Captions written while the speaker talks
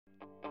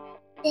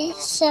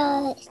This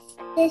show is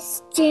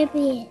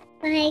distributed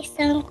by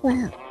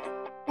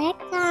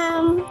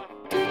SoundCloud.com.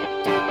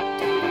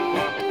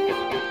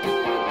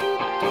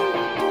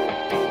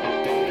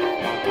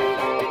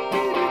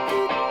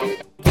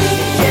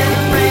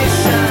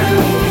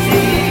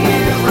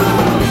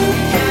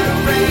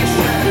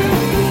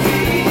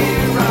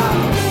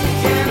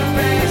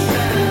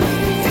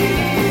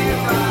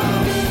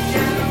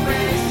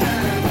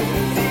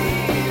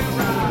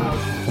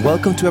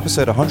 Welcome to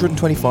episode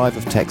 125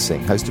 of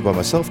TechSing, hosted by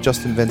myself,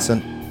 Justin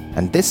Vincent,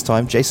 and this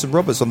time Jason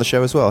Roberts on the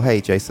show as well. Hey,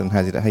 Jason,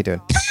 how you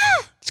doing?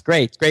 It's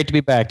great. It's great to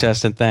be back,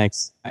 Justin.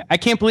 Thanks. I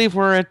can't believe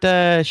we're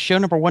at show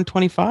number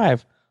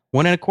 125,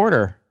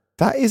 1.25.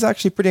 That is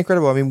actually pretty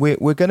incredible. I mean,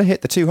 we're going to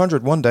hit the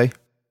 200 one day.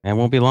 And it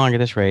won't be long at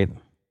this rate.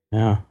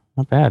 Yeah,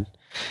 not bad.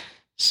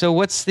 So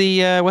what's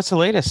the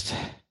latest?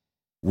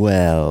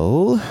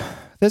 Well,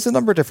 there's a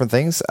number of different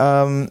things,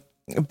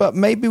 but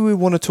maybe we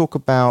want to talk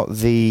about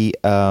the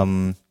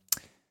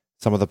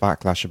some of the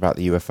backlash about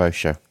the UFO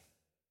show.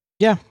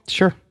 Yeah,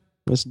 sure.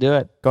 Let's do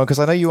it. Go on, because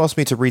I know you asked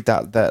me to read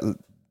that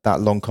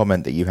long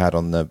comment that you had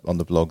on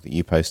the blog that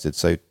you posted.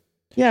 So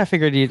yeah, I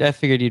figured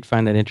you'd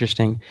find that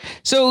interesting.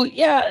 So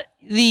yeah,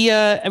 we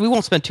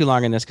won't spend too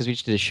long on this because we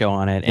just did a show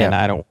on it, and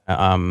I don't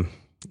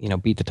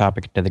beat the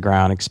topic to the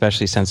ground,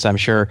 especially since I'm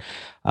sure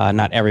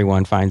not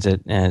everyone finds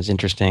it as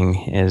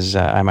interesting as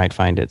I might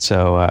find it.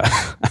 So I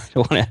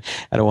don't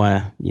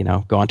want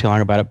to go on too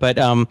long about it. But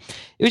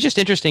it was just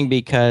interesting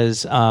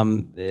because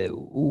Donovan,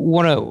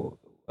 one of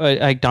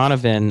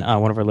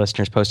our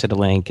listeners, posted a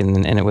link,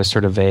 and it was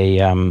sort of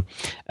a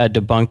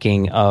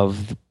debunking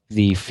of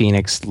the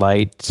Phoenix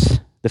Lights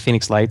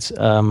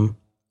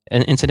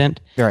incident.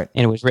 Right.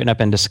 And it was written up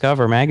in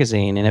Discover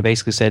magazine, and it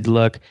basically said,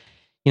 look,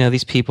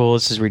 these people,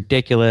 this is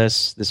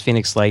ridiculous. This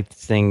Phoenix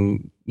Lights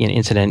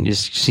incident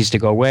just needs to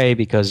go away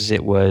because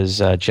it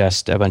was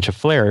just a bunch of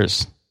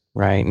flares,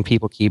 right? And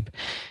people keep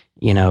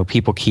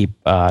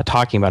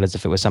talking about it as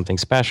if it was something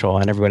special.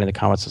 And everybody in the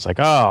comments was like,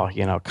 oh,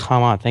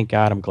 come on, thank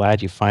God, I'm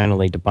glad you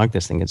finally debunked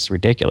this thing. It's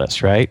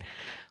ridiculous, right?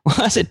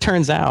 Well, as it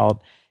turns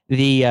out,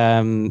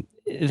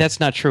 that's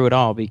not true at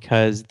all,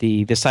 because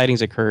the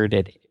sightings occurred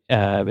at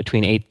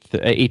between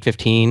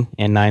 8:15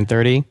 and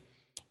 9:30.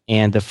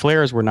 And the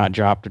flares were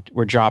dropped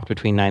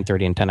between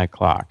 9:30 and 10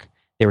 o'clock.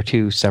 They were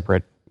two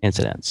separate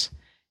incidents.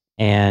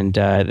 And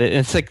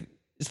it's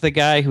the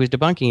guy who was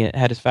debunking it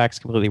had his facts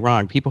completely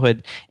wrong. People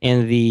had,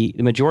 and the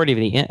majority of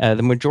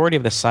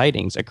the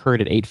sightings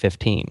occurred at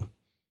 8:15,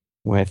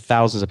 with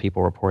thousands of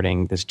people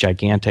reporting this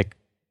gigantic,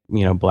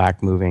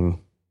 black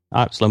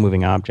slow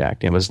moving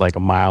object. It was like a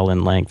mile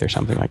in length or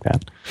something like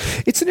that.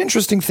 It's an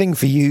interesting thing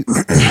for you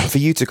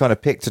to kind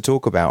of pick to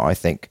talk about, I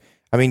think.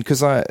 I mean,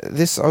 because I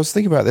was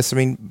thinking about this. I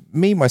mean,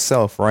 me,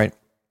 myself, right?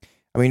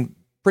 I mean,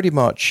 pretty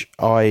much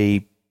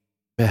I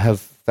have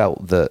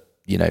felt that,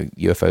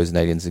 UFOs and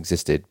aliens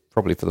existed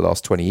probably for the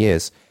last 20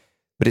 years,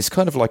 but it's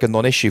kind of like a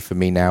non-issue for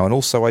me now. And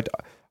also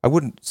I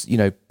wouldn't,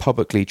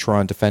 publicly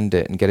try and defend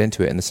it and get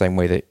into it in the same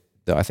way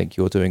that I think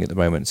you're doing at the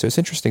moment. So it's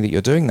interesting that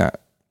you're doing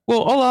that.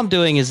 Well, all I'm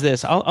doing is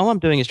this. All I'm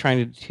doing is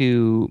trying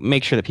to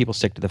make sure that people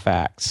stick to the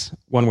facts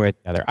one way or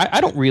the other.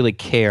 I don't really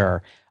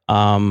care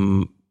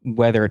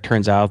whether it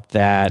turns out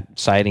that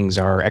sightings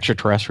are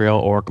extraterrestrial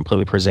or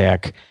completely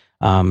prosaic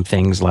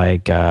things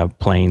like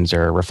planes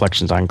or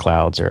reflections on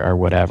clouds or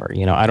whatever.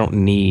 I don't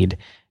need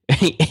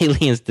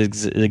aliens to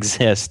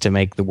exist to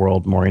make the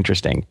world more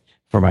interesting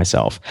for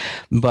myself.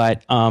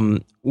 But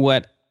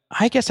what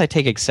I guess I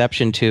take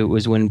exception to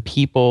is when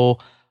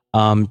people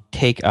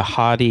take a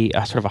haughty,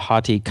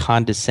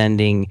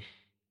 condescending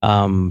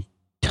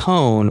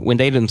tone when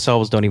they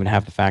themselves don't even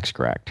have the facts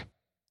correct.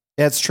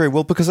 Yeah, it's true.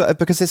 Well, because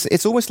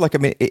it's almost like, I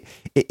mean,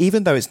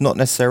 even though it's not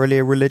necessarily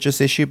a religious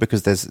issue,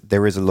 because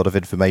there is a lot of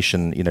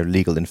information,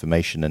 legal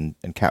information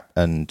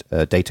and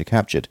data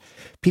captured,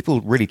 people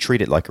really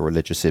treat it like a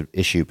religious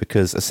issue,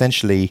 because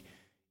essentially,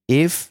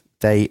 if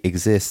they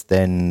exist,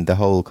 then the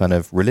whole kind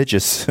of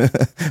religious,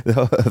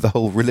 the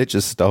whole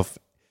religious stuff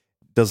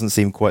doesn't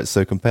seem quite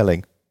so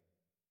compelling.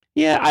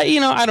 Yeah,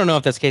 I don't know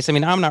if that's the case. I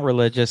mean, I'm not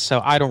religious, so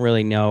I don't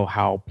really know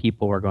how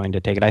people are going to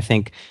take it. I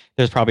think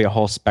there's probably a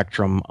whole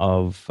spectrum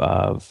of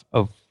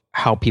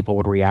how people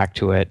would react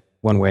to it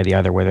one way or the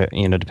other, whether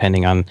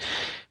depending on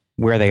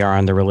where they are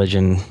on the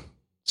religion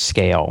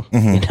scale.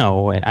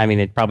 Mm-hmm. I mean,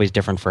 it probably is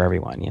different for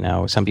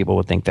everyone. Some people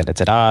would think that it's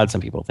at odds.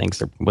 Some people think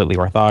they're completely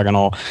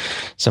orthogonal.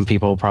 Some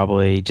people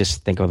probably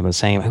just think of them the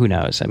same. Who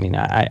knows? I mean,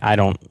 I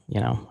don't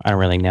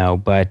really know.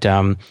 But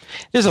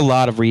there's a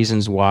lot of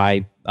reasons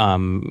why.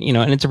 And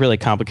it's a really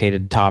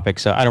complicated topic,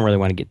 so I don't really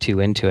want to get too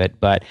into it.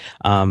 But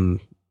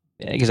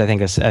because I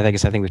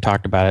think we've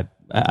talked about it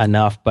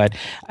enough. But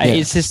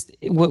it's just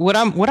what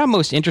I'm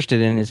most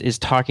interested in is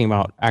talking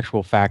about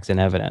actual facts and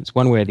evidence,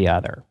 one way or the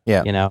other.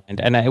 Yeah.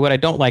 What I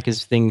don't like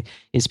is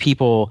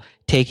people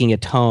taking a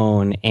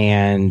tone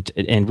and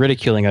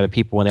ridiculing other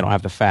people when they don't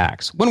have the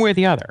facts, one way or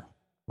the other.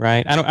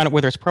 Right? I don't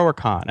whether it's pro or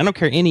con. I don't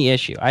care any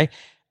issue. I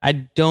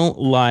don't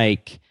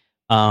like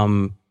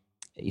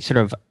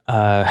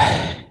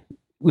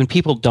when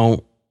people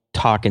don't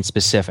talk in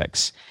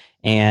specifics.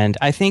 And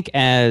I think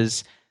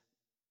as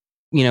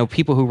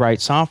people who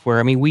write software,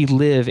 I mean, we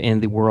live in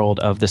the world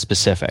of the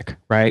specific,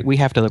 right? We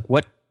have to look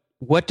what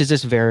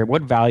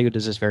value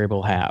does this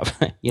variable have?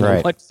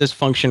 Right. What does this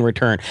function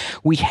return?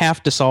 We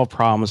have to solve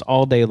problems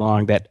all day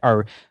long that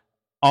are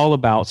all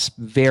about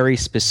very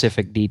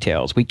specific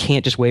details. We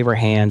can't just wave our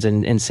hands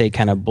and say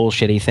kind of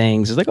bullshitty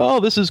things. It's like,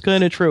 oh, this is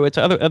kind of true. It's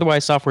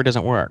otherwise software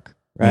doesn't work,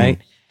 right?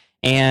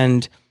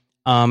 And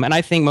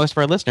I think most of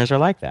our listeners are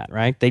like that,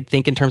 right? They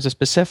think in terms of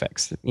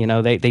specifics.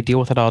 They deal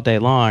with it all day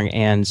long,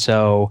 and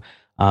so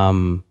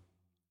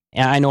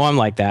I know I'm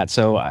like that.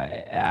 So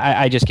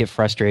I just get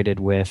frustrated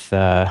with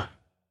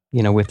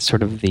with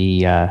sort of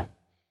the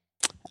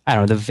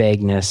the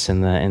vagueness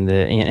and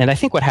I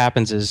think what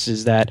happens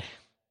is that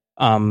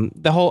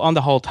the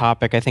whole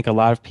topic, I think a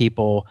lot of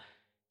people,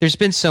 there's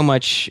been so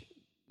much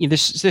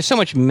there's so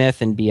much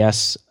myth and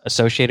BS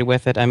associated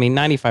with it. I mean,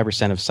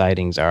 95% of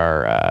sightings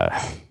are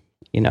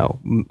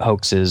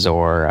hoaxes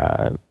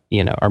or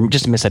or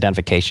just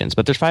misidentifications,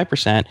 but there's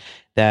 5%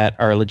 that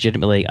are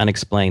legitimately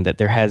unexplained, that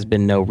there has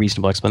been no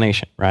reasonable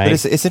explanation, right?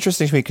 But it's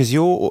interesting to me because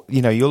you'll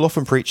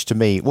often preach to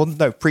me. Well,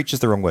 no, preach is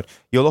the wrong word.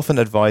 You'll often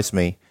advise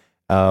me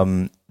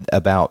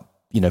about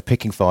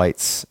picking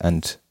fights,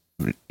 and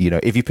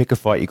if you pick a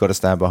fight, you've got to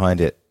stand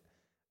behind it.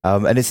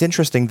 And it's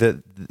interesting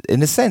that,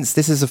 in a sense,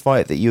 this is a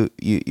fight that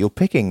you're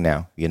picking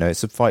now.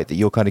 It's a fight that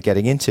you're kind of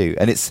getting into,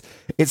 and it's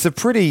a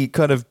pretty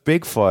kind of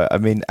big fight. I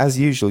mean, as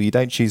usual, you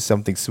don't choose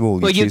something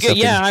small.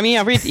 Yeah. I mean,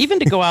 even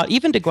to go out,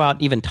 even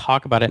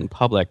talk about it in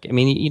public. I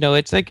mean,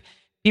 it's like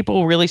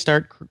people really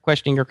start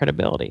questioning your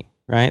credibility,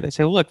 right? They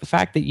say, well, look, the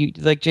fact that you,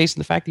 like Jason,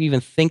 the fact that you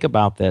even think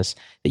about this,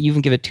 that you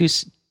even give it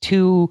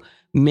 2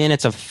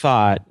 minutes of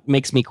thought,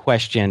 makes me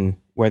question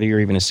whether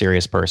you're even a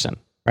serious person,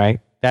 right?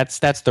 That's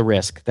the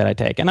risk that I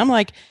take. And I'm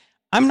like,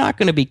 I'm not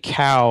going to be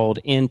cowed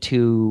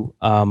into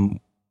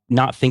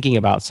not thinking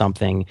about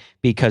something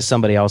because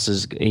somebody else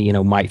is,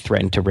 might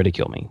threaten to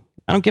ridicule me.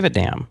 I don't give a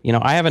damn.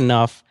 I have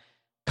enough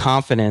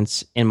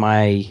confidence in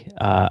my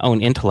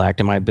own intellect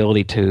and my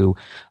ability to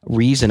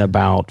reason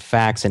about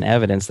facts and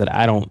evidence that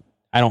I don't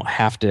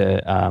have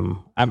to,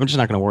 I'm just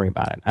not going to worry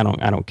about it. I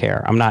don't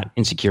care. I'm not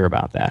insecure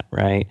about that.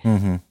 Right.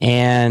 Mm-hmm.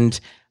 And,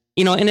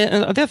 and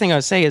the other thing I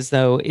would say is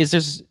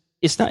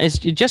it's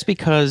just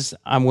because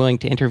I'm willing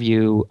to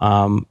interview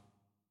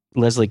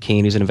Leslie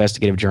Kean, who's an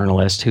investigative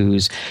journalist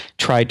who's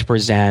tried to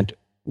present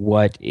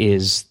what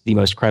is the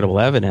most credible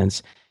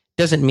evidence,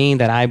 doesn't mean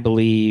that I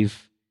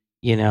believe,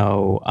 even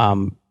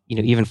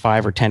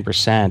 5 or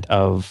 10%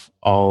 of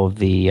all of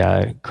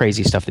the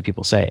crazy stuff that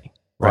people say.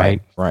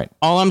 Right.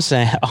 All I'm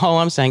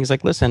saying is,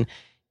 like, listen,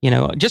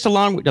 just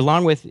along with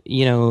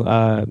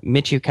Michio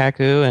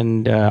Kaku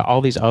and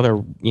all these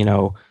other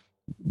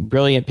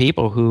brilliant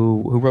people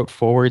who wrote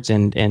forwards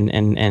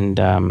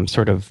and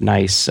sort of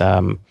nice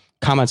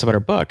comments about her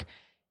book.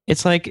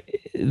 It's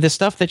like the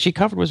stuff that she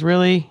covered was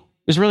really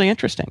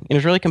interesting. It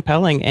was really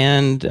compelling,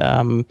 and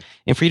for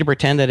you to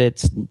pretend that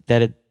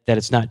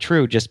it's not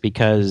true just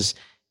because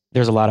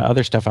there's a lot of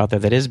other stuff out there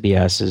that is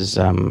BS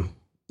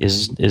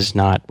is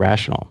not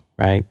rational,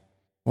 right?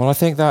 Well, I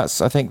think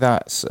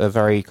that's a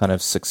very kind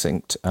of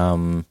succinct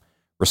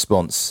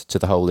response to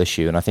the whole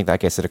issue, and I think that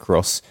gets it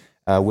across.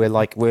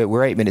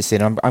 We're 8 minutes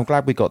in. I'm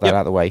glad we got that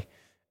out of the way.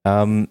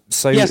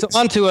 So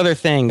on to other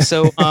things.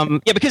 So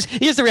because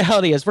here's the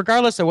reality: is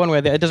regardless of one way,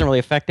 it doesn't really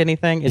affect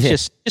anything.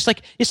 It's just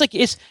like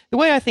it's the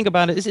way I think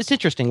about it is it's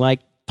interesting. Like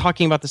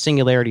talking about the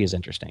singularity is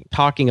interesting.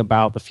 Talking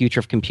about the future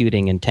of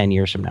computing in 10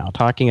 years from now.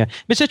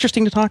 It's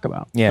interesting to talk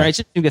about. Yeah, right? It's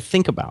interesting to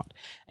think about,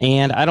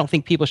 and I don't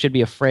think people should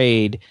be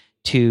afraid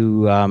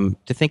to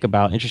think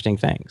about interesting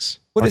things.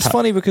 Well, it's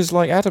funny because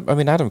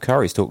Adam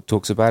Curry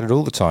talks about it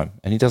all the time,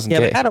 and he doesn't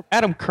get. But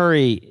Adam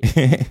Curry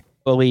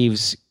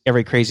believes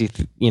every crazy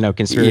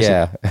conspiracy.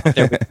 Yeah.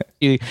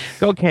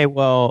 Okay,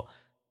 well,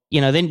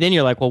 then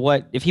you're like, well,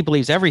 what if he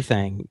believes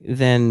everything?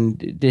 Then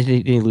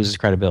he loses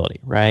credibility,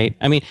 right?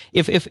 I mean,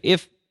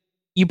 if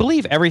you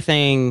believe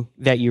everything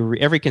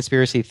every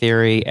conspiracy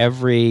theory,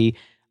 every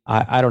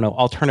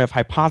alternative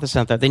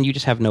hypothesis, then you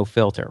just have no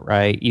filter,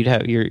 right?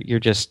 You're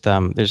just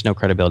there's no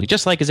credibility.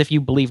 Just like as if you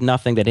believe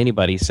nothing that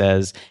anybody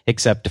says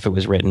except if it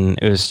was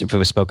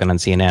spoken on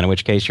CNN, in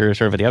which case you're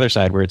sort of at the other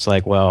side where it's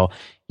like, well,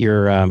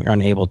 you're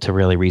unable to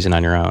really reason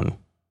on your own,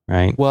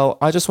 right? Well,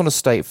 I just want to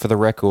state for the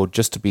record,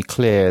 just to be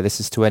clear, this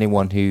is to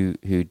anyone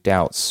who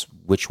doubts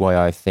which way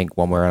I think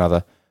one way or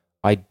another.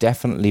 I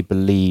definitely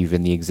believe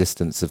in the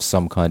existence of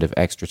some kind of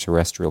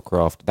extraterrestrial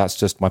craft. That's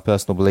just my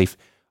personal belief.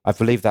 I've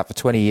believed that for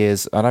 20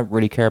 years. I don't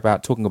really care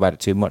about talking about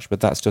it too much, but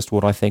that's just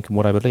what I think and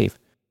what I believe.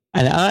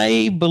 And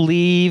I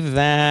believe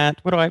that.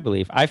 What do I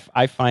believe?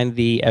 I find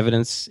the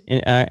evidence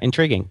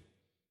intriguing,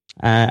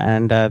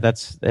 and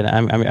that's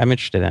I'm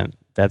interested in.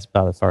 That's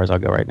about as far as I'll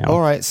go right now.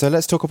 All right, so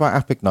let's talk about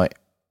Appignite.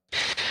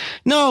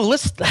 No,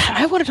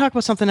 I want to talk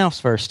about something else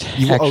first.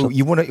 What do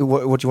you want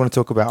to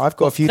talk about? I've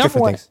got a few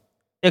different things.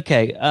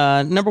 Okay,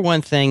 number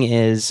one thing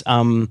is I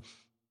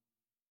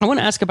want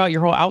to ask about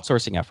your whole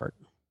outsourcing effort.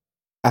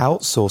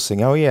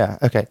 Outsourcing. Oh yeah.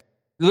 Okay.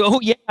 Oh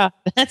yeah,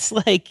 that's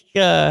like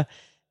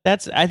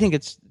that's. I think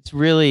it's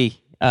really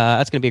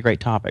that's going to be a great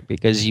topic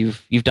because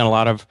you've done a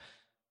lot of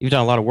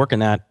work in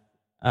that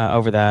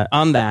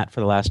on that for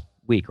the last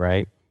week,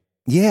 right?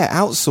 Yeah,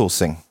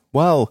 outsourcing.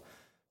 Well,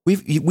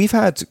 we've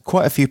had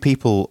quite a few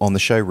people on the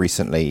show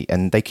recently,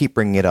 and they keep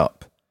bringing it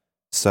up.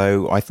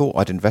 So I thought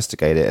I'd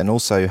investigate it, and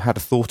also had a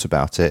thought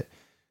about it,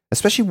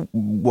 especially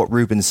what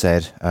Ruben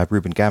said,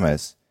 Ruben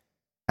Gamez,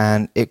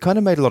 and it kind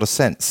of made a lot of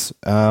sense.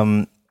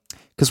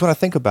 Because when I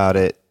think about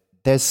it,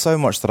 there's so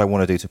much that I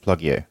want to do to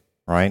Pluggio,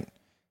 right?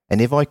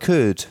 And if I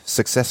could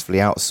successfully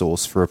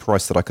outsource for a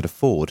price that I could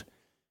afford,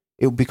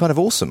 it would be kind of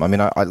awesome. I mean,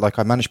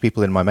 I manage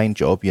people in my main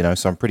job,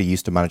 so I'm pretty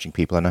used to managing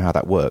people. I know how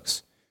that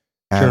works.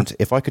 And Sure.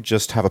 if I could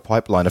just have a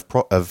pipeline of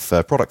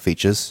product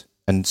features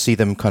and see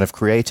them kind of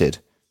created,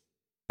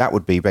 that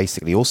would be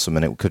basically awesome,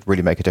 and it could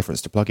really make a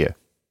difference to Pluggio.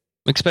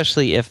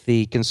 Especially if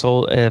the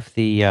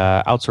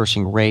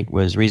outsourcing rate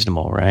was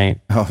reasonable, right?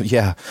 Oh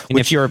yeah. And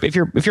if you're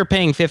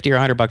paying $50 or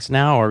 $100 an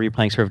hour, or you're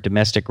paying sort of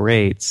domestic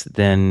rates,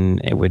 then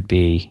it would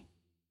be,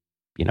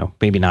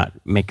 maybe not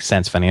make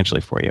sense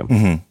financially for you.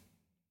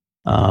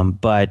 Mm-hmm.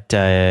 But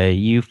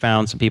you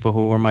found some people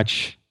who were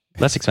much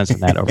less expensive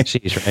than that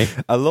overseas, right?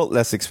 A lot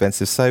less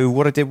expensive. So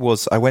what I did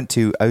was I went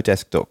to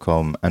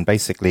odesk.com and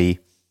basically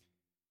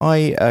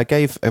I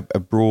gave a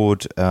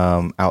broad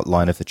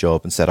outline of the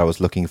job and said I was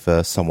looking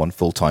for someone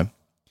full-time.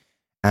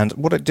 And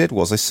what I did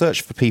was I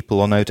searched for people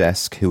on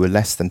Odesk who were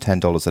less than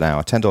 $10 an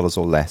hour, $10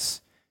 or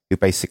less, who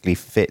basically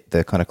fit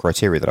the kind of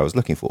criteria that I was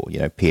looking for,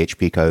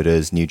 PHP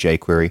coders, new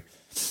jQuery.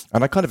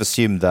 And I kind of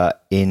assumed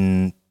that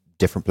in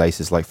different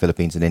places like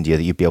Philippines and India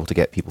that you'd be able to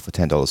get people for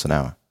 $10 an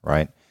hour,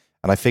 right?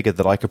 And I figured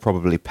that I could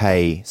probably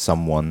pay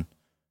someone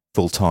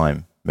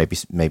full-time,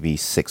 maybe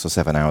 6 or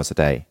 7 hours a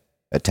day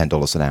at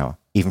 $10 an hour,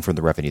 even from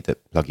the revenue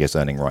that Pluggio's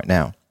earning right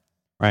now.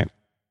 Right.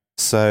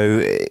 So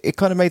it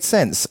kind of made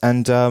sense.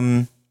 And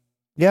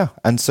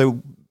and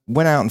so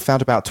went out and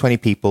found about 20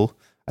 people,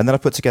 and then I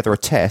put together a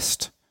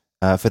test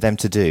for them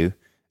to do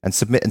and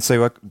submit. And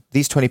so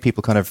these 20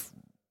 people kind of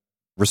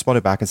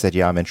responded back and said,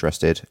 yeah, I'm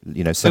interested.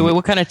 Wait,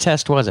 what kind of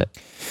test was it?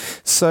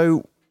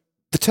 So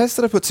the test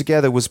that I put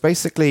together was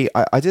basically,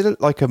 I did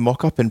it like a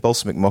mock-up in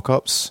Balsamic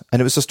Mockups,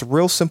 and it was just a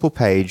real simple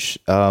page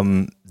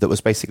that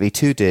was basically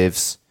 2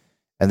 divs,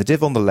 and the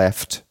div on the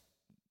left,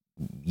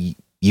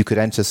 you could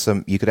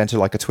enter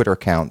like a Twitter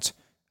account,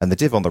 and the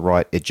div on the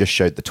right, it just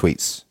showed the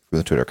tweets from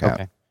the Twitter account.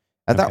 Okay.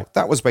 And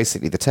that was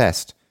basically the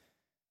test.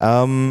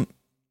 No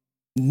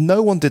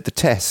one did the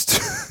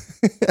test.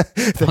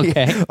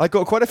 Okay. I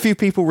got quite a few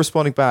people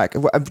responding back.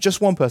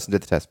 Just one person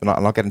did the test, but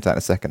I'll get into that in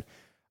a second.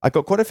 I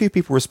got quite a few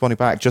people responding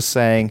back just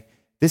saying,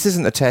 this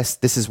isn't a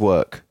test, this is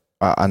work.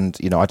 And,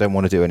 I don't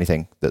want to do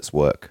anything that's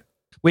work.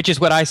 Which is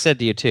what I said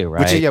to you too,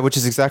 right? Which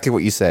is exactly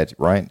what you said,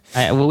 right?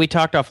 We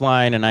talked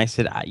offline, and I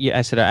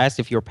asked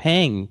if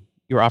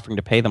you're offering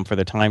to pay them for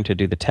the time to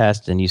do the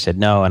test, and you said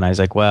no. And I was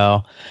like,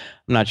 well,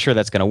 I'm not sure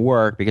that's going to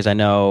work because I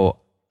know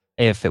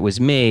if it was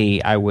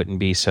me, I wouldn't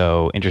be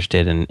so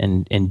interested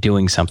in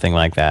doing something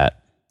like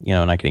that,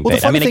 not getting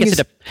paid. I mean,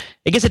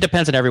 I guess it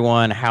depends on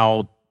everyone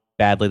how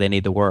badly they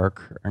need the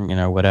work,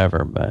 or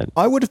whatever. But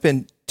I would have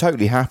been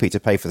totally happy to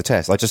pay for the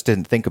test. I just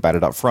didn't think about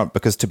it up front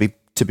because, to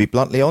be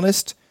bluntly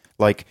honest,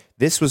 like,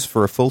 this was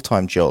for a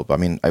full-time job. I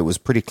mean, it was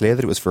pretty clear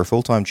that it was for a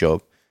full-time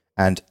job,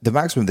 and the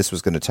maximum this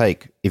was going to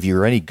take, if you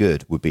were any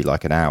good, would be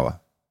like an hour,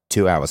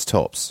 2 hours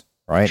tops,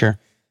 right? Sure.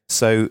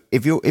 So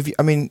if you're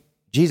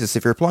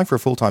applying for a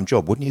full-time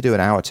job, wouldn't you do an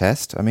hour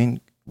test? I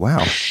mean,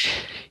 wow.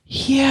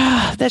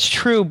 Yeah, that's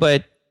true,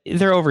 but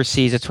they're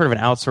overseas. It's sort of an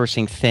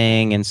outsourcing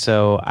thing, and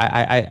so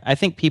I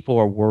think people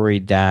are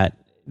worried that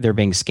they're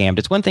being scammed.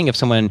 It's one thing if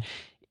someone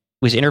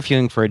was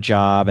interviewing for a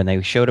job and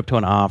they showed up to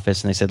an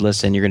office and they said,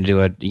 listen, you're going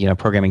to do a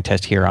programming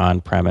test here on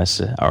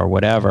premise or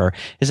whatever.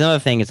 It's another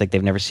thing is like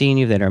they've never seen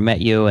you, they've never met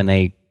you, and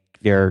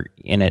they're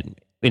in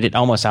it. It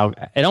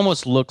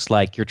almost looks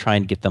like you're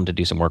trying to get them to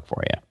do some work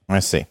for you. I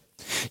see.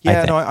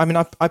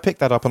 Yeah, I picked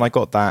that up and I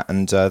got that,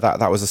 and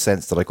that was a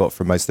sense that I got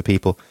from most of the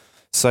people.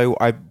 So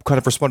I kind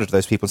of responded to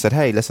those people and said,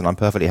 hey, listen, I'm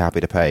perfectly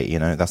happy to pay.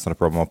 That's not a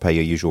problem. I'll pay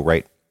your usual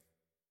rate.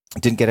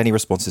 Didn't get any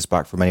responses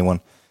back from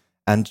anyone.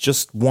 And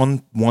just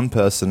one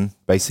person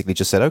basically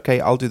just said, okay,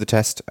 I'll do the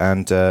test.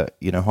 And,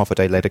 half a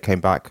day later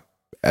came back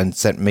and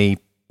sent me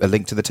a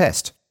link to the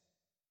test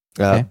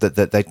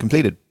that they'd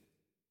completed.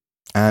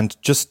 And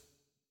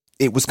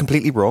it was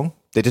completely wrong.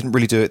 They didn't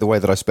really do it the way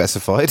that I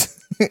specified.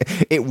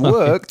 It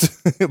worked,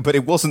 but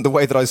it wasn't the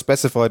way that I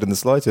specified in the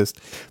slightest.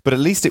 But at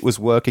least it was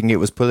working. It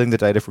was pulling the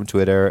data from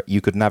Twitter. You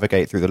could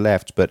navigate through the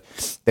left. But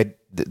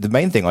the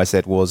main thing I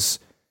said was,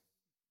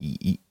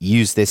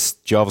 use this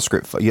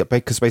JavaScript file,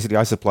 because basically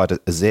I supplied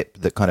a zip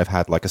that kind of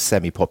had like a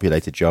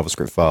semi-populated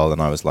JavaScript file, and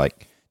I was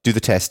like, do the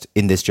test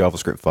in this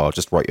JavaScript file,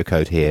 just write your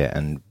code here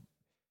and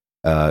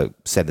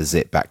send the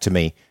zip back to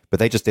me.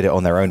 But they just did it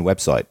on their own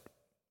website.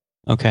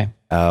 Okay.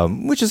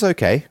 Which is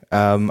okay.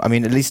 I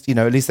mean, at least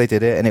they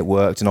did it and it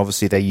worked, and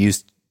obviously they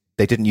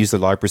didn't use the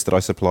libraries that I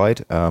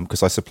supplied,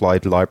 because I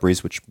supplied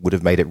libraries which would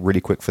have made it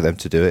really quick for them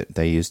to do it.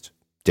 They used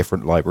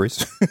different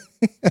libraries.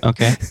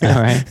 Okay,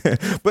 all right.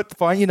 But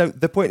fine,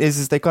 the point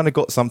is they kind of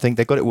got something,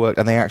 they got it worked,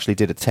 and they actually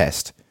did a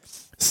test.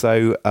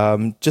 So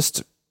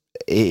just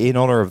in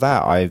honor of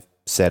that, I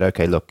said,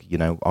 okay, look,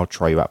 I'll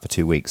try you out for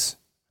 2 weeks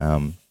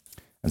and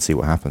see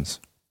what happens.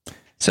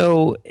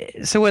 So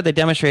what they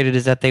demonstrated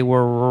is that they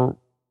were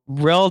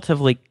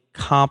relatively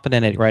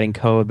competent at writing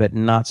code, but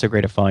not so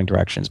great at following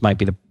directions. Might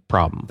be the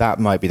problem. That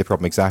might be the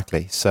problem,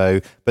 exactly. So,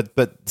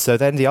 so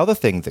then the other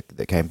thing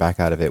that came back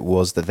out of it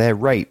was that their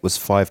rate was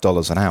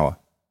 $5 an hour.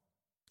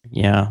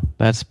 Yeah,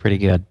 that's pretty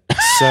good.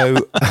 So,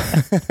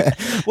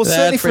 well,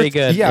 certainly pretty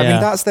good. Yeah, I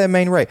mean that's their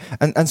main rate,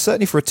 and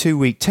certainly for a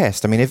 2-week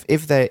test. I mean,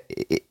 if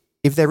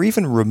they're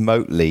even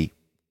remotely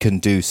can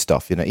do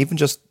stuff, even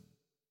just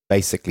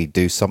basically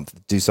do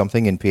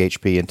something in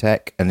PHP and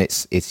tech, and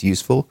it's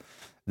useful,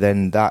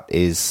 then that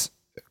is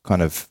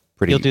kind of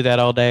pretty. You'll do that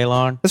all day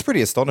long. That's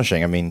pretty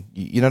astonishing. I mean,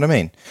 you know what I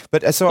mean.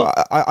 But so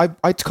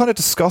I kind of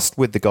discussed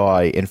with the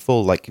guy in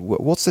full, like,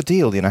 what's the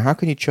deal? How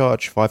can you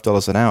charge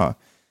 $5 an hour?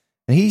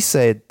 And he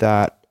said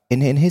that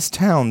in his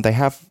town they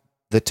have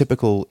the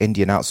typical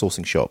Indian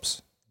outsourcing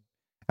shops,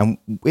 and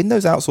in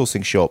those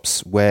outsourcing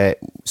shops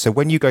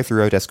when you go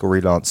through Odesk or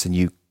Relance and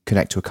you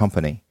connect to a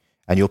company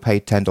and you're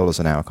paid $10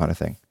 an hour kind of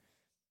thing.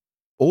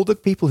 All the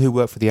people who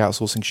work for the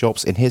outsourcing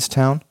shops in his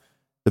town,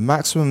 the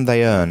maximum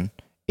they earn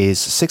is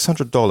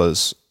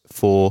 $600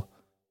 for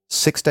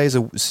 6 days,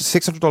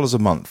 $600 a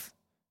month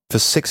for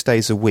 6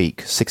 days a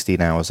week,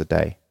 16 hours a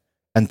day.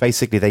 And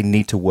basically they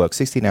need to work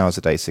 16 hours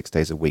a day, 6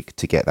 days a week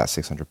to get that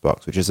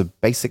 $600, which is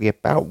basically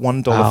about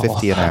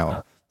 $1.50 an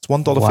hour. It's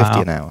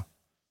 $1.50 an hour.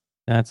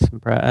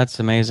 That's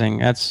amazing.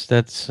 That's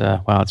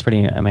wow. It's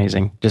pretty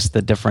amazing. Just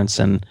the difference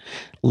in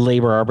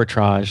labor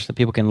arbitrage that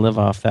people can live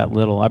off that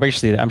little.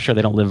 I'm sure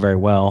they don't live very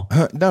well.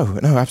 No,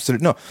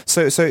 absolutely not.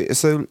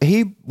 So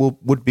he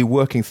would be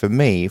working for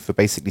me for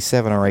basically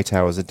 7 or 8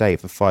 hours a day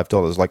for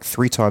 $5, like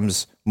 3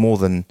 times more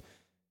than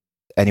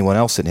anyone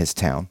else in his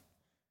town.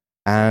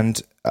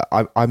 And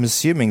I'm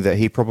assuming that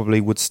he probably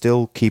would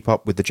still keep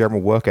up with the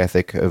general work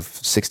ethic of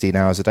 16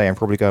 hours a day and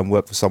probably go and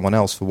work for someone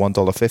else for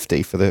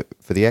 $1.50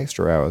 for the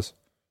extra hours.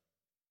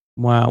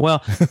 Wow.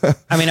 Well,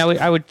 I mean,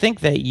 I would think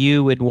that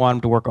you would want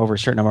him to work over a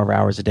certain number of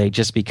hours a day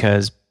just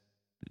because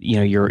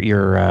your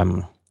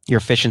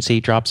efficiency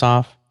drops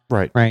off.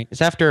 Right.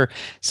 It's after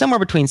somewhere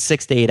between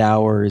 6 to 8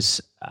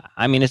 hours.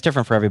 I mean, it's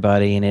different for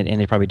everybody, and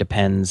it probably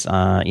depends,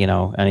 on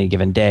any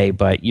given day.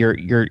 But your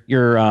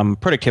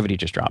productivity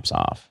just drops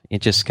off.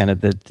 It just kind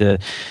of the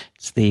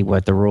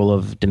rule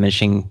of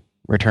diminishing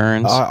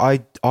returns.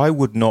 I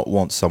would not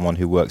want someone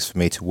who works for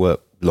me to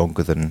work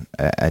longer than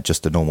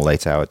just a normal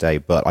 8-hour day.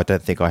 But I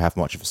don't think I have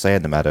much of a say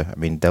in the matter. I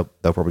mean, they'll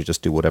probably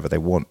just do whatever they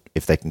want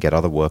if they can get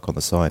other work on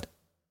the side.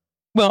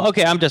 Well,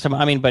 okay,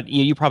 but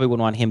you probably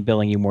wouldn't want him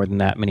billing you more than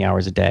that many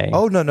hours a day.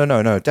 Oh, no,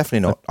 definitely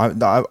not.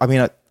 I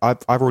mean,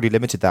 I've already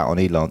limited that on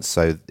Elance,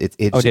 so it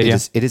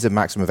is a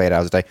maximum of 8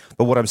 hours a day.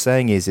 But what I'm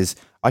saying is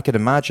I can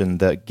imagine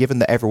that given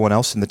that everyone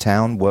else in the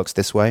town works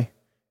this way,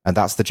 and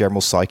that's the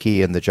general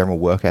psyche and the general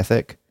work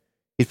ethic,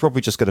 he's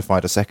probably just going to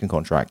find a second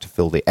contract to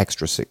fill the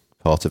extra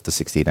part of the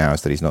 16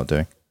 hours that he's not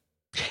doing.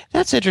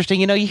 That's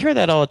interesting. You hear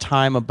that all the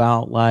time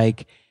about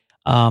like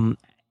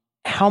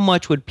how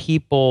much would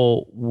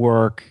people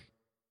work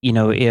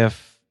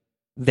if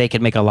they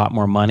could make a lot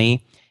more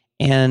money,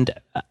 and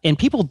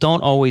people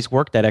don't always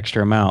work that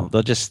extra amount.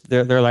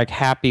 They're like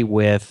happy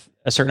with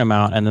a certain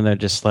amount, and then they're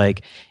just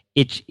like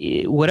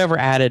whatever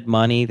added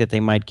money that they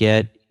might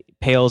get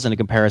pales into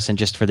comparison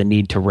just for the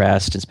need to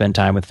rest and spend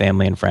time with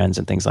family and friends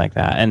and things like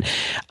that. And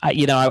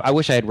I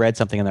wish I had read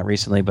something on that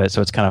recently, but so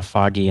it's kind of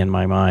foggy in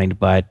my mind.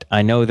 But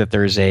I know that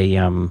there's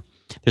some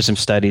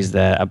studies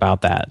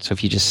about that. So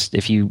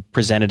if you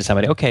presented to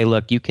somebody, okay,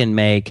 look, you can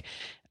make,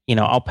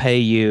 I'll pay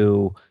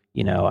you,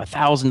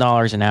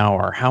 $1,000 an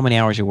hour. How many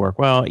hours you work?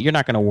 Well, you're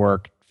not going to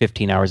work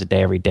 15 hours a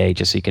day every day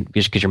just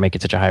because you're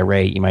making such a high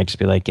rate. You might just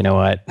be like, you know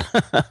what,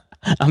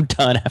 I'm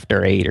done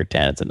after 8 or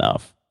 10. It's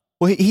enough.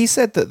 Well, he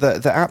said that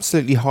the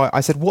absolutely high.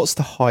 I said, what's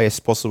the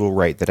highest possible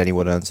rate that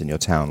anyone earns in your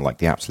town, like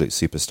the absolute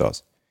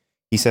superstars?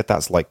 He said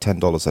that's like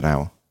 $10 an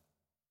hour.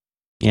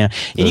 Yeah, and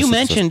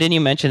didn't you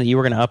mention that you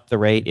were going to up the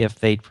rate if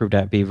they proved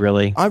out to be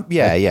really?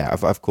 Yeah,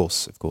 of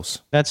course.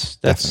 That's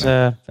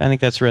I think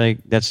that's really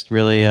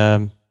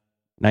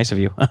nice of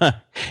you.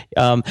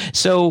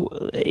 So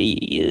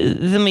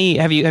let me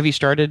have you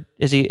started?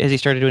 Has he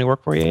started doing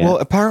work for you yet? Well,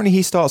 apparently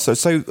he starts.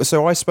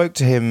 So I spoke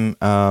to him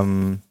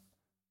on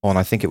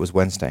I think it was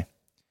Wednesday,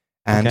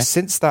 and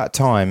since that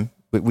time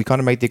we kind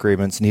of made the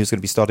agreements, and he was going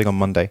to be starting on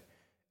Monday.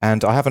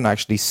 And I haven't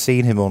actually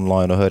seen him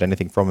online or heard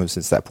anything from him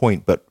since that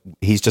point, but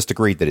he's just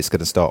agreed that it's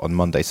going to start on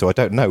Monday. So I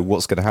don't know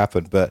what's going to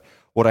happen, but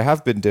what I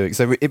have been doing,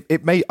 so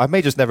I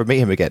may just never meet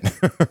him again,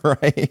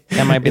 right?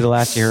 That might be the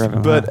last year of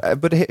him.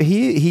 But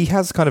he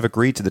has kind of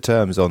agreed to the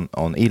terms on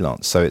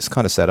Elance, so it's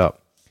kind of set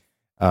up.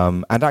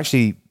 And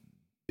actually,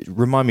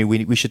 remind me,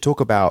 we should talk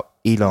about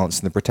Elance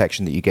and the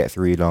protection that you get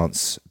through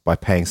Elance by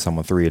paying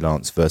someone through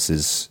Elance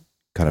versus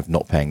kind of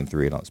not paying them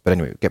through Elance. But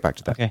anyway, we'll get back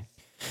to that. Okay.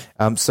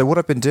 So what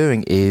I've been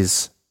doing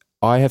is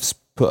I have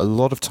put a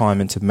lot of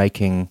time into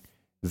making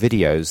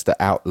videos that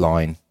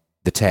outline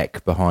the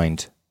tech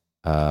behind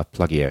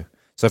Pluggio.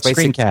 So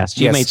screencasts.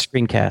 You made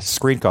screencasts.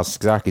 Screencasts,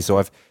 exactly.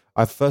 So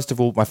I've first of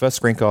all, my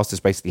first screencast is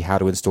basically how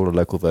to install a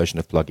local version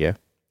of Pluggio.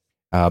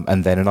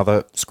 And then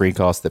another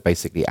screencast that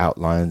basically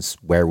outlines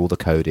where all the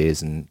code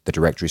is and the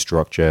directory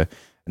structure.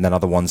 And then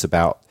other ones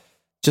about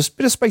just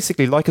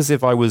basically like as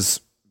if I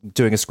was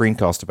doing a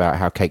screencast about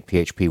how Cake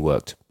PHP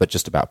worked, but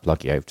just about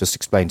Pluggio. Just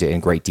explained it in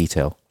great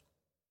detail.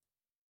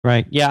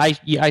 Right. Yeah,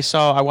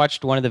 I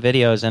watched one of the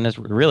videos and it's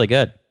really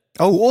good.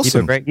 Oh,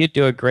 awesome. You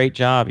do a great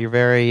job. You're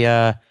very,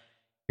 you're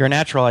a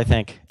natural, I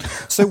think.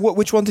 So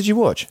which one did you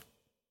watch?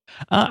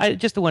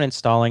 Just the one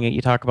installing it.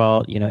 You talk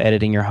about,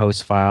 editing your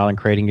host file and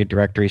creating your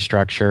directory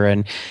structure,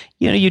 and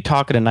you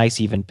talk at a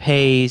nice even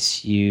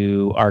pace.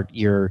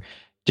 Your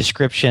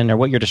description or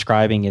what you're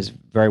describing is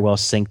very well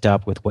synced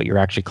up with what you're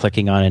actually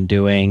clicking on and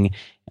doing.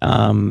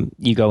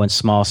 You go in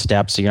small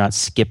steps, so you're not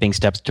skipping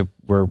steps to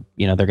where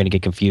they're going to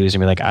get confused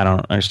and be like, I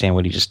don't understand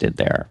what he just did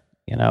there.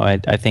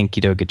 I think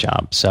you do a good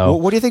job. So,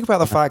 well, what do you think about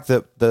the fact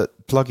that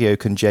Pluggio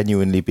can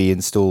genuinely be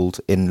installed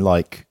in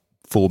like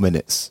 4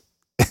 minutes?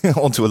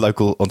 onto a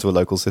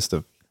local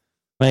system?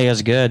 I think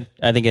that's good.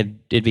 I think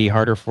it'd be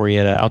harder for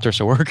you to outsource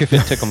the work if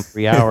it took them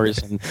 3 hours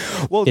and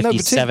well, no,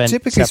 but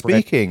typically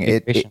speaking,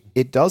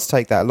 it does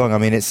take that long. I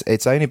mean,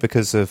 it's only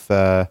because of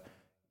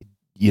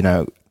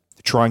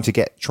trying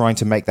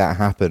to make that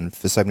happen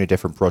for so many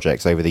different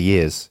projects over the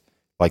years.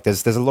 Like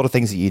there's a lot of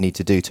things that you need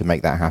to do to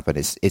make that happen.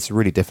 It's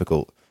really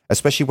difficult,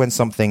 especially when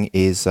something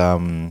is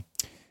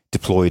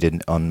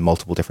deployed on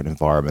multiple different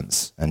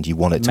environments, and you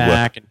want it to work.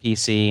 Mac and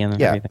PC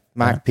and everything.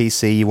 Mac,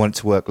 PC. You want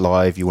it to work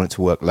live. You want it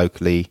to work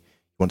locally.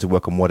 You want it to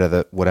work on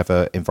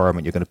whatever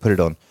environment you're going to put it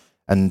on.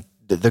 And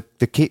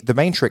the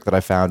main trick that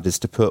I found is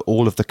to put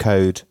all of the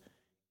code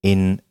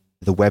in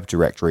the web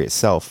directory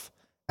itself,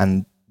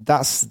 and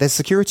there's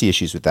security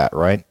issues with that,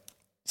 right?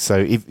 So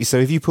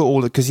if you put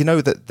all because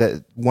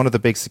that one of the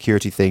big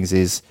security things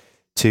is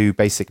to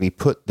basically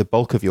put the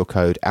bulk of your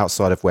code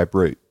outside of web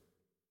root.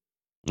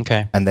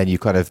 Okay. And then you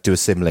kind of do a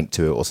symlink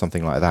to it or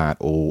something like that,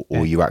 or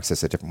you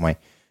access it a different way.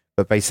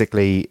 But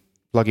basically,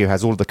 Pluggio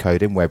has all of the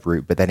code in web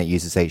root, but then it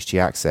uses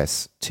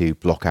HTAccess to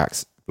block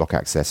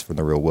access from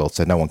the real world,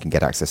 so no one can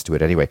get access to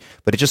it anyway.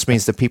 But it just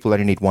means that people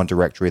only need one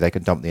directory. They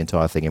can dump the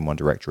entire thing in one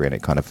directory, and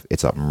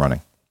it's up and running.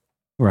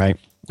 Right.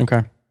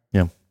 Okay.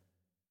 Yeah.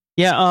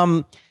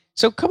 Yeah.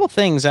 So a couple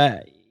things.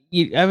 I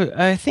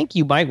think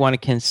you might want to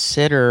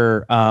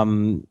consider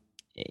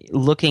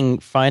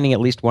finding at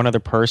least one other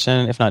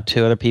person, if not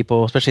two other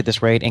people, especially at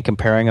this rate, and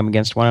comparing them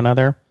against one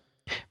another.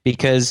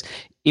 Because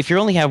if you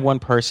only have one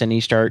person,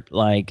 you start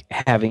like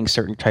having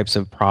certain types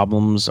of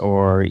problems,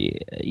 or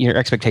your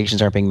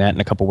expectations aren't being met in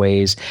a couple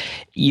ways.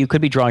 You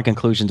could be drawing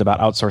conclusions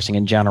about outsourcing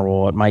in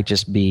general. It might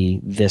just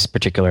be this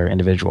particular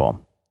individual,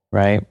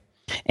 right?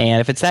 And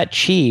if it's that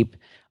cheap,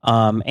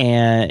 and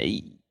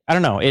I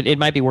don't know, it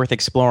might be worth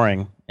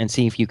exploring and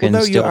see if you can.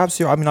 Well, no, you're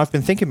absolutely. I mean, I've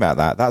been thinking about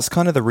that. That's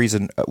kind of the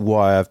reason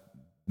why I've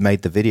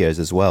made the videos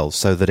as well,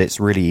 so that it's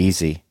really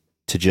easy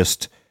to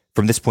just,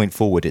 from this point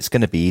forward, it's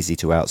going to be easy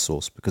to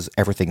outsource because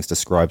everything's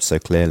described so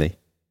clearly.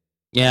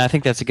 Yeah, I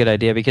think that's a good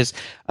idea, because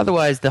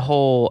otherwise the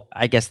whole,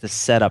 the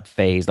setup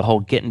phase, the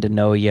whole getting to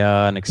know you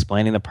and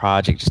explaining the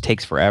project just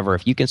takes forever.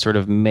 If you can sort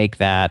of make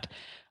that,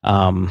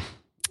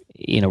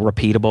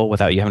 repeatable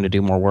without you having to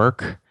do more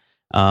work,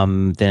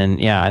 then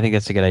yeah, I think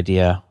that's a good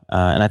idea.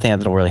 And I think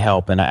that'll really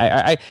help. And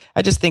I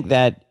just think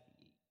that,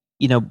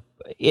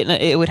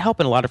 it would help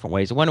in a lot of different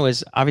ways. One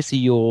was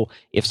obviously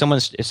if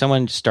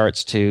someone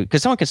starts to,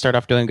 because someone can start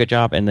off doing a good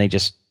job and they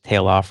just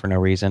tail off for no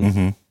reason,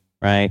 mm-hmm.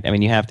 right? I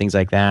mean, you have things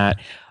like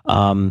that.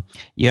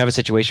 You have a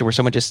situation where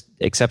someone just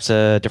accepts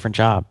a different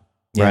job,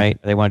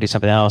 right? They want to do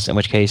something else, in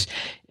which case,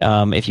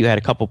 if you had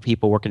a couple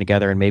people working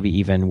together and maybe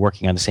even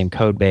working on the same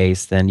code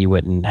base, then you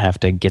wouldn't have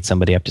to get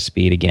somebody up to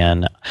speed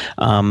again.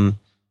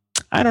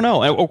 I don't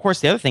know. Of course,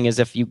 the other thing is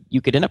if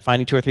you could end up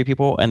finding 2 or 3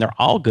 people and they're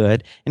all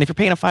good, and if you're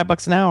paying them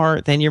 $5 an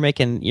hour, then you're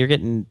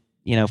getting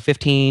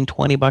 $15,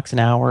 $20 an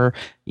hour,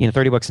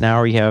 $30 an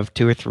hour. You have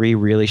 2 or 3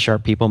 really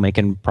sharp people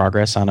making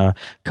progress on a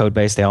code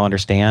base they all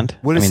understand.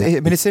 Well,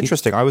 it's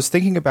interesting. I was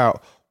thinking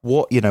about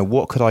what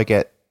could I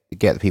get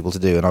the people to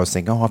do, and I was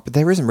thinking, but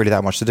there isn't really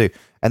that much to do.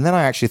 And then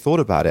I actually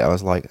thought about it. I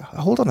was like,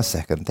 hold on a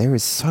second, there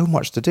is so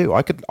much to do.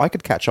 I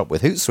could catch up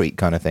with Hootsuite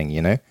kind of thing,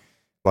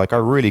 like I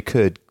really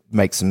could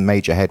make some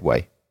major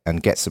headway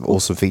and get some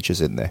awesome features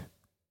in there.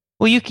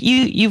 Well,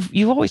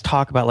 you've always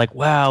talked about like,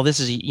 wow, this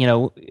is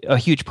a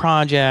huge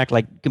project,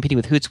 like competing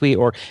with Hootsuite,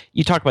 or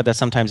you talk about that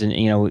sometimes, and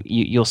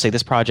you'll say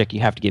this project you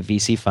have to get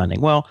VC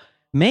funding. Well,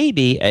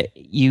 maybe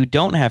you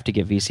don't have to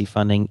get VC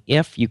funding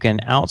if you can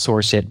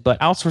outsource it, but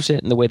outsource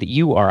it in the way that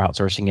you are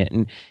outsourcing it,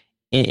 and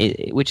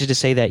which is to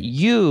say that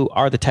you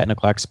are the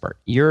technical expert.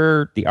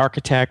 You're the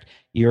architect.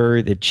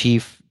 You're the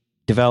chief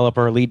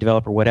developer, lead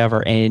developer,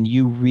 whatever, and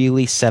you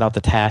really set out the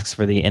tasks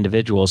for the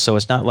individuals. So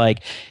it's not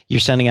like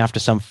you're sending off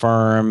to some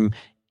firm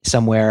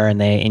somewhere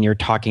and you're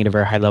talking at a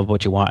very high level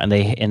what you want, and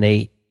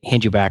they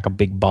hand you back a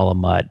big ball of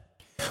mud.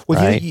 Well,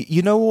 right?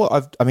 you know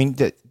what?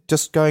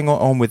 Just going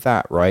on with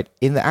that, right?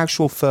 In the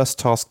actual first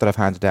task that I've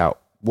handed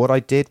out, what I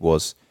did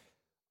was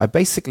I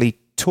basically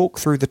talked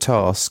through the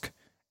task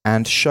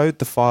and showed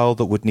the file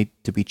that would need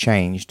to be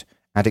changed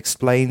and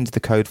explained the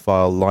code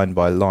file line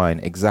by line,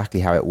 exactly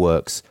how it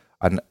works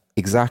and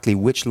exactly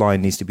which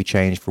line needs to be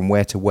changed from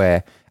where to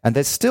where. And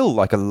there's still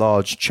like a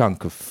large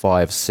chunk of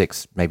 5,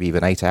 6, maybe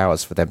even 8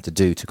 hours for them to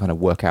do to kind of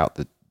work out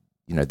the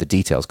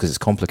details because it's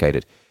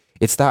complicated.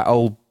 It's that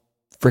old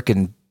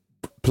frickin'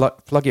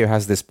 Pluggio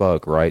has this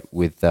bug, right,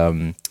 with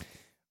the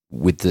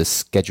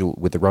schedule,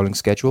 with the rolling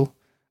schedule.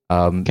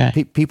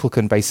 People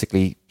can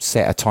basically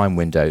set a time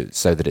window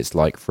so that it's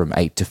like from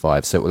 8 to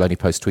 5, so it will only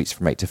post tweets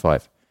from 8 to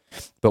 5.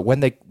 But when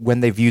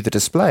they view the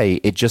display,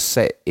 it just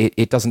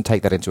it doesn't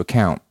take that into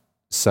account.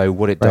 So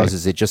what it does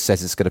is it just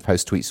says it's going to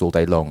post tweets all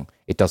day long.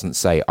 It doesn't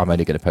say I'm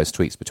only going to post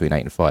tweets between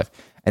 8 and 5.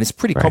 And it's a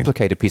pretty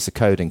complicated piece of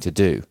coding to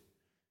do.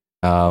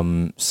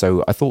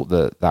 So I thought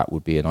that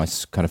would be a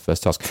nice kind of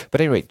first task.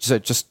 But anyway, so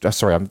just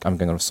sorry, I'm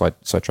going on a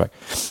sidetrack.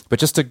 But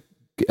just to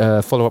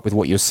follow up with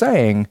what you're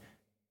saying,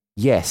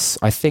 yes,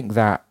 I think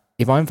that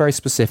if I'm very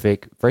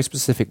specific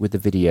with the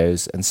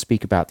videos and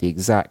speak about the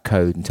exact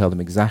code and tell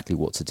them exactly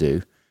what to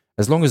do,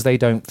 as long as they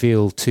don't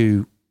feel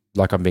too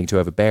like I'm being too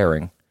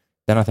overbearing,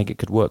 then I think it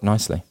could work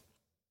nicely.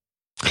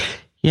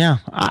 Yeah,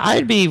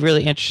 I'd be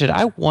really interested.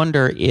 I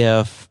wonder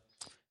if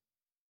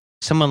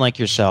someone like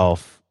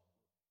yourself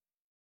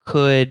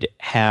could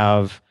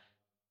have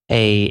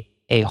a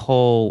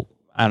whole,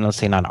 I don't know,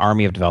 say not an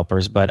army of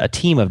developers, but a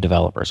team of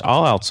developers,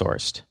 all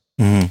outsourced,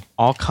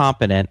 all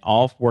competent,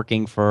 all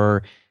working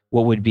for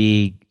what would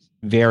be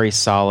very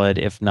solid,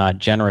 if not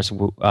generous,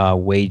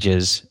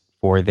 wages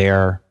for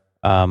their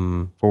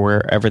for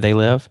wherever they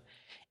live,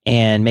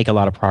 and make a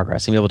lot of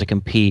progress and be able to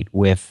compete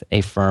with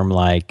a firm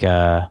like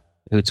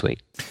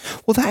Hootsuite.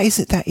 Well,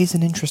 that is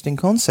an interesting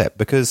concept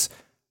because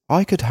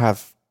I could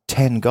have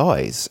 10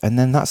 guys, and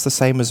then that's the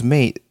same as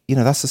me.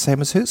 That's the same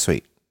as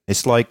Hootsuite.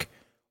 It's like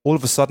all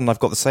of a sudden I've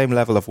got the same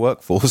level of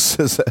workforce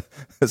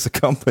as a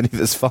company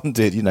that's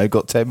funded,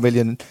 got 10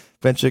 million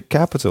venture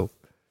capital.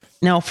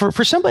 Now, for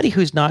somebody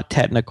who's not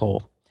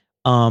technical,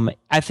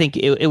 I think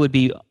it would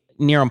be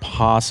near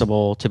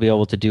impossible to be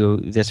able to do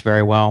this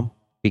very well,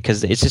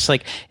 because it's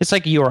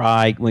like you or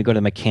I, when we go to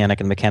the mechanic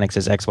and the mechanic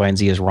says X, Y, and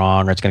Z is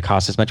wrong, or it's going to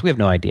cost this much. We have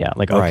no idea.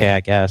 Like, okay,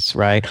 I guess,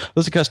 right?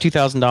 This will cost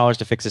 $2,000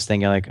 to fix this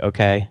thing. You're like,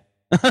 okay.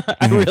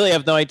 I really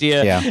have no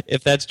idea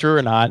if that's true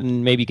or not.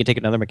 And maybe you can take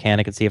another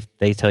mechanic and see if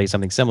they tell you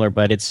something similar,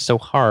 but it's so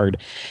hard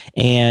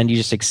and you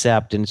just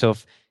accept. And so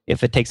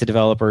if it takes the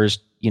developers,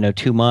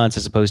 2 months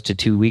as opposed to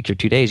 2 weeks or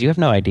 2 days, you have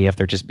no idea if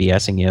they're just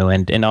BSing you.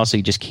 And also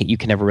you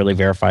can never really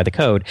verify the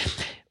code.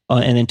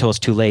 And until it's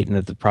too late and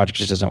that the project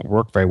just doesn't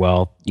work very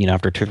well,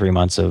 after 2 or 3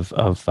 months of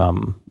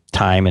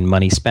time and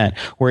money spent.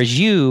 Whereas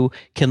you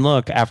can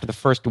look after the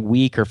first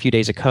week or a few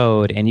days of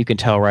code and you can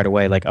tell right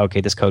away, like, okay,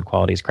 this code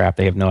quality is crap.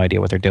 They have no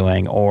idea what they're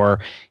doing.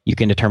 Or you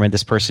can determine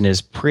this person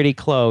is pretty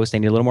close. They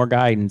need a little more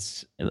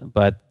guidance,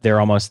 but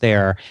they're almost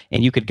there.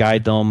 And you could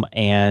guide them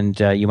and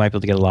you might be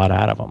able to get a lot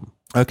out of them.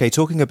 Okay,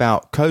 talking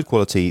about code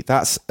quality,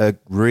 that's a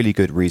really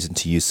good reason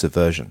to use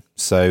Subversion.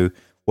 So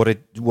what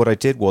I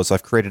did was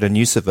I've created a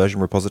new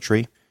Subversion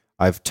repository.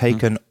 I've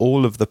taken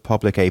all of the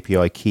public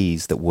API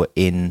keys that were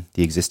in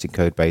the existing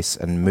code base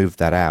and moved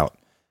that out,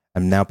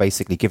 and now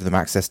basically give them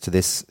access to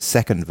this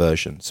second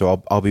version.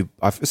 So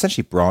I've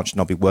essentially branched, and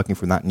I'll be working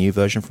from that new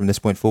version from this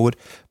point forward.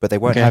 But they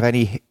won't have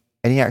any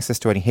access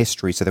to any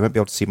history, so they won't be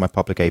able to see my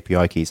public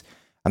API keys.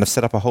 And I've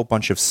set up a whole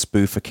bunch of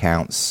spoof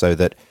accounts so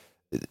that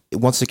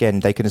once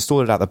again they can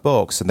install it out of the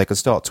box and they can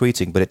start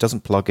tweeting, but it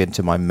doesn't plug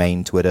into my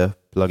main Twitter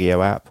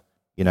Pluggio app.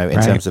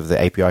 In terms of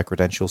the API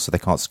credentials, so they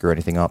can't screw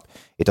anything up.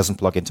 It doesn't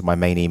plug into my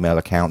main email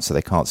account, so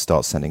they can't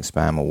start sending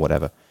spam or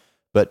whatever.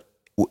 But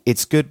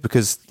it's good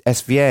because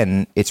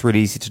SVN, it's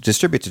really easy to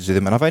distribute it to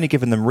them, and I've only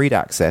given them read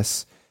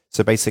access,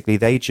 so basically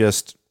they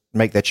just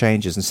make their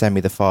changes and send me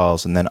the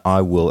files, and then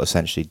I will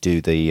essentially do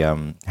the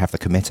have the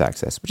commit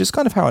access, which is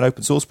kind of how an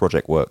open source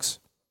project works.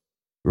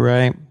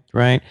 Right.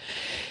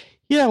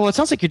 Yeah, well, it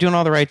sounds like you're doing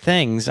all the right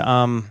things.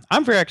 I'm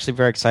very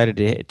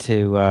excited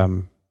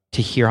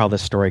to hear how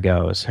this story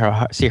goes,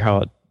 see how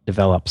it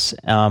develops,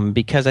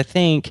 because I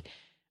think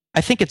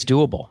it's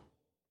doable.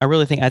 I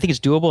think it's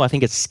doable. I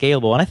think it's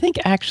scalable, and I think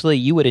actually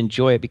you would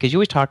enjoy it because you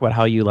always talk about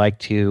how you like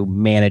to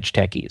manage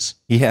techies.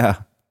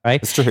 Yeah,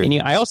 right. That's true.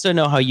 And I also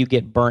know how you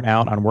get burnt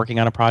out on working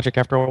on a project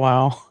after a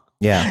while.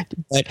 Yeah,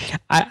 but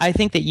I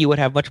think that you would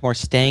have much more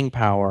staying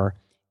power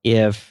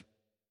if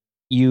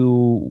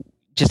you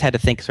just had to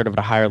think sort of at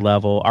a higher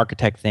level,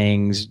 architect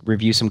things,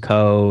 review some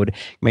code,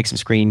 make some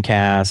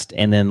screencast,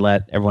 and then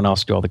let everyone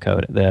else do all the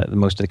code, the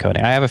most of the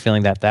coding. I have a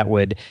feeling that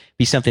would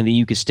be something that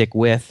you could stick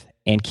with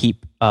and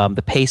keep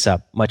the pace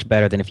up much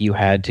better than if you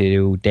had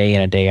to day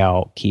in and day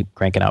out keep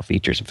cranking out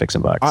features and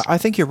fixing bugs. I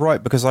think you're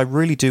right, because I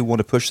really do want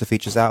to push the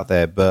features out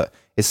there, but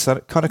it's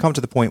kind of come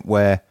to the point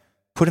where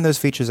putting those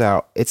features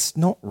out, it's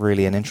not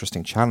really an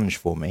interesting challenge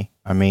for me.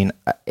 I mean,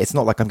 it's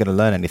not like I'm going to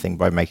learn anything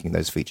by making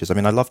those features. I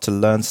mean, I love to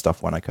learn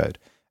stuff when I code,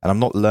 and I'm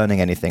not learning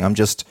anything. I'm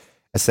just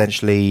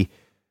essentially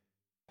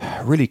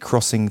really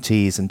crossing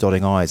T's and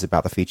dotting I's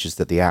about the features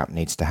that the app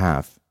needs to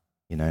have,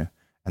 and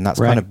that's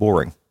kind of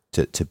boring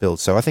to build.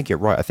 So I think you're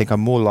right. I think I'm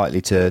more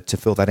likely to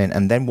fill that in.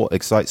 And then what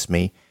excites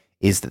me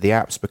is that the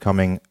app's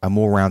becoming a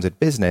more rounded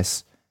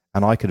business,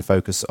 and I can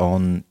focus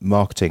on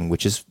marketing,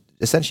 which is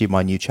essentially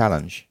my new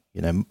challenge.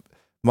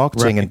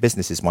 Marketing and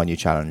business is my new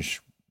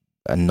challenge,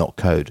 and not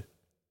code.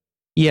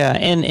 Yeah,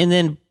 and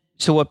then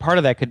so what part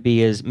of that could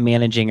be is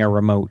managing a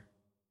remote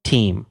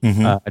team,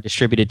 a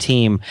distributed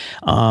team.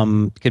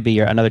 Could be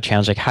another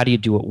challenge. Like, how do you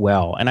do it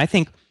well? And I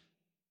think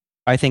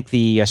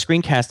the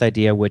screencast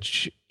idea,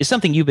 which is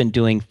something you've been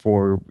doing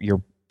for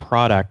your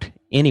product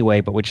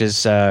anyway, but which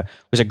is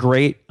was a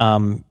great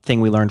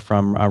thing we learned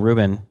from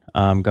Ruben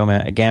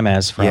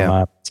Gamez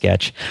from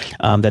Sketch,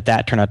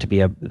 that turned out to be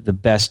the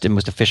best and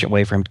most efficient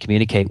way for him to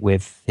communicate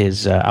with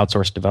his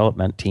outsourced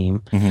development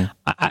team.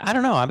 I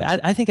don't know.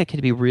 I think that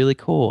could be really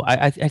cool.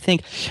 I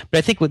think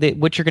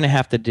what you're going to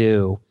have to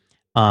do,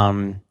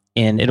 and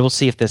we'll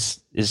see if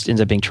this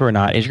ends up being true or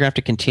not, is you're going to have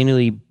to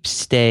continually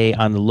stay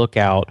on the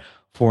lookout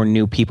for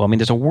new people. I mean,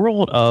 there's a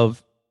world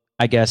of,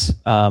 I guess,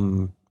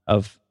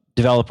 of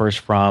developers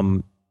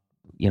from,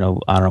 I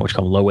don't know what you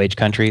call them, low-wage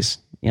countries,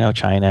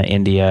 China,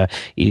 India,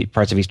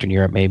 parts of Eastern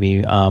Europe,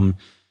 maybe, but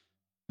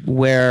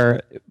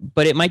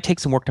it might take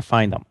some work to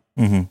find them.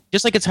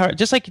 Just like it's hard,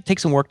 just like it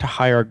takes some work to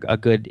hire a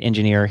good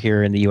engineer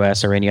here in the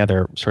U.S. or any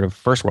other sort of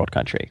first world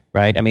country,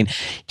 right? I mean,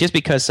 just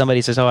because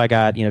somebody says, "Oh, I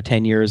got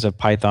 10 years of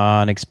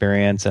Python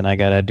experience and I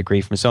got a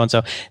degree from so and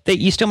so,"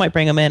 you still might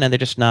bring them in, and they're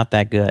just not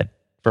that good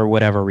for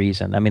whatever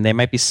reason. I mean, they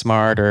might be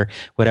smart or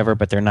whatever,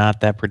 but they're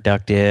not that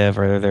productive,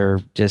 or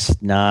they're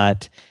just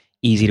not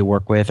easy to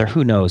work with, or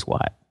who knows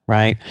what.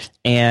 Right.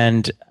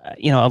 And,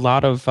 a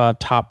lot of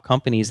top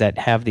companies that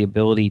have the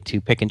ability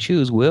to pick and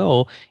choose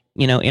will,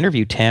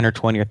 interview 10 or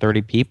 20 or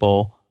 30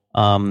 people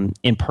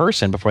in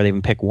person before they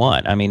even pick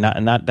one. I mean,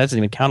 that doesn't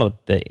even count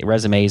the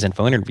resumes and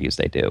phone interviews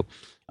they do.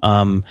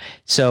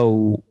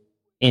 So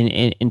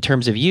in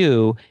terms of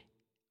you,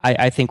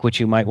 I think what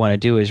you might want to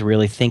do is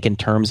really think in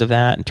terms of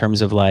that, in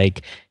terms of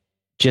like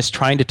just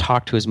trying to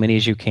talk to as many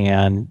as you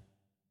can.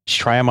 Just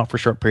try them out for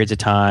short periods of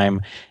time,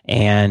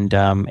 and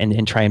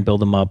try and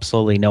build them up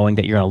slowly, knowing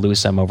that you're going to lose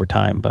some over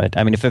time. But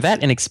I mean, if they're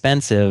that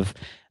inexpensive,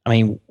 I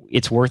mean,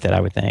 it's worth it,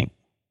 I would think.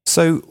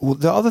 So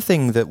the other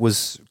thing that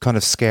was kind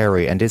of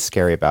scary and is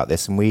scary about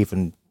this, and we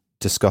even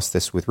discussed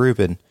this with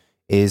Ruben,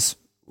 is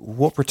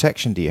what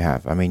protection do you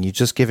have? I mean, you're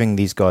just giving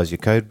these guys your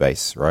code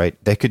base, right?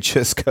 They could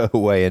just go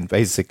away and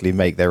basically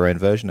make their own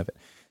version of it.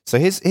 So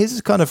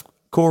his kind of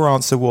core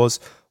answer was,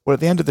 well, at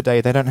the end of the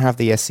day, they don't have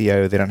the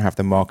SEO, they don't have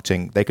the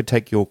marketing. They could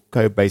take your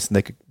code base and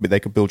they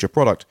could build your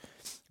product,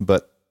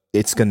 but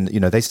it's going,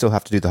 they still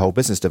have to do the whole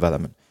business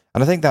development.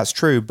 And I think that's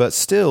true, but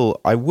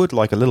still, I would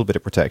like a little bit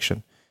of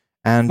protection.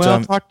 And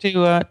have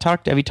you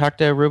talked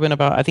to Ruben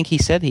about? I think he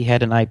said he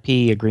had an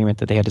IP agreement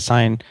that they had to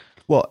sign.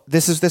 Well,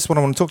 this what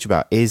I want to talk to you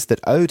about is that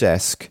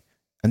Odesk,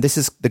 and this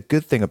is the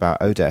good thing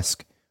about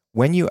Odesk.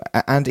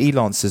 And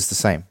Elon is the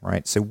same,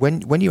 right? So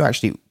when you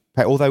actually,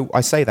 although I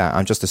say that,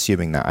 I'm just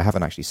assuming that I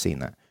haven't actually seen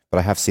that, but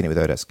I have seen it with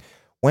Odesk.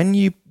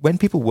 When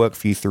people work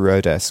for you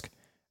through Odesk,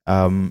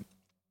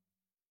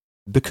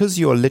 because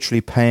you're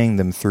literally paying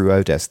them through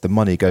Odesk, the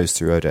money goes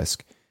through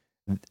Odesk.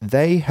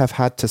 They have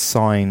had to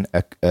sign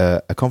a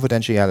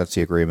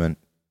confidentiality agreement,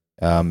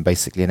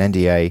 basically an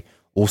NDA,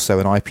 also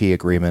an IP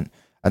agreement,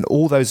 and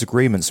all those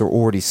agreements are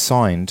already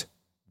signed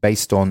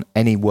based on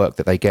any work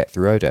that they get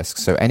through Odesk.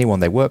 So anyone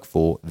they work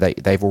for,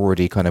 they've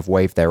already kind of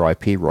waived their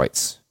IP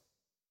rights.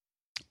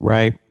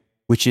 Right.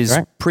 Which is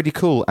pretty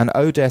cool. And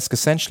Odesk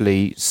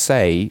essentially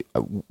say,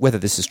 whether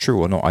this is true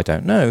or not, I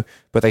don't know,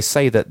 but they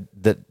say that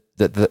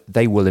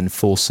they will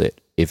enforce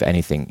it if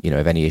anything,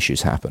 if any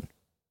issues happen.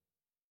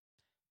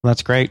 Well,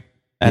 that's great.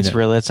 That's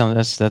really that's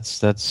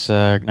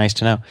nice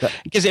to know.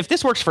 Because if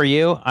this works for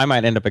you, I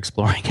might end up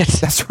exploring it.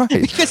 That's right.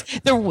 Because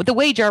the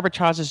wage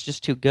arbitrage is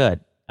just too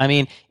good. I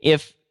mean,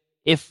 if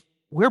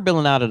we're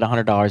billing out at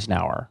 $100 an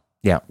hour,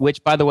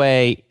 which by the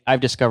way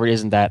I've discovered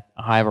isn't that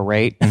high of a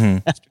rate.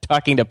 After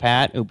talking to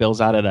Pat, who bills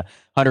out at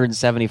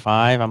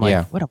 175, I'm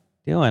like, what am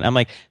I doing? I'm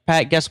like,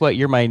 Pat, guess what?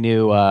 You're my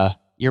new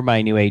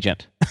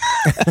agent.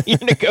 You're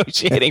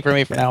negotiating for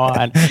me from now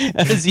on.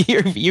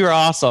 You're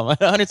awesome.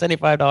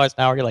 $175 an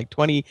hour. You're like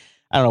 20.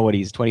 I don't know what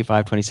he's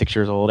 25, 26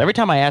 years old. Every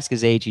time I ask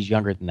his age, he's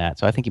younger than that.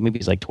 So I think maybe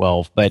he's like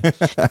 12, but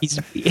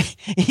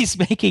he's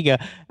making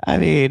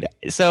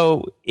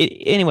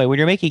anyway, when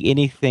you're making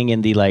anything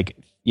in the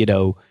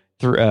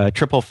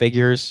triple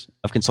figures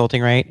of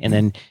consulting, right?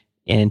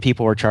 And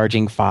people are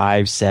charging $5,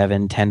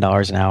 $7,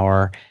 $10 an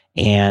hour,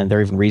 and they're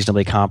even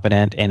reasonably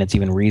competent, and it's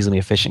even reasonably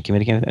efficient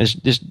communicating.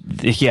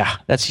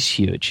 That's just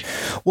huge.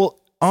 Well,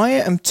 I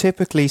am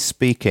typically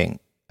speaking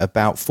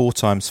about 4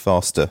 times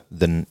faster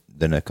than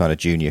a kind of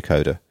junior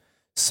coder.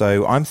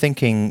 So I'm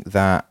thinking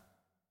that,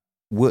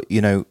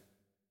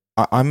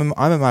 I'm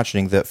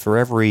imagining that for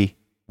every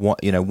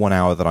 1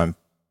 hour that I'm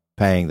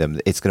paying them,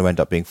 it's going to end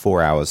up being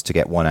 4 hours to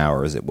get 1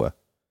 hour, as it were.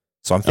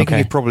 So I'm thinking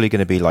Okay. it's probably going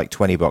to be like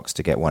 $20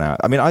 to get 1 hour.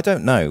 I mean, I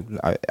don't know.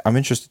 I'm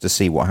interested to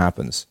see what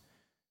happens.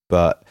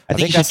 But I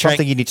think you that's should try-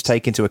 something you need to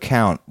take into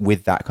account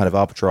with that kind of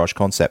arbitrage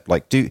concept.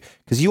 Like,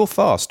 because you're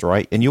fast,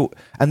 right? And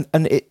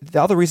the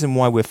other reason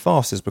why we're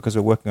fast is because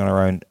we're working on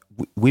our own.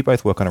 We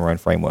both work on our own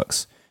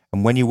frameworks,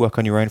 and when you work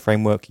on your own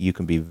framework, you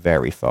can be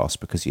very fast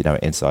because you know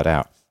it inside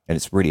out. And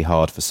it's really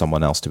hard for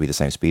someone else to be the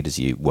same speed as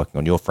you working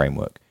on your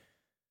framework.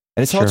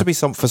 And it's hard to be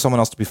for someone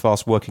else to be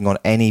fast working on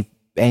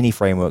any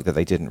framework that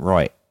they didn't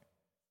write.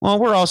 Well,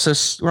 we're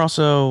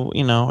also,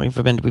 you know, we've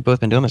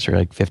both been doing this for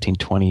like 15,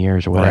 20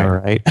 years or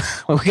whatever, right?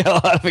 We got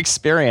a lot of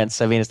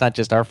experience. I mean, it's not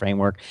just our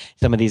framework.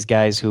 Some of these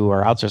guys who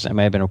are outsourcing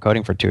may have been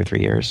coding for 2 or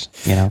 3 years,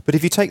 you know. But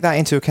if you take that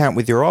into account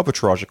with your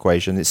arbitrage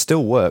equation, it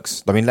still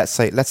works. I mean, let's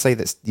say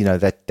that, you know,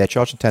 they're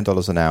charging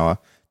 $10 an hour.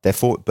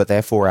 But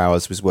their 4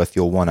 hours was worth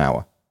your 1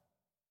 hour.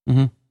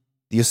 Mm-hmm.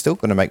 You're still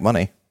going to make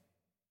money.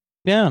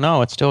 Yeah,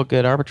 no, it's still a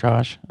good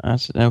arbitrage.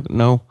 That's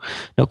no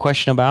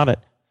question about it.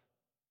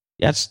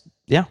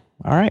 Yeah.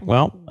 All right.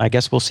 Well, I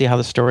guess we'll see how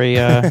the story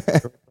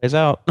plays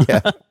out.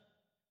 Yeah.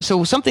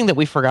 So something that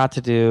we forgot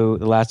to do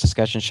the last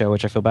discussion show,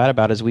 which I feel bad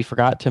about, is we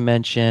forgot to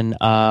mention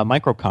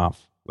MicroConf,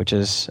 which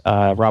is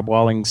Rob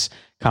Walling's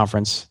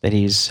conference that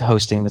he's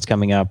hosting that's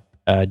coming up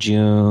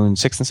June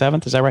 6th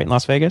and 7th. Is that right, in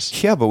Las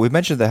Vegas? Yeah, but we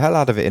mentioned the hell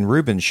out of it in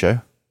Ruben's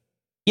show.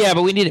 Yeah,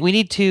 but we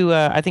need to.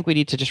 I think we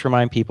need to just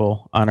remind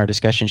people on our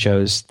discussion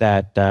shows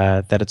that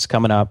it's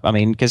coming up. I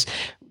mean, because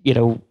you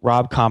know,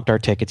 Rob comped our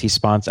tickets. He's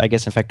I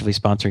guess effectively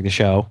sponsoring the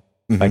show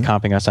by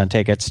comping us on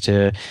tickets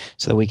so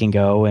that we can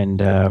go.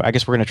 And I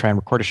guess we're going to try and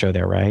record a show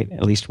there, right?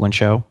 At least one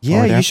show.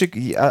 Yeah, you should.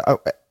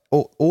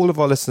 All of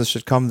our listeners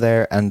should come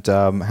there and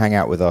hang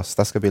out with us.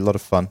 That's going to be a lot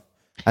of fun.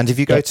 And if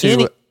you go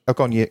to,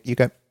 go on, you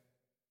go.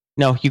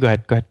 No, you go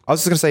ahead. Go ahead. I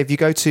was just going to say, if you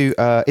go to,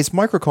 it's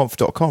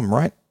microconf.com,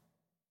 right?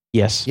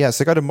 Yes. Yeah,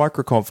 so go to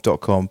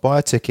microconf.com, buy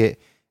a ticket,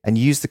 and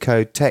use the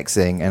code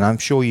TEXING, and I'm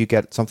sure you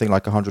get something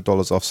like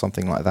 $100 off,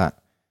 something like that.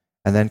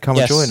 And then come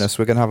and join us.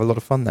 We're going to have a lot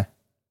of fun there.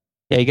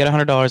 Yeah, you get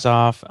 $100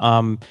 off.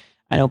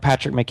 I know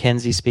Patrick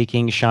McKenzie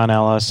speaking, Sean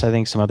Ellis, I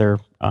think some other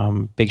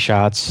big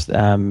shots. You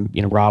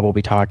know, Rob will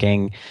be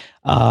talking.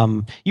 You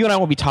and I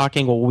will be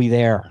talking. We'll be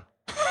there.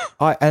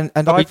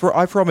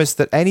 I promise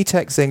that any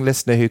TEXING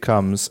listener who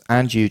comes,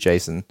 and you,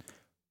 Jason,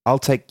 I'll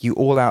take you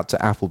all out to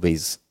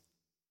Applebee's.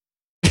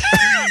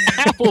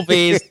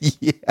 Applebee's.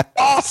 Yeah.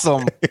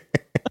 Awesome.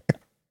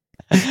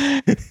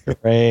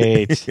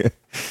 Great.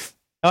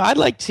 I'd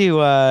like to,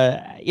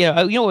 you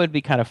know what would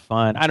be kind of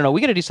fun? I don't know.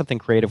 We got to do something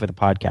creative with the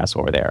podcast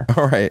while we're there.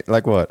 All right.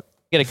 Like what?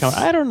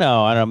 I don't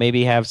know.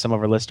 Maybe have some of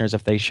our listeners,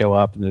 if they show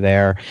up and they're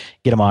there,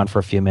 get them on for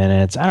a few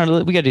minutes. I don't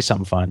know. We got to do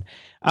something fun.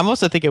 I'm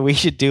also thinking we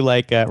should do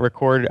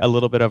record a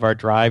little bit of our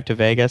drive to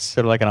Vegas,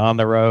 sort of like an on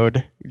the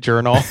road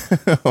journal.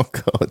 Oh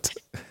God.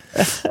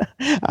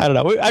 I don't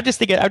know. I'm just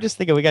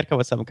thinking we got to come up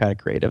with something kind of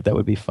creative that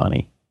would be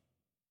funny.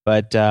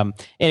 But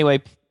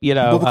anyway, you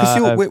know, well,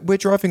 because we're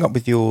driving up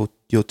with your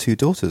 2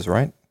 daughters,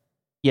 right?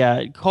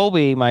 Yeah,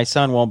 Colby, my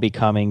son, won't be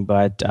coming,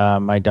 but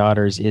my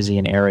daughters Izzy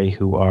and Ari,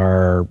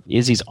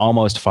 Izzy's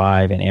almost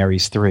 5 and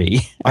Ari's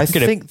 3. I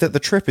think that the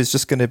trip is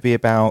just going to be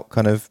about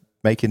kind of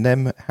making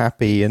them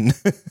happy, and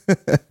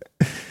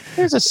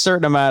there's a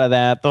certain amount of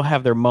that. They'll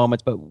have their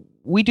moments, but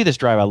we do this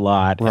drive a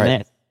lot, right?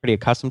 And they're pretty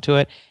accustomed to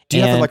it. Do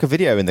you have like a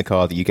video in the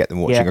car that you get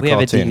them watching a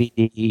cartoon?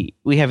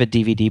 We have a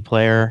DVD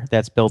player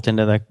that's built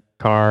into the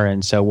car,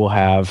 and so we'll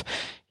have,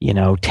 you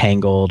know,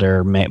 Tangled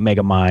or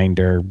Megamind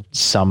or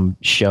some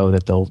show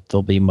that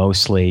they'll be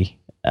mostly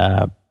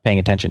paying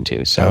attention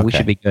to. So we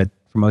should be good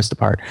for most of the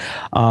part.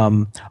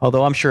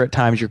 Although I'm sure at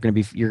times you're going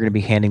to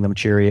be handing them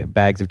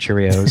bags of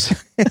Cheerios.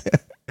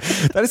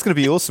 That is going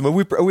to be awesome. Are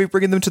we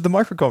bringing them to the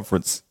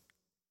microconference?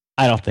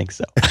 I don't think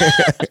so.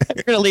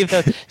 You're going to leave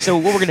those. So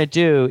what we're going to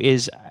do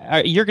is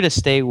you're going to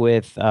stay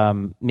with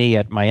me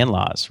at my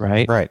in-laws,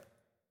 right? Right.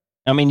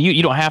 I mean,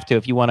 you don't have to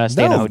if you want to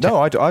stay in a hotel.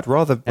 No, I'd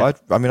rather. Yeah.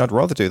 I'd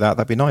rather do that.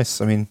 That'd be nice.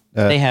 I mean,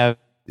 it'd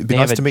be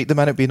nice to meet them,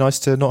 and it'd be nice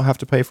to not have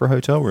to pay for a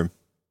hotel room.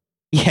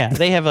 Yeah,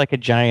 they have like a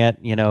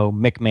giant, you know,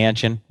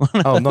 McMansion.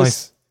 Oh,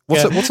 nice.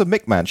 What's a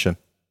McMansion?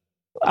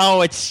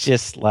 Oh, it's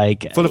just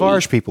like full of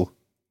Irish people.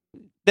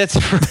 That's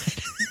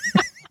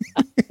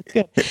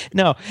right.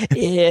 No,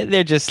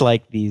 they're just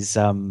like these.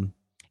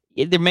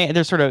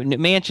 They're sort of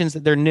mansions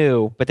that they're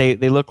new, but they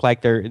look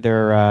like they're.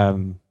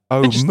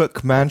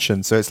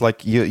 McMansion. So it's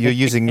like you're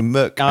using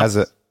Mc as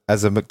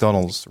a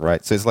McDonald's,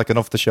 right? So it's like an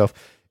off the shelf.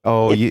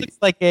 Oh, it's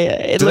like do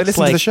they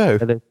listen to the show?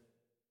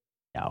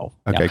 No.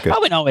 Okay, good.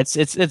 Oh, no, it's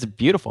a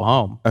beautiful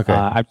home.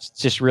 Okay, it's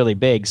just really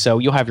big, so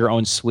you'll have your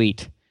own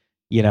suite.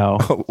 You know,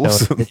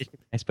 awesome. So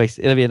nice place.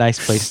 It'll be a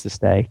nice place to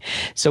stay.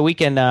 So we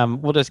can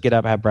we'll just get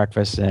up, have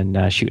breakfast,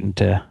 and shoot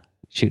into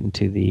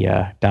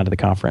the down to the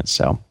conference.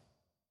 So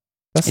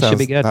it should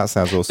be good. That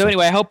sounds awesome. So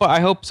anyway,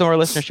 I hope some of our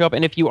listeners show up,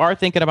 and if you are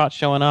thinking about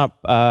showing up,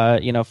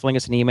 you know, fling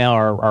us an email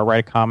or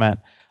write a comment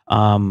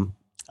on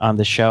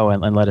the show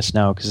and let us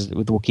know, because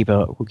we'll keep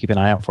an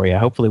eye out for you.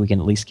 Hopefully, we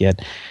can at least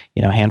get,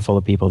 you know, a handful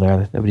of people there.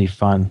 That would be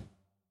fun. It'd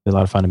be a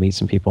lot of fun to meet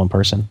some people in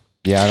person.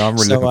 Yeah, and I'm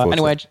really looking forward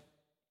to it.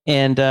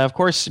 And of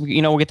course,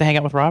 we'll get to hang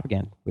out with Rob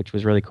again, which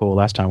was really cool.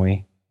 Last time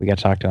we got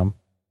to talk to him.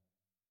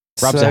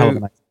 Rob's a hell of a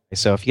nice guy.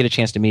 So if you get a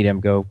chance to meet him,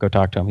 go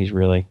talk to him. He's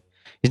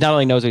not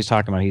only knows what he's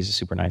talking about, he's a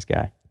super nice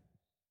guy.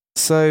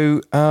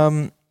 So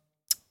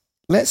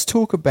let's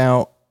talk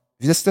about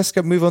let's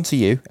go move on to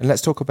you, and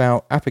let's talk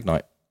about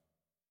Appignite.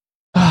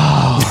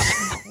 Oh,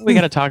 we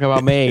got to talk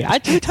about me. I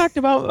talked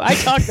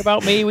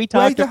about me. We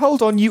talked. Wait,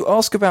 hold on. You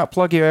ask about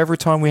Pluggio every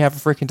time we have a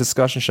freaking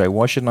discussion show.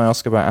 Why shouldn't I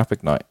ask about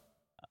Appignite?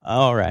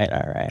 All right.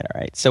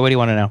 So what do you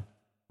want to know?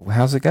 Well,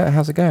 how's it going?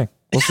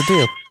 What's the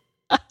deal?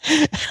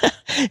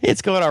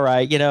 It's going all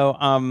right.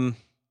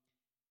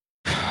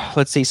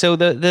 Let's see. So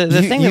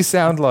the thing you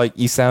sound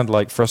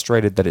like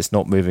frustrated that it's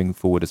not moving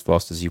forward as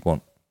fast as you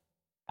want.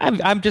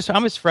 I'm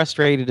as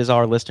frustrated as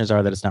our listeners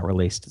are that it's not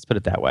released. Let's put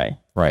it that way.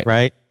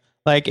 Right.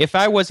 Like if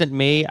I wasn't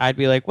me, I'd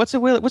be like, what's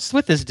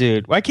with this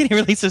dude? Why can't he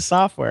release his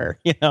software?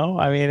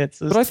 I mean, it's.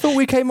 But I thought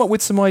we came up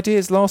with some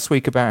ideas last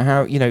week about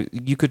how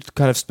you could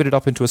kind of split it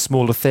up into a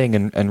smaller thing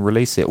and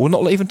release it. Well,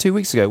 not even 2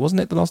 weeks ago, wasn't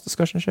it? The last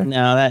discussion show.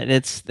 No,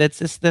 that's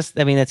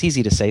I mean, that's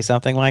easy to say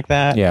something like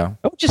that. Yeah.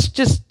 Oh, just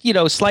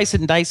slice it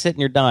and dice it and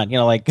you're done.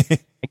 Like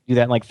do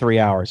that in like 3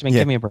 hours. I mean,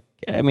 give me a break.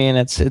 I mean,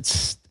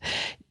 it's.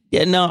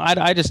 Yeah, no,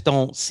 I just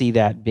don't see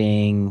that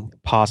being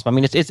possible. I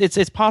mean,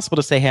 it's possible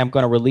to say, hey, I'm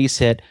going to release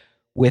it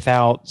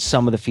without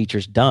some of the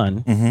features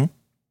done,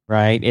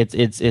 right?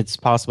 It's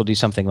possible to do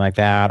something like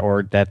that,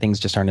 or that things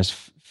just aren't as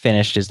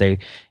finished as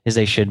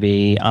they should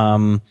be.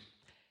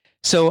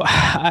 So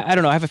I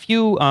don't know. I have a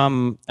few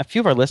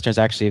of our listeners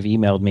actually have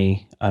emailed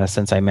me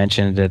since I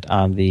mentioned it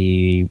on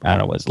the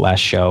it was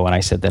last show, and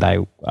I said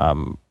that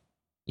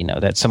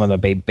that some of the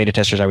beta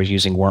testers I was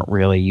using weren't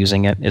really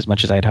using it as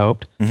much as I'd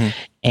hoped.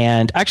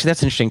 And actually,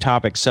 that's an interesting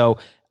topic. So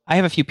I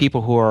have a few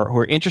people who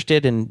are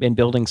interested in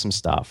building some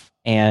stuff,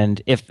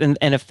 and if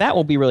that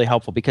will be really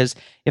helpful, because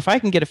if I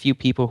can get a few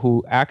people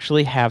who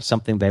actually have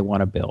something they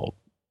want to build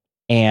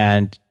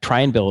and try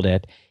and build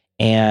it,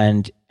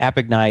 and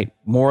Appignite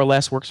more or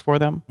less works for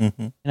them,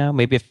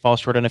 maybe it falls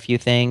short on a few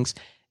things,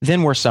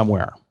 then we're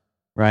somewhere.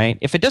 Right.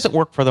 If it doesn't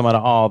work for them at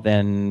all,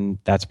 then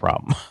that's a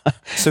problem.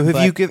 So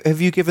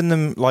have you given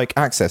them like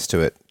access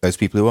to it? Those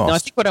people who asked. No, I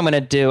think what I'm going to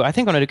do,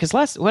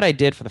 because what I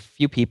did for the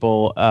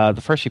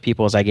first few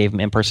people is I gave them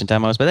in-person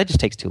demos, but that just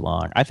takes too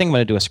long. I think I'm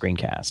going to do a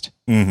screencast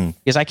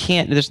because I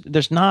can't.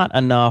 There's not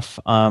enough.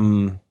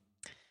 The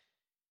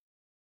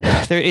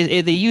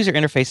user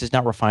interface is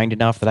not refined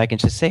enough that I can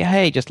just say,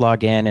 hey, just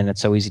log in, and it's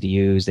so easy to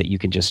use that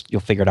you'll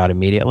figure it out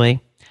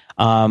immediately.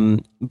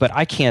 But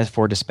I can't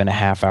afford to spend a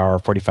half hour,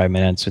 45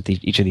 minutes with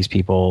each of these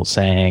people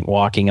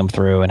walking them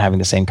through and having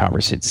the same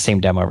conversation, the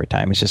same demo every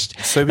time. It's just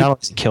not only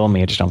killing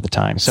me, I just don't have the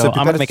time. So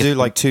I'm going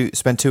to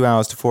spend 2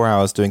 hours to 4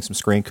 hours doing some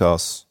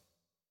screencasts,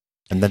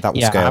 and then that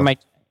will scale. I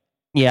might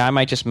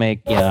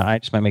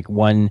make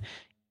 1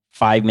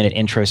 5-minute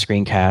intro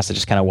screencast that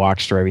just kind of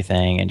walks through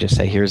everything and just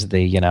say, here's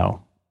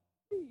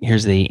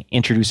the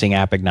introducing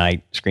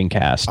Appignite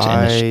screencast.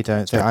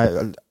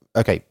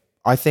 Okay.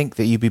 I think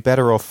that you'd be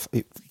better off.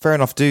 Fair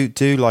enough. Do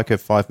like a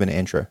 5-minute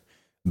intro,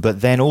 but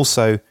then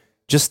also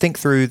just think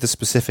through the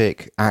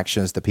specific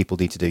actions that people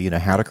need to do.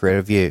 How to create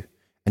a view,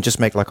 and just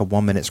make like a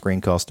 1-minute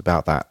screencast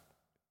about that.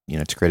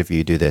 To create a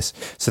view, do this,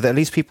 so that at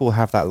least people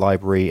have that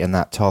library and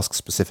that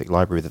task-specific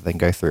library that they can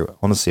go through.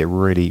 Honestly, it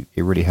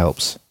really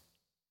helps.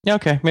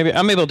 Okay, maybe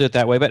I'll do it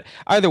that way. But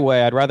either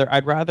way, I'd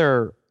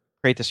rather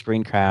create the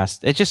screencast.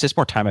 It's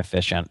more time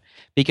efficient,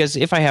 because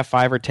if I have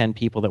 5 or 10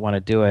 people that want to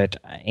do it,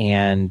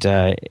 and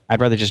I'd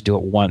rather just do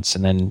it once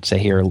and then say,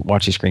 here,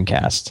 watch these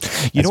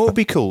screencasts. You know what would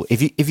be cool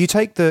if you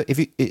take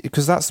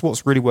because that's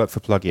what's really worked for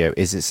Pluggio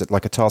is it's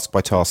like a task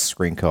by task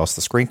screencast.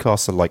 The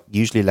screencasts are like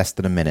usually less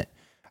than a minute,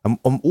 and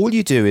all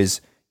you do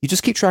is you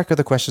just keep track of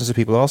the questions that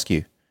people ask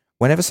you.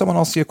 Whenever someone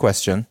asks you a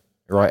question,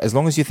 right, as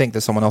long as you think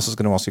that someone else is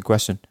going to ask you a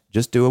question,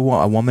 just do a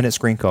 1-minute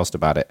screencast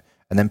about it,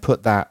 and then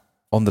put that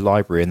on the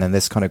library, and then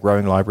this kind of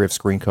growing library of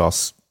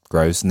screencasts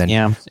grows, and then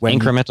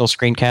incremental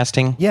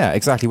screencasting. Yeah,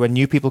 exactly. When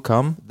new people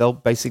come, they'll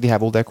basically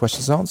have all their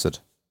questions answered.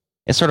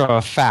 It's sort of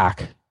a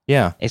FAQ.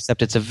 Yeah,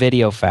 except it's a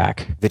video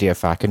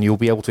FAQ. And you'll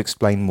be able to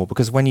explain more,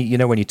 because when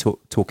you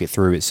talk it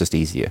through, it's just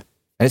easier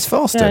and it's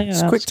faster.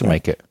 It's quick to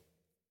make it.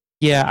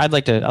 Yeah, I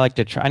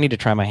need to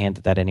try my hand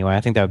at that anyway.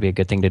 I think that would be a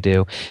good thing to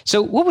do.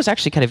 So what was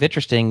actually kind of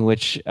interesting,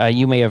 which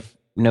you may have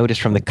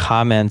noticed from the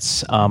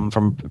comments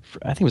from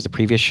I think it was the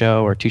previous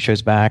show or 2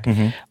 shows back,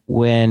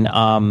 when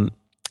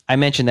I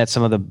mentioned that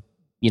some of the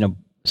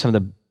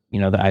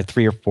I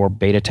 3 or 4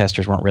 beta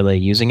testers weren't really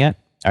using it.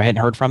 I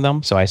hadn't heard from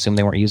them, so I assumed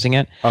they weren't using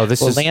it.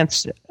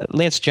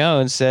 Lance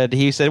Jones said,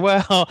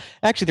 well,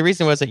 actually the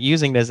reason I wasn't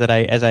using this is that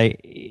as I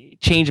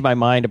changed my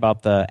mind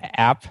about the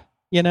app,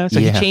 he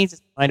changed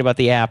his mind about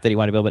the app that he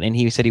wanted to build, and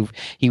he said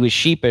he was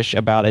sheepish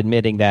about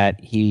admitting that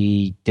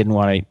he didn't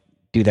want to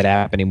do that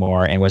app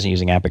anymore and wasn't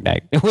using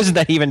Appignite. It wasn't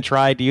that he even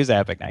tried to use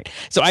Appignite.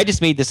 So I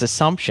just made this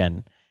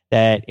assumption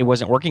that it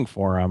wasn't working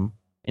for him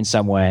in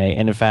some way,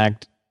 and in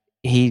fact,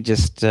 he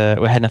just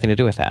had nothing to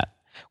do with that.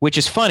 which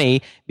is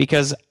funny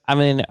because, I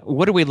mean,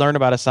 what do we learn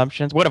about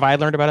assumptions? What have I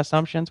learned about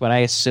assumptions when I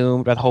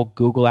assumed that the whole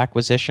Google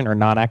acquisition or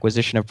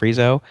non-acquisition of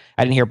Frizo?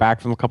 I didn't hear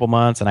back from a couple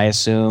months, and I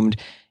assumed,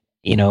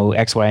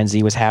 X, Y, and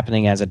Z was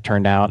happening. As it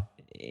turned out,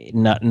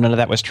 none of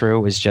that was true.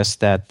 It was just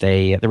that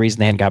the reason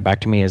they hadn't got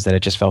back to me is that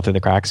it just fell through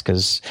the cracks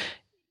because,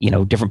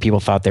 different people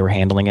thought they were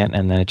handling it,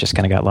 and then it just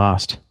kind of got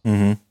lost.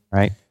 Mm-hmm.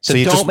 Right. So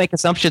don't make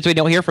assumptions we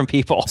don't hear from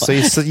people. So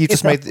you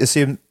just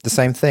assume the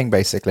same thing,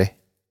 basically.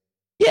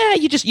 Yeah,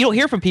 you don't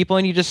hear from people,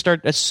 and you just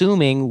start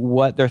assuming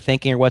what they're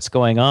thinking or what's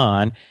going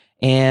on,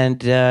 and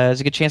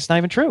there's a good chance it's not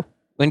even true.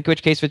 In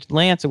which case, with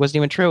Lance, it wasn't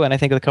even true, and I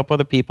think with a couple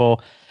other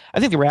people, I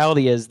think the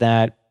reality is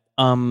that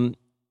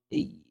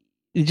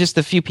just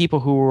the few people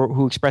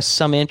who expressed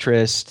some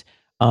interest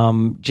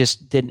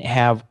just didn't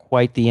have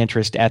quite the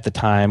interest at the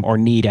time or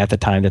need at the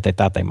time that they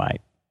thought they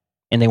might.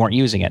 And they weren't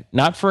using it.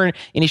 Not for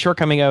any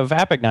shortcoming of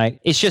Appignite.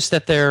 It's just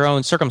that their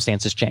own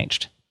circumstances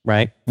changed,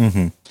 right?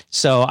 Mm-hmm.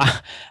 So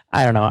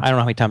I don't know. I don't know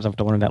how many times I have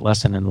to learn that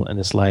lesson in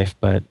this life.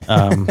 But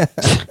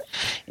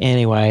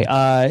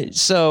anyway,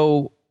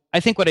 so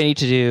I think what I need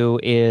to do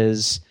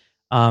is,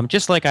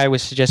 just like I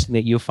was suggesting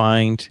that you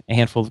find a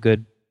handful of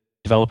good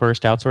developers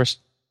to outsource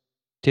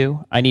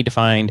to, I need to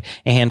find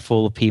a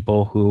handful of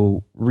people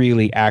who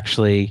really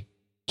actually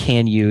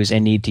can use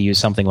and need to use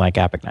something like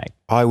Appignite.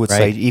 I would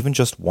say even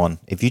just one.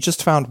 If you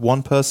just found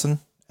one person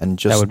and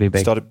just that would be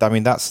big. started, I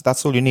mean,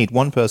 that's all you need.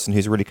 One person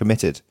who's really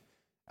committed,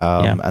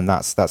 and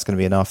that's going to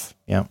be enough.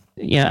 Yeah.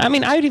 Yeah. I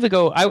mean, I'd even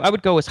go. I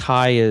would go as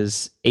high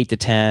as 8 to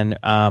 10.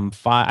 5.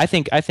 I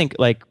think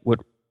like what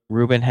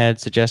Ruben had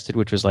suggested,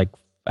 which was like,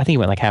 I think he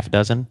went like half a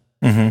dozen.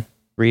 Mm-hmm.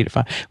 3 to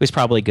 5. It was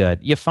probably good.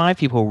 You have 5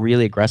 people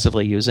really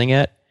aggressively using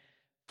it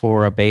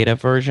for a beta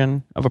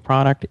version of a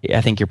product,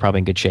 I think you're probably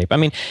in good shape. I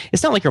mean,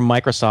 it's not like you're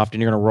Microsoft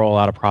and you're going to roll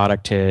out a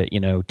product to,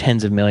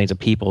 tens of millions of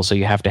people, so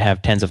you have to have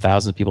tens of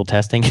thousands of people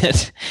testing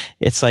it.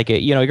 It's like,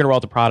 you're going to roll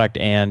out the product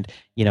and,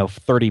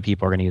 30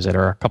 people are going to use it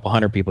or a couple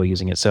hundred people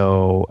using it.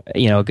 So,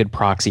 a good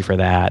proxy for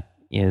that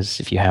is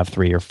if you have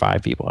 3 or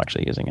 5 people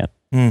actually using it.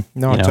 I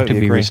totally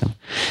agree. Reason.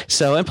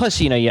 So, and plus,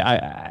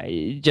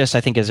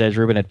 I think as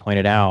Ruben had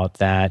pointed out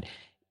that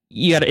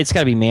it's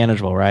got to be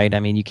manageable, right? I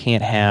mean, you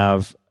can't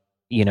have,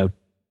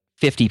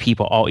 50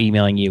 people all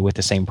emailing you with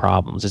the same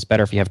problems. It's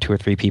better if you have 2 or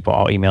 3 people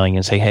all emailing you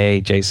and say, hey,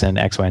 Jason,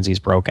 X, Y, and Z is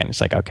broken.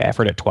 It's like, okay, I've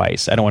heard it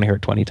twice. I don't want to hear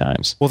it 20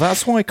 times. Well,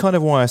 that's why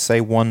I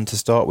say one to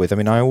start with. I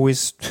mean, I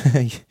always,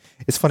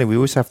 it's funny, we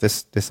always have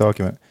this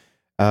argument.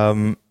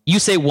 You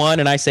say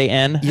one and I say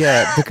N?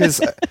 Yeah, because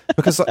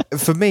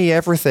for me,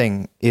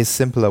 everything is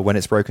simpler when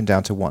it's broken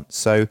down to one.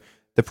 So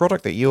the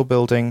product that you're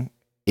building,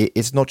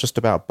 it's not just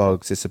about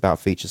bugs, it's about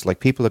features.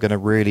 Like, people are going to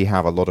really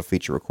have a lot of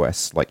feature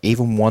requests. Like,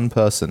 even one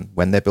person,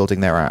 when they're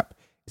building their app,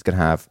 is going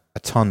to have a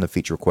ton of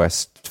feature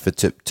requests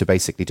to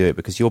basically do it,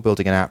 because you're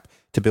building an app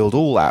to build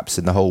all apps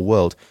in the whole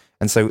world.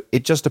 And so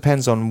it just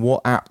depends on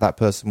what app that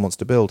person wants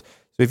to build.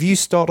 So if you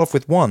start off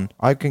with one,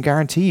 I can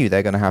guarantee you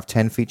they're going to have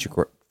 10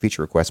 feature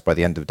requests by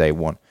the end of day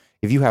one.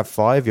 If you have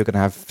 5, you're going to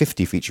have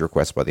 50 feature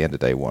requests by the end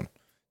of day one.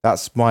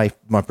 That's my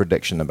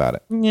prediction about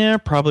it. Yeah,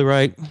 probably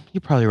right.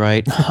 You're probably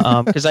right.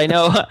 Because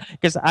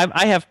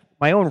I have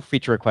my own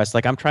feature requests.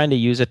 Like, I'm trying to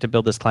use it to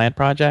build this client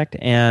project,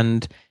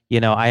 and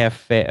I have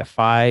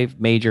 5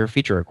 major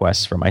feature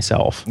requests for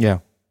myself. Yeah,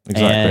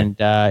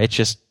 exactly. And it's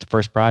just the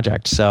first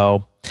project.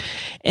 So,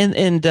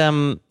 and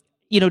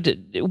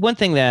one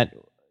thing that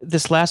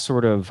this last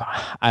sort of,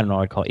 I don't know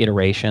what I'd call it,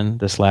 iteration.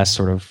 This last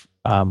sort of,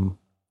 I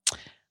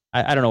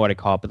don't know what I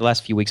call it, but the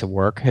last few weeks of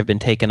work have been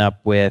taken up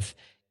with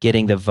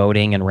getting the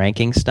voting and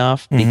ranking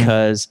stuff,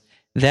 because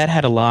that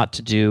had a lot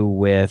to do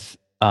with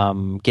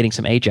getting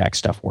some AJAX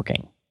stuff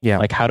working. Yeah.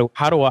 Like, how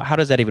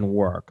does that even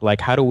work?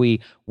 Like,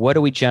 what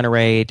do we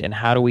generate, and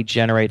how do we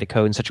generate the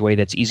code in such a way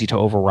that's easy to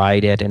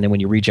override it? And then when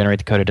you regenerate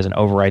the code, it doesn't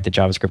overwrite the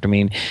JavaScript. I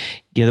mean,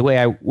 the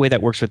way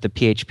that works with the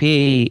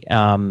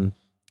PHP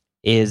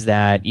is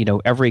that,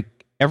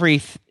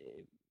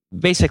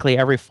 basically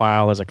every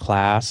file is a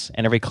class,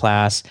 and every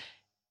class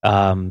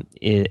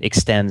it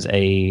extends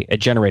a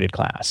generated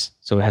class.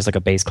 So it has like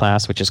a base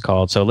class, which is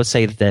called, so let's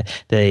say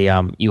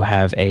that you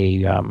have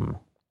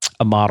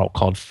a model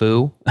called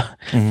foo.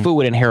 Foo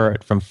would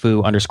inherit from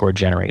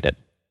foo_generated.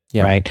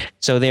 Yeah. Right.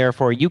 So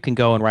therefore you can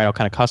go and write all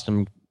kind of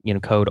custom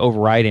code,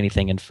 override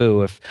anything in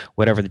foo if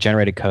whatever the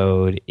generated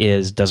code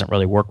is doesn't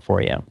really work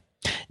for you.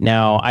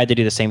 Now, I had to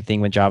do the same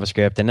thing with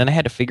JavaScript, and then I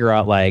had to figure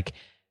out, like,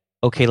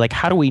 okay, like,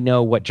 how do we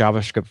know what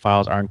JavaScript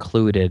files are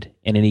included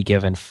in any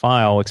given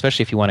file,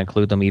 especially if you want to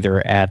include them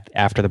either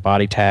after the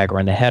body tag or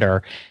in the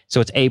header.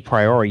 So it's a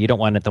priori. You don't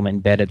want them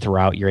embedded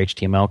throughout your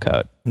HTML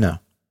code. No.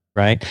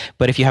 Right?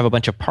 But if you have a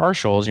bunch of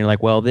partials and you're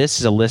like, well, this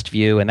is a list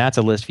view and that's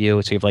a list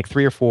view, so you have like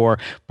 3 or 4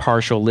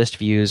 partial list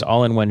views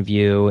all in one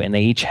view, and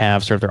they each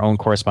have sort of their own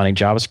corresponding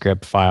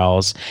JavaScript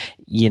files,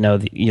 you're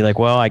like,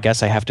 well, I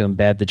guess I have to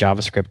embed the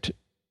JavaScript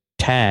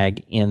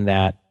tag in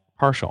that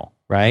partial,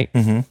 right?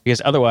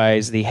 Because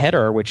otherwise the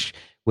header, which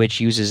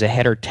uses a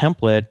header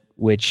template,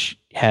 which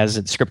has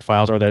its script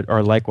files,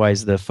 or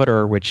likewise the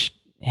footer, which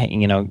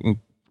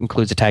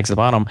includes the tags at the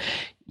bottom,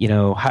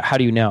 how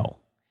do you know?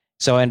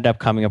 So I ended up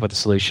coming up with a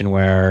solution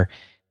where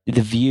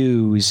the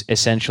views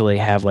essentially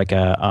have like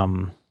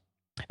a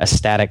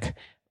static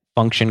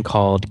function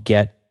called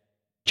get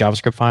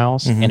JavaScript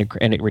files, and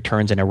it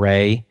returns an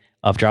array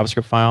of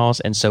JavaScript files,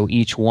 and so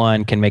each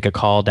one can make a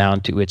call down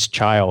to its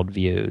child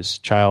views,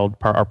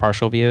 or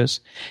partial views,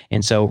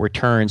 and so it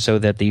returns so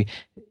that the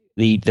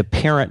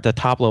parent, the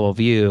top level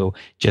view,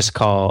 just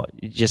calls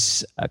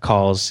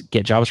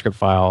get JavaScript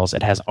files.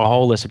 It has a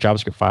whole list of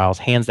JavaScript files,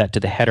 hands that to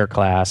the header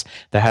class.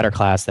 The header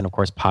class then, of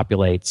course,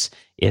 populates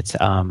its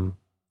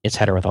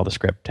header with all the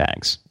script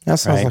tags. That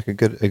sounds like a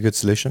good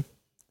solution.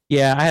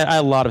 Yeah, I had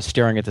a lot of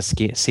staring at the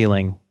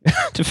ceiling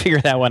to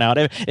figure that one out.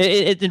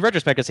 In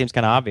retrospect, it seems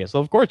kind of obvious.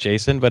 Well, of course,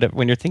 Jason, but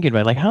when you're thinking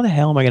about it, like, how the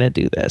hell am I going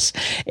to do this?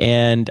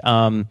 And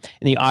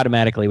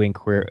automatically we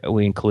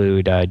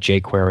include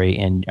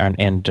jQuery and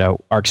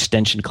our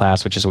extension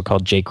class, which is what we call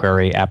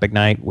jQuery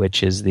Appignite,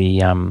 which is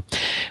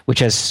which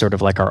has sort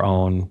of like our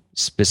own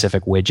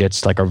specific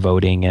widgets, like our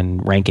voting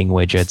and ranking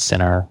widgets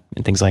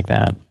and things like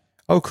that.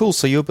 Oh, cool!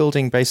 So you're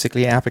building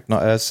basically Appignite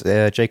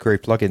jQuery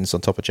plugins on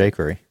top of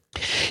jQuery.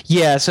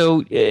 Yeah,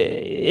 so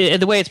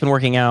the way it's been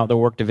working out, the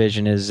work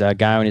division is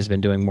Guyon has been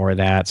doing more of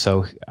that.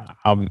 So,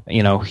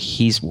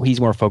 he's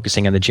more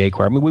focusing on the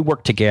jQuery. I mean, we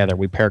work together,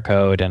 we pair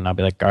code, and I'll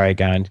be like, all right,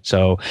 Guyon.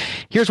 So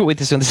here's what we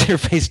do this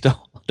interface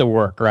to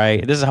work,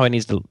 right? This is how it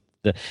needs to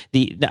the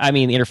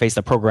interface,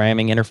 the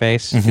programming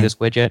interface to this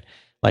widget.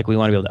 Like, we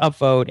want to be able to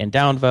upvote and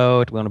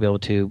downvote. We want to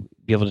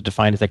be able to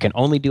define if they can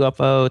only do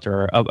upvotes,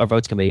 or our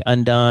votes can be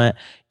undone.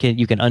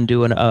 You can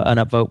undo an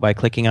upvote by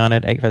clicking on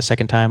it a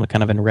second time, like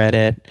kind of in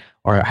Reddit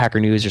or Hacker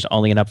News. There's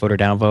only an upvote or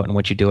downvote, and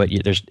once you do it,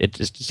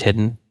 it's just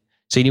hidden.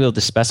 So you need to be able to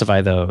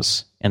specify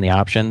those in the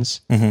options.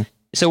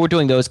 So we're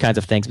doing those kinds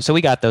of things. So we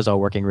got those all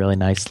working really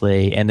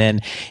nicely, and then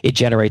it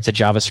generates a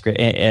JavaScript,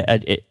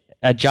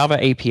 a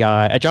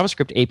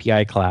JavaScript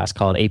API class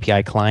called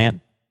API client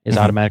is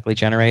automatically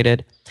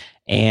generated.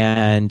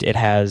 And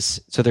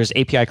there's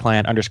API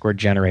client _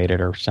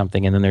 generated or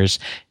something, and then there's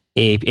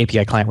a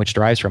API client which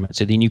derives from it.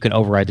 So then you can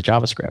override the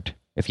JavaScript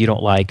if you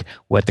don't like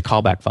what the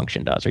callback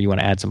function does, or you want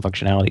to add some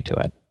functionality to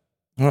it.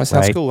 Well, that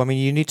sounds cool. I mean,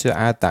 you need to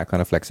add that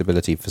kind of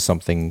flexibility for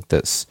something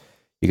that's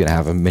you're going to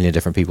have a million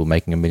different people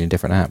making a million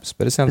different apps.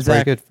 But it sounds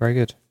very good, very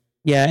good.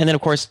 Yeah, and then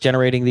of course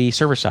generating the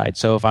server side.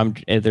 So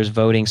if there's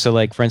voting, so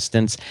like for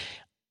instance,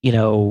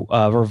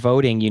 for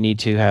voting, you need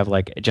to have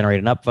like generate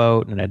an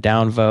upvote and a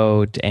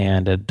downvote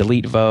and a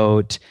delete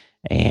vote,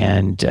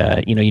 and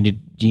you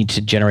need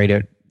to generate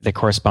it that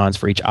corresponds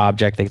for each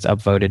object that gets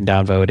upvoted and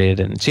downvoted,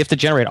 and so you have to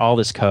generate all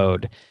this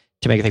code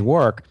to make the thing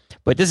work.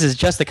 But this is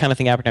just the kind of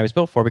thing Appignite was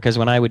built for, because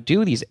when I'd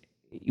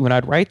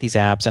write these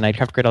apps and I'd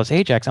have to create all this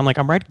AJAX,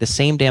 I'm writing the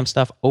same damn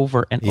stuff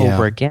over and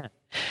over again.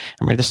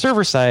 I'm writing the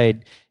server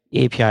side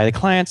API, the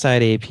client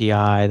side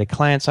API, the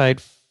client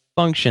side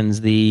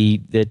functions, the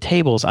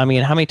tables. I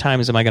mean, how many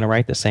times am I going to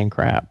write the same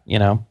crap?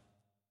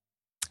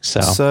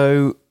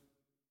 So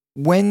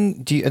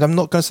when do you? And I'm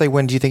not going to say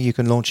when do you think you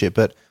can launch it,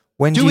 but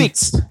when 2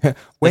 weeks.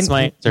 That's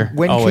my answer.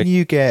 When can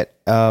you get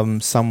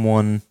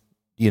someone?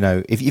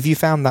 If you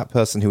found that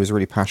person who was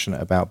really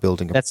passionate about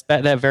building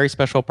that very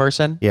special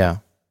person. Yeah,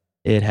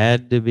 it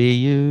had to be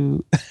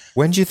you.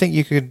 When do you think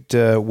you could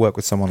work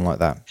with someone like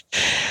that?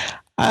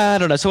 I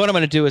don't know. So what I'm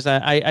going to do is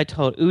I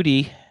told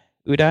Uday.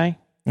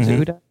 Is it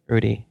Uday?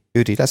 Udi.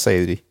 Udi, let's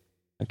say Udi.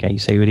 Okay, you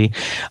say Udi.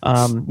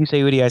 You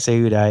say Udi, I say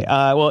Uday.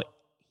 Well,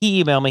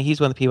 he emailed me.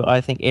 He's one of the people. I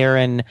think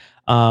Aaron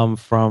from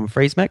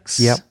PhraseMix.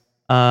 Yep.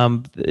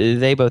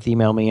 They both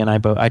emailed me, and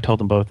I told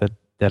them both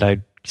that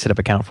I'd set up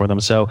an account for them.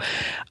 So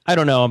I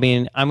don't know. I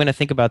mean, I'm going to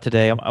think about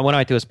today. What I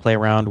might do is play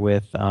around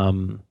with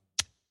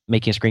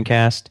making a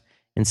screencast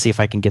and see if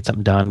I can get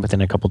something done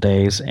within a couple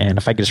days. And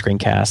if I get a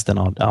screencast, then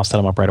I'll set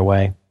them up right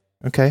away.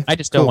 Okay. I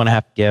just don't want to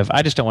have to give.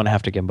 I just don't want to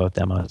have to give both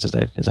demos,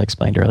 as I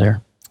explained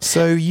earlier.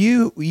 So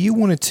you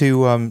wanted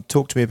to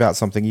talk to me about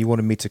something. You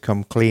wanted me to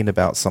come clean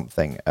about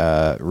something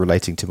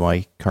relating to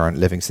my current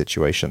living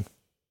situation.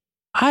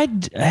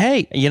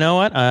 Hey, you know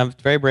what? I'm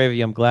very brave of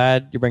you. I'm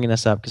glad you're bringing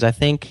this up, because I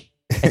think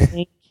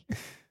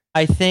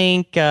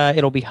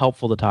it'll be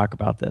helpful to talk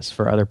about this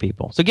for other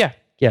people. So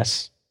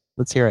yes,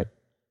 let's hear it.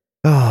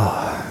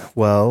 Oh,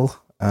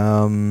 well,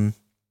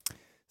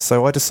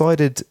 so I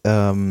decided.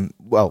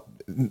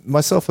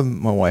 Myself and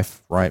my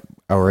wife, right,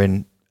 are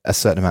in a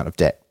certain amount of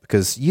debt.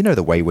 Because you know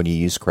the way when you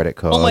use credit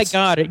cards. Oh my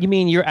God! You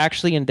mean you're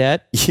actually in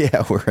debt?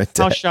 Yeah, we're in debt.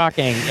 How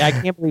shocking! I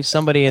can't believe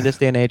somebody in this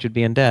day and age would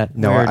be in debt.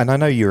 No, and I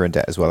know you're in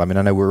debt as well. I mean,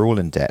 I know we're all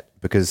in debt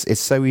because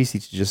it's so easy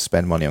to just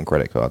spend money on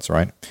credit cards,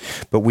 right?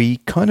 But we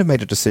kind of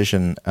made a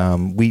decision.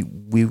 We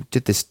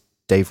did this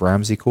Dave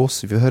Ramsey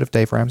course. Have you heard of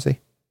Dave Ramsey?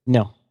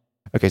 No.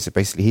 Okay, so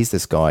basically, he's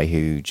this guy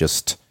who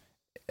just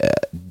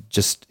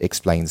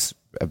explains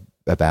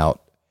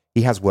about.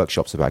 He has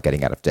workshops about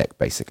getting out of debt,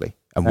 basically,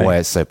 and why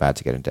it's so bad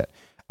to get in debt.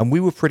 And we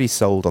were pretty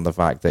sold on the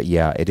fact that,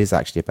 it is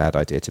actually a bad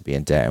idea to be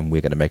in debt, and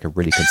we're going to make a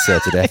really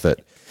concerted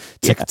effort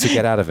to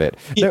get out of it.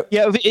 No,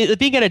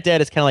 being out of debt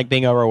is kind of like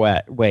being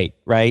overweight, right?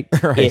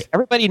 Right.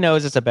 Everybody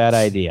knows it's a bad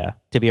idea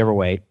to be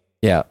overweight.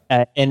 Yeah.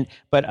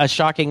 But a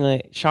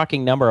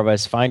shocking number of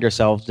us find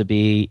ourselves to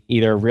be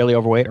either really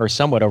overweight or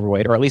somewhat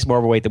overweight, or at least more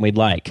overweight than we'd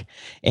like.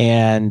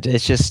 And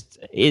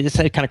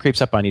it kind of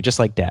creeps up on you, just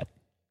like debt.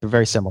 They're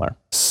very similar.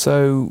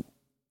 So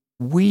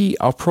we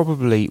are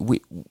probably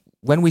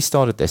when we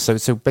started this.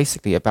 So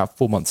basically, about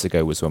 4 months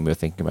ago was when we were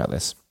thinking about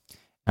this,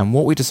 and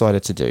what we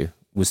decided to do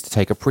was to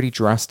take some pretty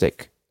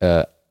drastic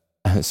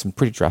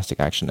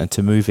action and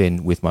to move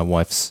in with my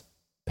wife's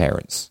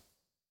parents.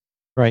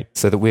 Right.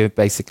 So that we're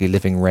basically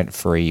living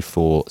rent-free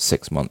for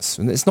 6 months.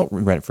 And it's not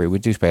rent-free, we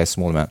do pay a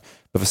small amount,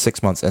 but for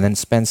 6 months, and then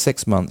spend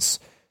 6 months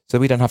so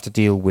we don't have to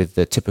deal with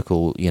the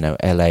typical,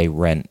 LA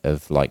rent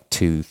of like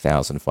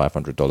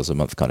 $2,500 a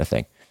month kind of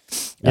thing.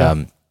 Yeah.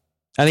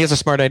 I think it's a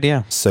smart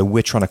idea. So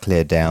we're trying to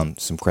clear down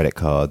some credit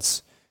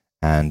cards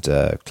and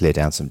clear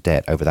down some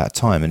debt over that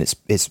time. And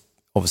it's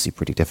obviously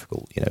pretty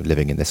difficult,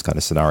 living in this kind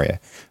of scenario.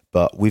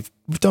 But we've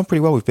done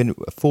pretty well. We've been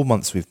 4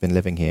 months. We've been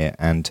living here,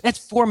 and that's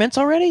 4 months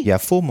already. Yeah,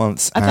 4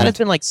 months. I thought it's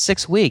been like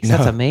 6 weeks. No,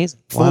 that's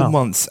amazing. 4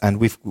 months, and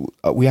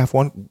we have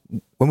one.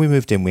 When we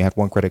moved in, we had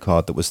one credit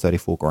card that was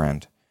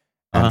 $34,000,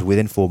 and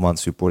within 4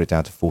 months, we brought it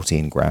down to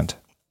 $14,000.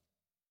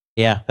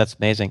 Yeah, that's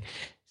amazing.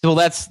 So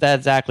that's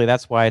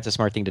why it's a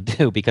smart thing to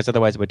do, because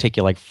otherwise it would take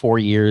you like 4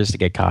 years to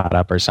get caught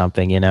up or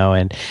something,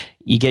 and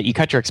you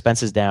cut your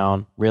expenses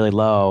down really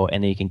low,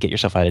 and then you can get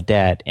yourself out of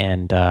debt,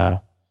 and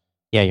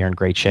yeah, you're in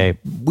great shape.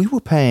 We were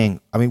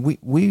paying. I mean,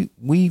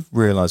 we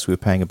realized we were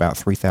paying about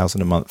 $3,000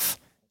 a month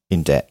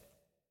in debt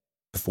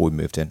before we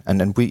moved in,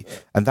 and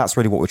that's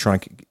really what we're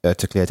trying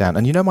to clear down.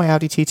 And my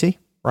Audi TT,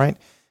 right?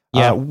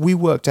 Yeah, we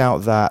worked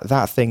out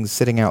that thing's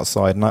sitting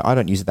outside, and I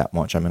don't use it that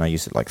much. I mean, I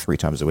use it like 3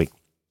 times a week.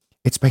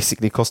 It's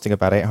basically costing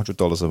about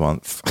 $800 a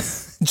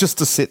month just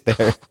to sit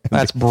there.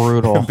 That's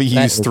brutal. And be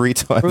used 3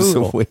 times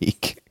a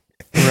week.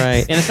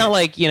 Right, and it's not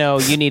like you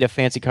need a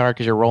fancy car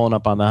because you're rolling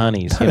up on the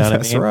honeys. You know what I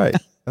mean? That's right.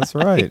 That's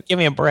right. Give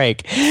me a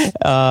break.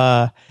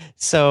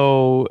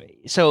 So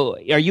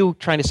are you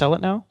trying to sell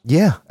it now?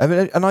 Yeah, I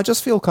mean, and I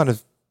just feel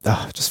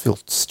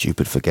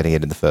stupid for getting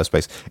it in the first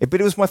place.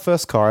 But it was my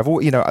first car. I've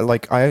always,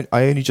 I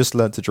only just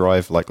learned to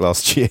drive like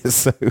last year,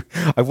 so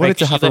I wanted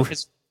to have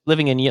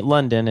living in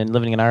London and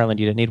living in Ireland,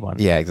 you didn't need one.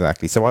 Yeah,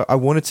 exactly. So I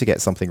wanted to get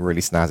something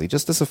really snazzy,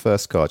 just as a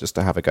first car, just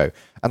to have a go.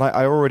 And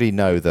I already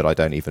know that I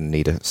don't even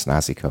need a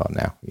snazzy car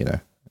now.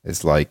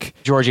 It's like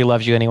Georgie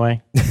loves you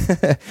anyway.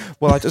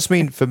 Well, I just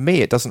mean for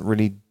me, it doesn't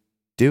really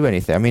do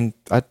anything. I mean,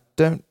 I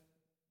don't,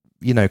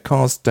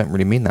 cars don't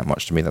really mean that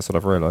much to me. That's what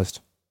I've realized.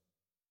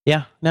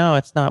 Yeah, no,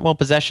 it's not. Well,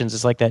 possessions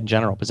is like that in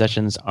general.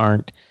 Possessions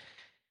aren't,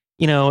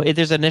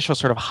 there's an initial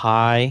sort of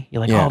high.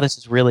 You're like, oh, this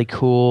is really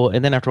cool.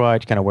 And then after a while,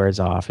 it kind of wears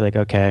off. You're like,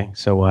 okay,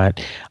 so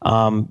what?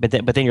 But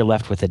then you're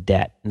left with the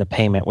debt and the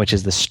payment, which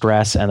is the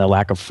stress and the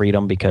lack of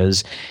freedom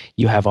because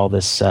you have all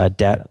this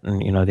debt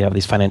and, they have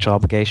these financial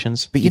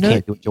obligations. But you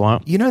can't do what you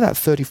want. You know that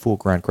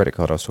 $34,000 credit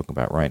card I was talking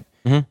about, right?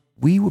 Mm-hmm.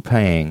 We were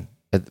paying,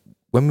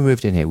 when we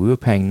moved in here, we were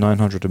paying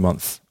 $900 a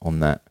month on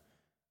that.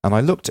 And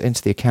I looked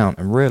into the account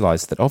and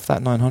realized that of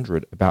that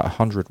 $900, about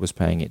 $100 was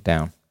paying it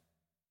down.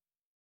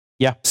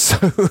 Yeah. So,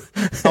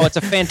 it's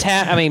a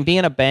fantastic. I mean,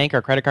 being a bank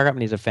or credit card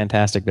company is a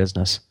fantastic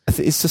business.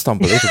 It's just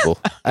unbelievable.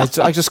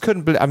 I just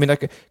couldn't believe. I mean,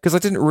 because I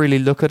didn't really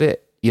look at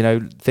it.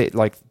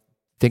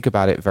 Think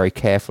about it very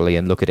carefully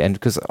and look at it, and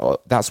because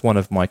that's one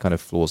of my kind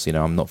of flaws.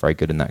 I'm not very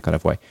good in that kind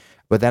of way.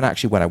 But then,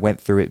 actually, when I went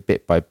through it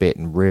bit by bit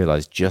and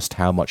realized just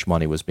how much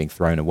money was being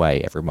thrown away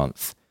every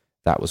month,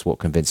 that was what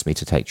convinced me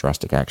to take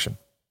drastic action.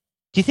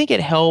 Do you think it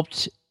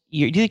helped? Do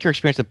you think your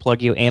experience with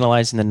Pluggio,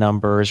 analyzing the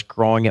numbers,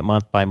 growing it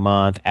month by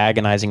month,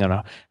 agonizing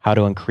on how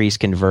to increase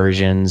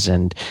conversions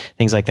and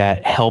things like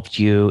that, helped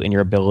you in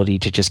your ability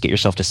to just get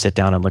yourself to sit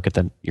down and look at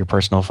your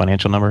personal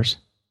financial numbers?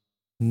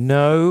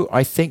 No,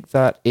 I think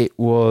that it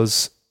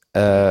was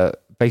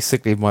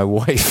basically my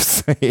wife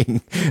saying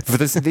for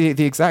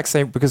the exact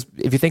same, because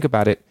if you think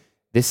about it,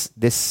 this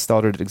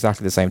started at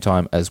exactly the same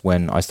time as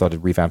when I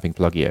started revamping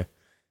Pluggio.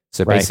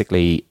 So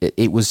basically,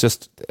 it was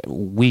just,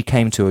 we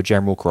came to a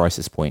general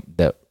crisis point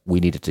that we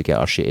needed to get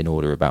our shit in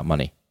order about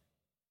money.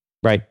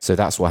 Right. So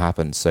that's what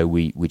happened. So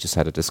we just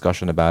had a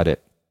discussion about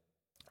it.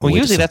 Well,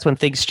 usually that's when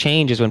things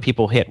change, is when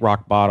people hit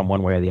rock bottom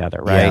one way or the other,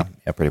 right?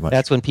 Yeah, pretty much.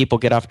 That's when people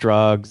get off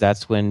drugs.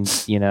 That's when,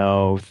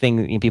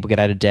 people get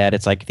out of debt.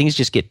 It's like things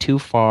just get too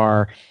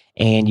far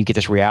and you get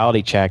this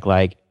reality check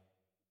like,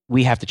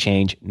 we have to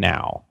change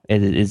now.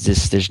 It's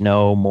just, there's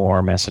no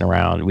more messing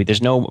around.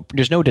 There's no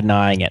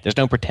denying it. There's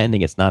no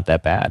pretending it's not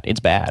that bad.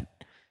 It's bad.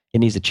 It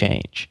needs to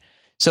change.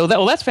 So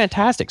that's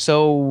fantastic.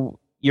 So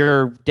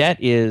your debt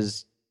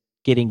is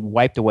getting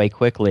wiped away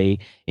quickly,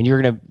 and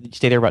you're going to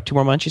stay there about 2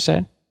 more months, you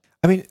said?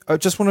 I mean, I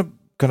just want to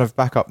kind of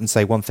back up and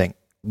say one thing.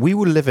 We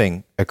were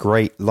living a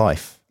great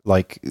life.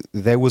 Like,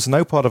 there was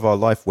no part of our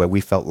life where we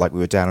felt like we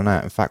were down and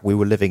out. In fact, we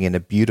were living in a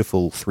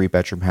beautiful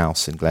 3-bedroom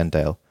house in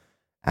Glendale.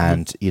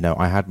 And,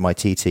 I had my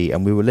TT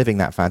and we were living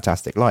that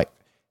fantastic life.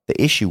 The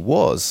issue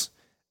was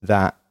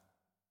that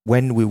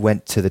when we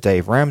went to the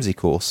Dave Ramsey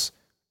course,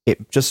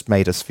 it just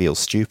made us feel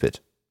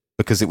stupid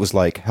because it was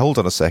like, hold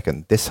on a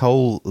second, this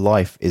whole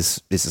life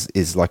is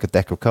like a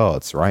deck of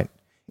cards, right?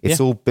 It's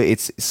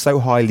it's so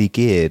highly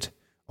geared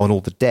on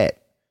all the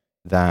debt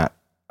that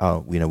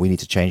we need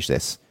to change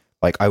this.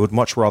 Like, I would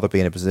much rather be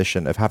in a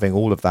position of having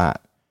all of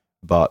that,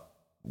 but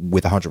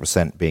with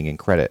 100% being in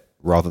credit,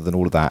 rather than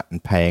all of that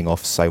and paying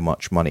off so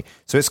much money.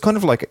 So it's kind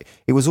of like,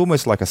 it was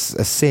almost like a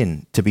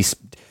sin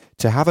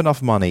to have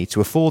enough money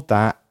to afford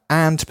that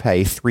and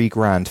pay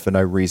 $3,000 for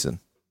no reason,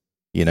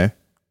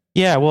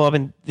 Yeah, well, I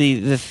mean,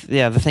 the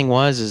thing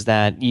is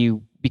that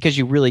because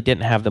you really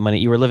didn't have the money,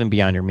 you were living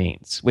beyond your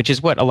means, which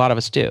is what a lot of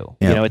us do.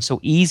 Yeah. It's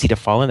so easy to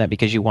fall in that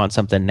because you want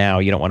something now,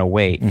 you don't want to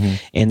wait,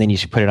 and then you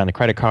should put it on the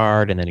credit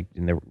card, and then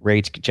the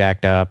rates get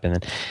jacked up, and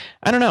then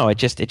I don't know, it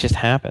just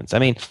happens. I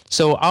mean,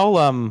 so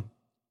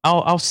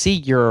I'll see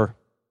your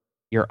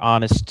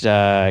honest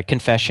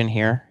confession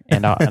here,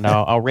 and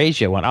I'll raise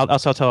you one. I'll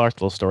also tell our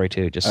little story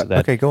too, just so that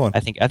okay, go on.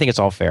 I think it's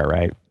all fair,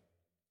 right?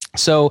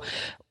 So,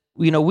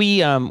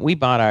 we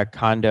bought a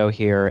condo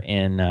here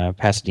in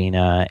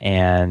Pasadena,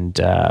 and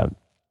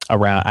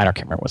around, I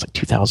can't remember, it was like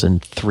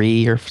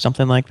 2003 or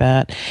something like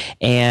that,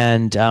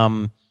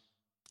 and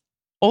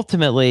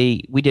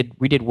ultimately we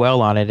did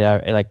well on it,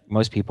 like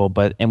most people,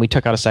 and we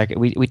took out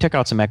we took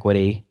out some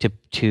equity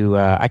to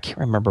I can't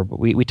remember, but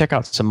we took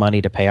out some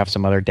money to pay off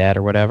some other debt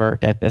or whatever.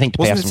 I think to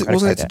pay off some credit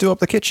wasn't it debt. to do up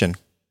the kitchen?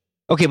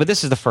 Okay, but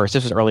this is the first.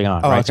 This was early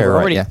on, right? Okay, So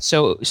right, yeah.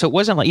 So it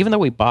wasn't like, even though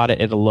we bought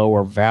it at a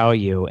lower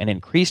value and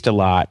increased a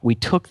lot, we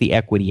took the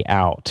equity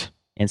out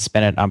and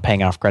spent it on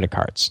paying off credit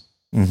cards.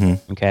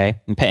 Mm-hmm. Okay,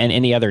 and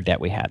any other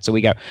debt we had. So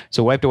we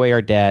wiped away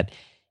our debt,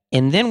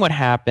 and then what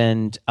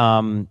happened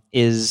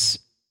is,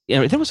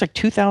 it was like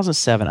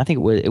 2007. I think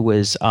it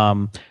was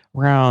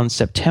around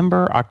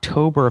September,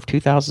 October of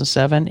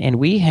 2007, and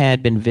we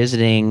had been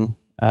visiting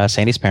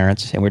Sandy's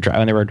parents, and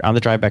they were on the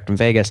drive back from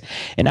Vegas,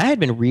 and I had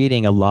been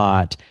reading a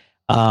lot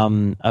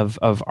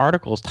of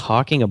articles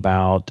talking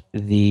about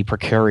the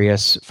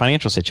precarious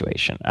financial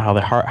situation, how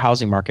the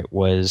housing market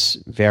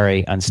was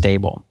very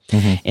unstable.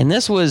 And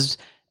this was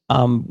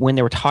when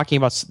they were talking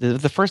about the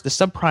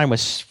subprime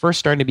was first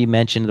starting to be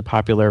mentioned in the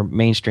popular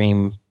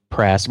mainstream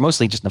press,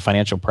 mostly just in the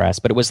financial press.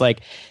 But it was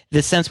like,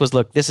 the sense was,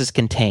 look, this is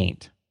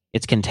contained.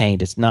 It's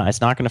contained. It's not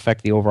going to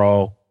affect the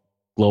overall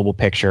global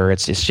picture.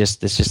 It's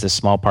just a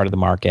small part of the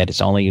market. It's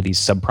only these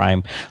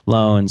subprime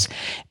loans.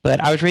 But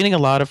I was reading a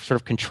lot of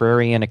sort of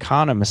contrarian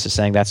economists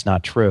saying that's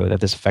not true, that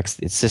this affects,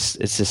 it's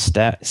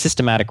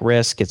systematic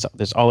risk.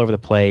 There's all over the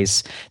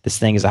place. This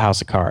thing is a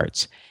house of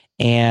cards.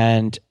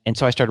 And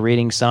so I started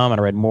reading some, and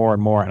I read more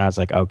and more, and I was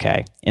like,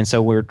 okay. And so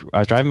I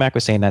was driving back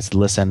with saying, that's,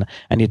 listen,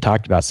 I need to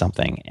talk about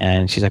something.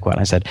 And she's like, what?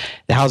 And I said,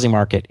 the housing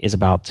market is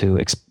about to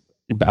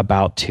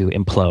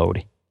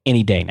implode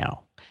any day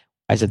now.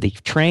 I said,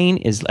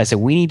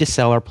 we need to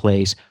sell our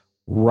place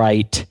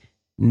right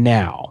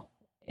now.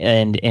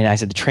 And I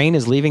said, the train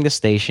is leaving the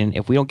station.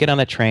 If we don't get on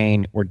that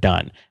train, we're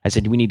done. I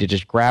said, we need to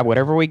just grab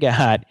whatever we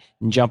got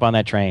and jump on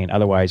that train.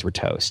 Otherwise, we're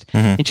toast.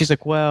 And she's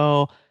like,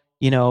 well,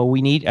 we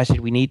need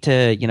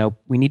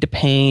to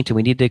paint, and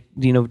we need to,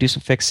 do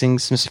some fixing,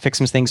 fix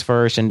some things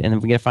first.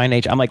 And we got to find an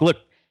agent. I'm like, look,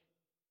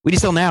 we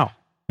just sell now,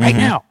 right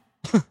now.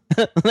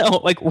 No,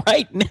 like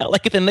right now,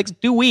 like in the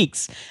next 2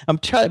 weeks.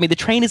 The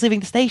train is leaving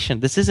the station.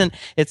 This isn't,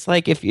 it's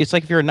like if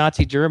you're in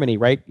Nazi Germany,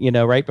 right?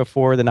 Right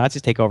before the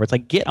Nazis take over, it's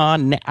like, get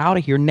on out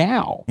of here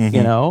now,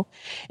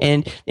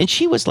 and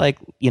she was like,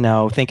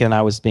 thinking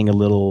I was being a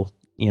little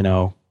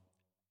over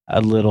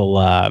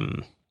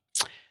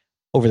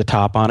the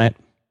top on it.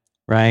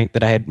 Right,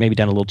 that I had maybe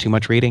done a little too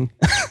much reading.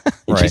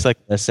 And she's like,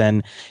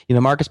 listen,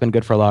 market's been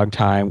good for a long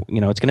time.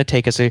 It's going to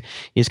take us a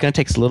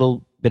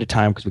little bit of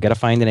time, because we got to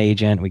find an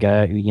agent. We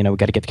got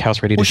to get the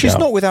house ready to show. Well, she's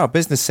not without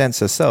business sense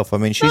herself. I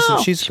mean, she's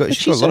got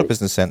a lot of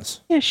business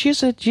sense. Yeah,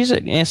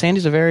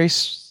 Sandy's a very,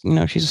 she's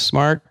a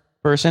smart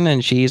person,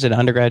 and she's an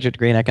undergraduate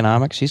degree in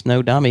economics. She's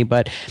no dummy,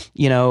 but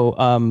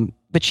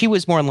but she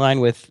was more in line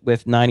with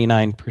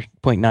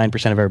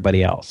 99.9% of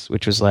everybody else,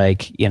 which was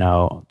like, they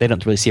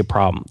don't really see a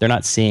problem. They're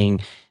not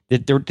seeing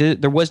that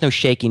there was no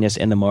shakiness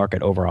in the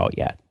market overall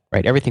yet,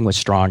 right? Everything was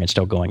strong and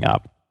still going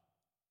up.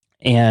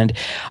 And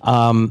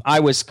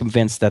I was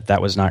convinced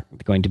that was not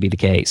going to be the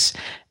case.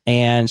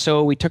 And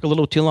so we took a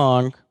little too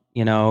long,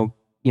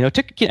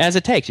 took as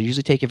it takes. It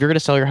usually if you're going to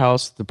sell your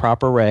house the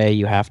proper way,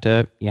 you have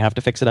to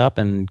fix it up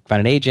and find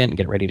an agent and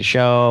get it ready to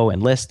show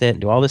and list it and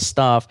do all this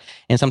stuff.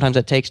 And sometimes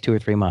that takes 2 or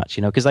 3 months,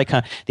 because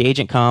the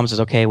agent comes and says,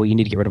 okay, well, you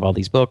need to get rid of all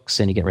these books,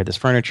 and you get rid of this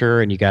furniture,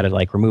 and you got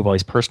to remove all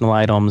these personal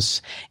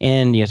items,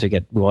 and you have to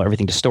get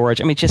everything to storage.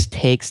 I mean, it just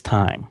takes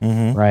time,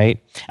 right?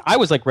 I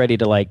was ready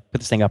to put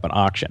this thing up on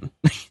auction.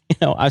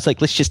 I was like,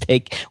 let's just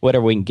take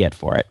whatever we can get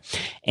for it.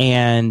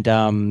 And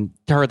to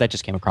her, that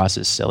just came across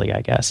as silly,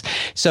 I guess.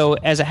 So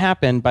as it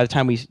happened, by the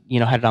time we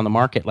had it on the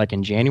market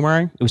in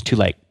January, it was too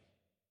late.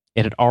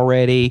 It had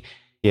already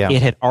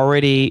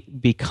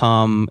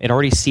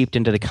seeped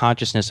into the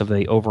consciousness of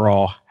the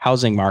overall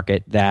housing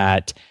market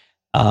that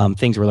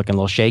things were looking a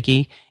little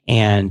shaky,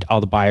 and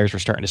all the buyers were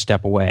starting to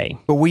step away.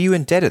 But were you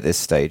in debt at this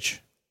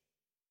stage?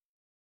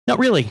 Not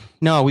really.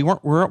 No, we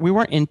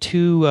weren't in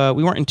too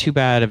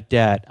bad of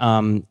debt.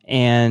 I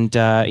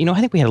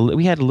think we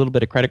had a little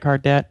bit of credit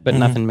card debt, but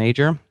nothing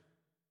major.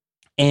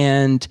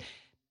 And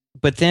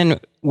but then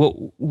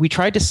we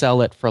tried to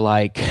sell it for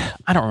like,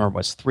 I don't remember, it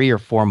was 3 or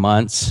 4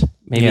 months,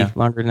 maybe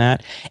longer than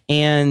that.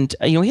 And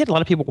we had a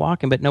lot of people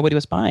walking, but nobody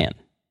was buying.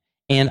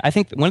 And I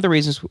think one of the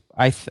reasons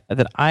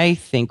that I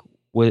think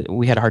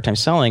we had a hard time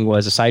selling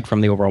was, aside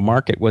from the overall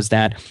market, was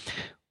that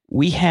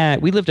we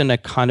lived in a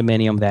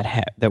condominium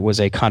that was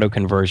a condo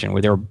conversion,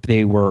 where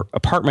they were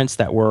apartments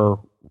that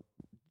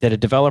a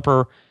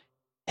developer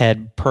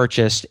had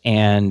purchased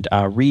and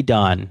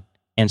redone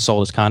and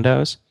sold as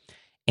condos.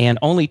 And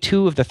only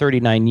 2 of the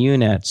 39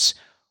 units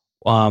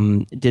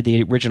did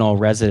the original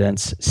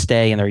residents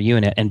stay in their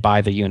unit and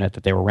buy the unit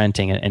that they were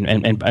renting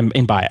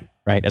and buy it,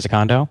 right, as a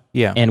condo.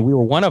 Yeah. And we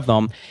were one of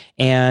them.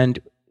 And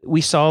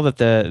we saw that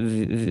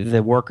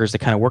the workers, the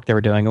kind of work they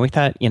were doing, and we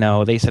thought,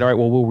 they said, all right,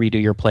 well, we'll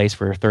redo your place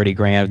for 30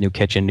 grand, new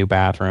kitchen, new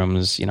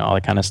bathrooms, all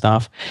that kind of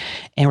stuff.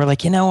 And we're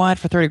like, you know what,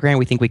 for 30 grand,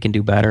 we think we can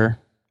do better.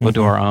 We'll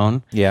do our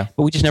own. Yeah.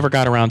 But we just never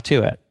got around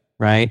to it,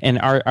 right? And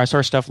our sort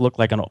of stuff looked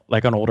like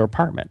an older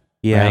apartment.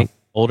 Yeah. Right?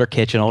 Older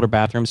kitchen, older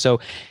bathroom. So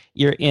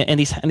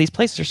these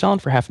places are selling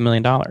for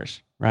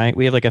 $500,000, right?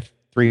 We have like a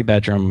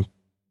 3-bedroom,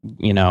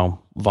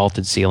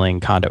 vaulted ceiling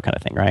condo kind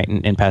of thing, right?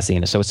 In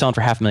Pasadena. So it's selling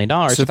for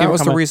 $500,000. So that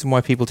was the reason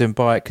why people didn't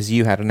buy it, because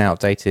you had an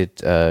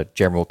outdated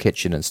general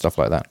kitchen and stuff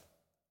like that.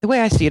 The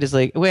way I see it is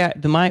like,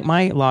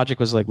 my logic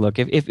was like, look,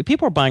 if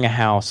people are buying a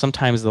house,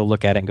 sometimes they'll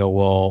look at it and go,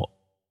 well,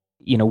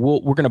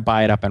 we're going to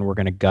buy it up and we're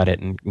going to gut it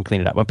and clean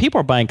it up. When people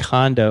are buying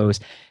condos,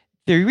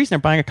 the reason they're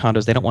buying a condo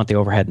is they don't want the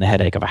overhead and the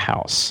headache of a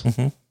house,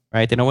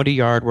 right? They don't want to do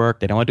yard work.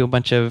 They don't want to do a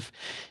bunch of.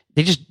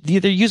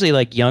 They're usually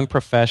like young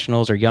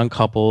professionals or young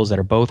couples that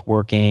are both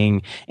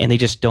working, and they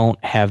just don't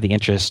have the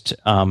interest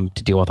to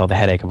deal with all the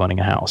headache of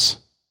owning a house.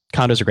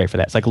 Condos are great for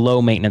that. It's like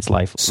low maintenance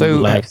life.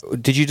 So,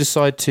 did you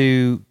decide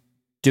to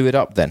do it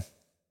up then?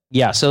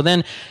 Yeah. So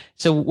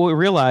what we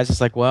realized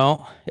is like,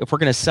 well, if we're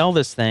going to sell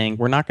this thing,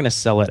 we're not going to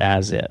sell it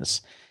as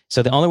is.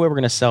 So the only way we're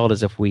going to sell it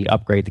is if we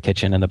upgrade the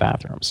kitchen and the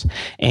bathrooms.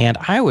 And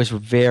I was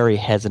very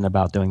hesitant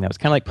about doing that. It's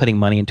kind of like putting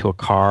money into a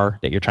car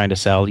that you're trying to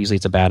sell. Usually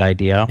it's a bad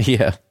idea.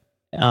 Yeah.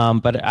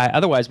 But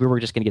otherwise we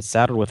were just going to get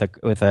saddled with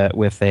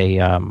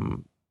a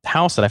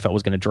house that I felt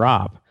was going to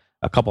drop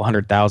a couple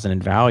 $100,000 in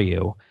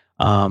value,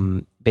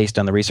 based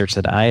on the research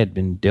that I had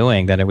been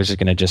doing, that it was just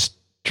going to just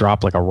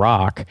drop like a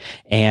rock,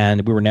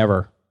 and we were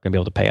never going to be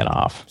able to pay it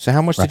off. So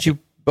how much did you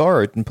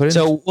borrow and put in?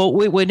 So, well,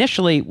 we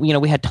initially,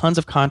 we had tons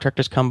of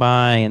contractors come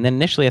by, and then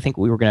initially I think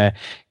we were going to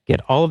get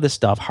all of this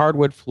stuff,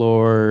 hardwood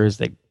floors,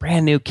 like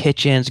brand new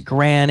kitchens,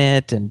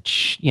 granite, and,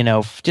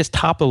 just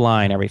top of the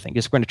line, everything.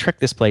 Just going to trick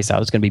this place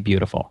out. It's going to be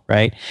beautiful,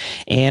 right?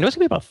 And it was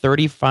going to be about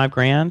 35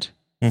 grand,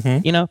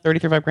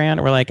 35 grand.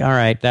 And we're like, all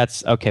right,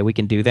 that's okay. We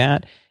can do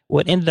that.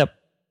 Well, it ended up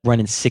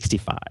running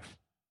 65.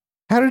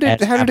 How did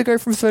it go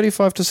from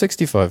 35 to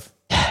 65?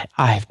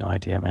 I have no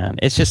idea, man.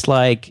 It's just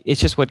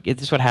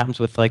what happens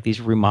with like these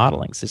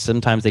remodelings. Is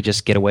sometimes they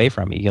just get away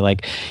from you.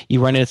 You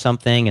run into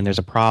something and there's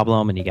a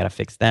problem and you got to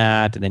fix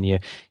that, and then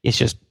it's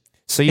just.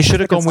 So you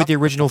should have gone with the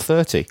original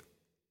 30.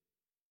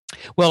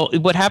 Well,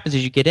 what happens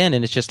is you get in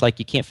and it's just like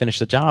you can't finish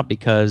the job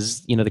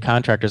because the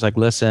contractor's like,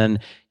 listen,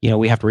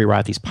 we have to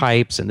rewrite these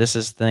pipes and this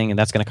is the thing and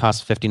that's going to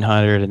cost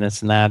 $1,500 and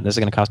this and that. And this is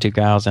going to cost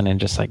 $2,000, and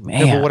just like,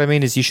 man. No, but what I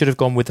mean is you should have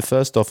gone with the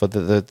first offer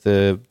that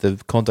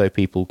the condo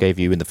people gave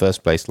you in the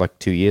first place, like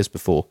 2 years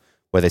before,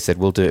 where they said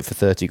we'll do it for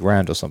 30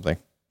 grand or something.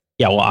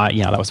 Yeah, well,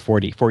 that was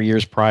 4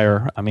 years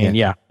prior. I mean,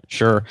 yeah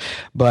sure,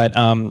 but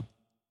so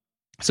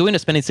we ended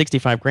up spending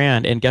 65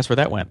 grand, and guess where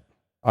that went?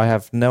 I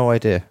have no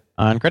idea.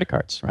 On credit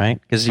cards, right?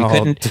 Because you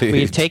couldn't. Dude. We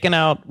had taken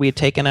out,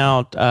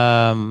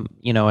 a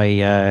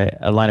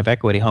line of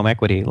equity, home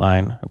equity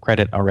line of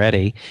credit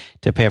already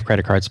to pay off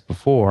credit cards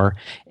before,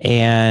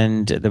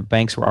 and the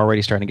banks were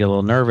already starting to get a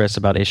little nervous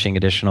about issuing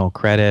additional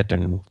credit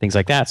and things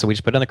like that. So we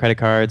just put on the credit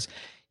cards,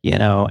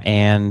 and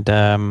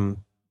a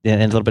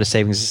little bit of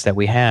savings that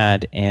we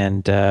had,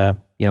 and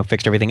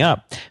fixed everything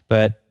up.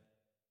 But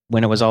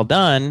when it was all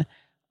done,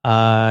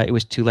 it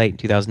was too late in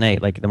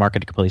 2008. Like the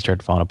market completely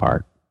started falling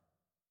apart.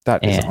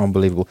 That is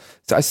unbelievable.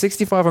 So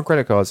 65 on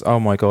credit cards.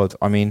 Oh my God.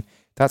 I mean,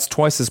 that's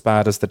twice as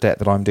bad as the debt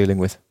that I'm dealing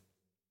with.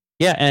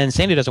 Yeah, and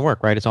Sandy doesn't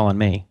work, right? It's all on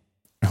me.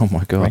 Oh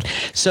my God.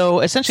 Right.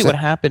 So essentially what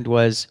happened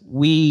was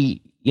we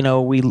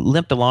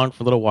limped along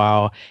for a little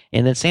while,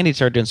 and then Sandy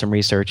started doing some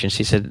research, and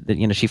she said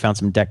that, she found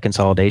some debt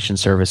consolidation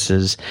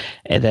services,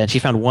 and then she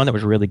found one that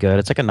was really good.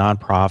 It's like a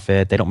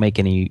nonprofit. They don't make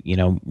any,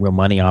 real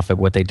money off of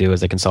what they do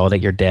is they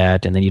consolidate your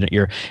debt, and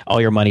then all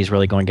your money is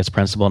really going against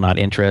principal, not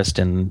interest.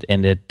 And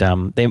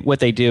what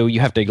they do, you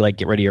have to like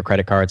get rid of your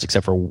credit cards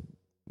except for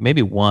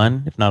maybe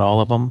one, if not all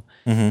of them.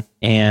 Mm-hmm.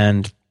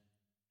 And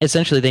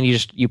essentially then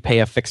you pay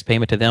a fixed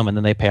payment to them, and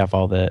then they pay off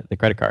all the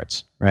credit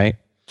cards. Right.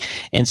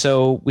 And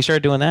so we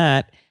started doing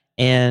that,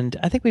 and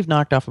I think we've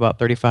knocked off about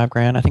 35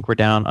 grand. I think we're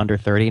down under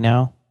 30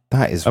 now.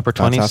 That is upper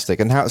fantastic.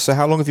 20s. And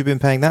how long have you been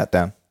paying that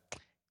down?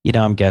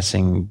 I'm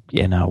guessing,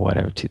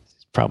 whatever,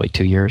 probably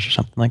 2 years or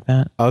something like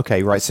that.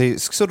 Okay, right. So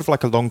it's sort of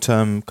like a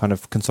long-term kind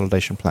of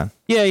consolidation plan.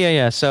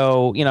 Yeah.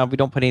 So, we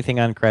don't put anything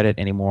on credit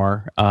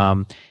anymore.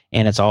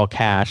 And it's all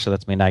cash. So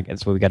that's why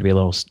we got to be a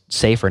little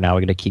safer now.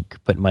 We got to keep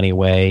putting money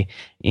away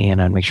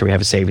and make sure we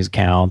have a savings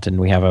account, and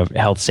we have a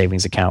health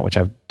savings account, which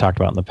I've talked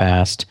about in the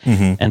past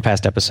and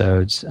past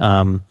episodes.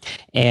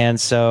 And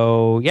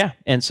so, I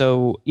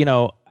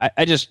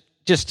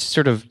just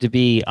sort of, to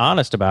be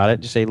honest about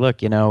it, just say,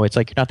 look, it's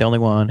like you're not the only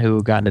one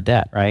who got into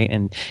debt, right?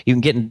 And you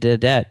can get into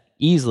debt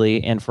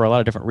easily and for a lot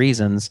of different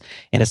reasons.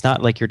 And it's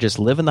not like you're just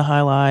living the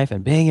high life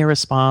and being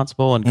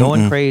irresponsible and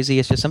going crazy.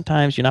 It's just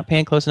sometimes you're not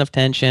paying close enough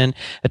attention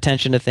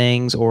to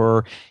things,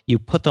 or you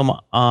put them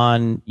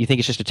on, you think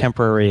it's just a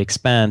temporary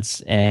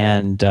expense,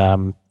 and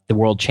the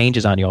world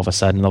changes on you all of a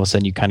sudden. And all of a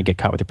sudden you kind of get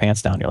caught with your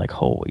pants down. You're like,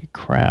 holy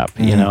crap,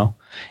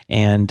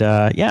 And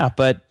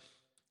but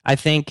I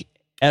think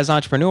as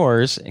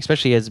entrepreneurs,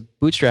 especially as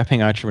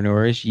bootstrapping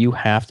entrepreneurs, you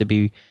have to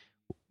be,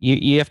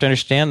 you have to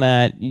understand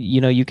that,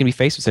 you can be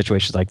faced with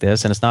situations like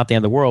this, and it's not the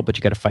end of the world, but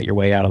you got to fight your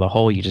way out of the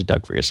hole you just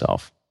dug for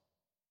yourself.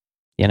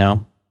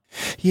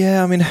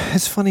 Yeah, I mean,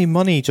 it's funny.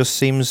 Money just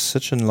seems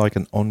such an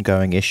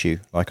ongoing issue.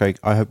 Like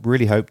I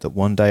really hope that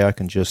one day I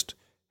can just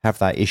have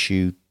that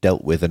issue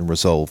dealt with and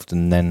resolved,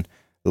 and then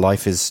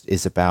life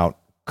is about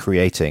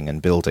creating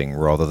and building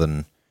rather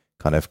than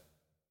kind of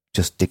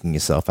just digging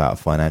yourself out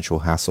of financial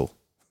hassle.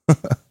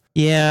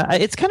 Yeah,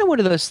 it's kind of one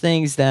of those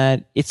things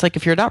that it's like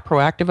if you're not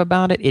proactive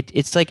about it,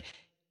 it's like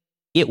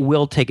it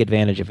will take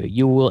advantage of you.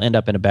 You will end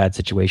up in a bad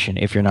situation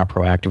if you're not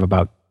proactive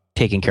about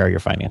taking care of your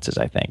finances,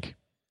 I think.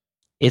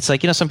 It's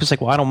like, some people's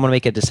like, well, I don't want to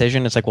make a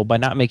decision. It's like, well, by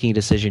not making a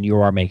decision, you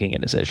are making a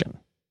decision.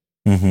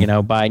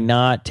 By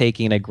not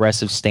taking an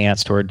aggressive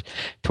stance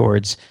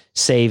towards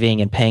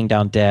saving and paying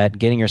down debt,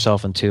 getting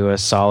yourself into a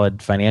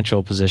solid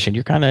financial position,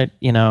 you're kind of,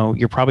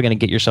 you're probably going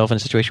to get yourself in a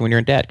situation when you're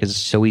in debt because it's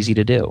so easy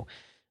to do.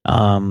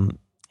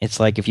 It's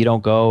like if you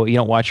don't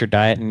watch your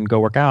diet and go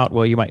work out,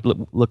 well, you might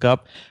look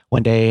up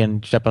one day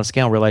and step on a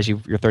scale and realize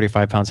you're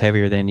 35 pounds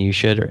heavier than you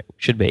should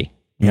be.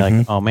 You're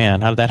like, oh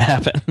man, how did that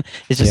happen?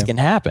 It just can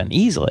happen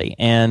easily.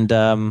 And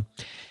and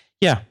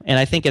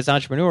I think as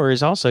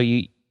entrepreneurs also,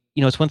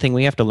 it's one thing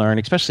we have to learn,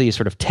 especially as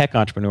sort of tech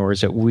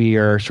entrepreneurs, that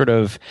we're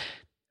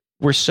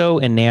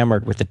so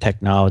enamored with the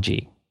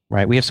technology,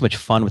 right? We have so much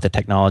fun with the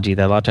technology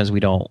that a lot of times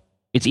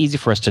it's easy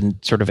for us to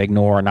sort of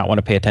ignore and not want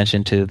to pay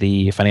attention to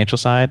the financial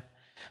side.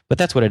 But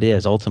that's what it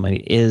is. Ultimately,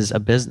 it is a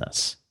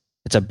business.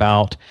 It's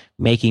about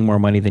making more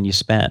money than you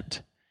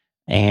spent.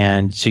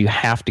 And so you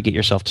have to get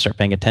yourself to start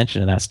paying attention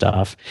to that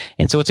stuff.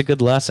 And so it's a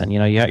good lesson.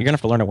 You're going to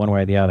have to learn it one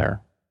way or the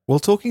other. Well,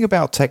 talking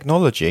about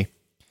technology,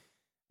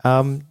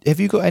 have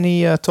you got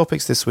any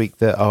topics this week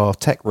that are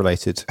tech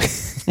related?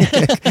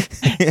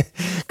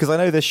 Because I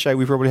know this show,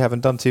 we probably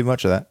haven't done too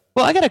much of that.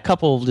 Well, I got a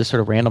couple of just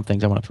sort of random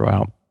things I want to throw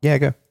out. Yeah,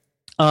 go.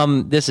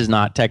 This is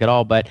not tech at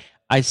all, but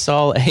I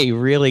saw a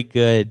really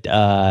good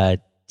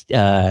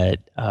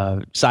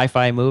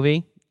sci-fi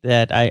movie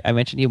that I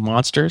mentioned to you,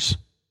 Monsters.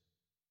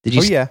 Did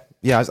you?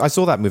 Yeah, I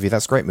saw that movie.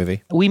 That's a great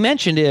movie. We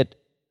mentioned it.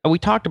 We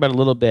talked about it a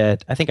little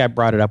bit. I think I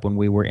brought it up when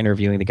we were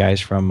interviewing the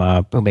guys from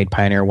who made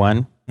Pioneer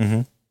One.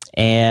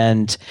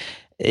 And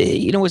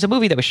it was a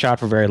movie that was shot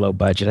for very low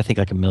budget. I think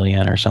like $1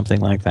 million or something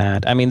like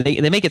that. I mean,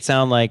 they make it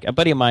sound like, a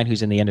buddy of mine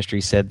who's in the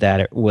industry said that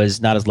it was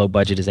not as low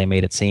budget as they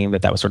made it seem.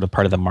 That was sort of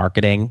part of the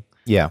marketing.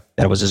 Yeah,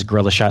 that it was this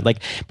guerrilla shot.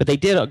 But they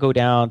did go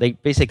down. They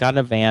basically got in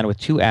a van with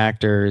 2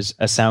 actors,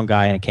 a sound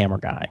guy, and a camera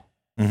guy,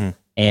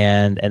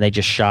 and they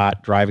just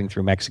shot driving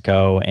through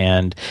Mexico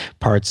and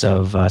parts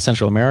of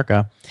Central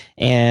America,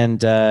 and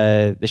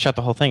they shot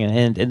the whole thing,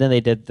 and then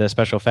they did the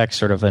special effects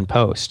sort of in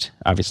post,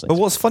 obviously. But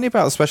what's funny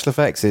about the special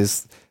effects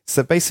is,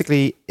 so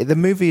basically, the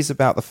movie is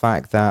about the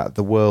fact that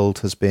the world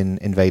has been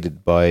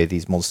invaded by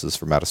these monsters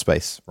from outer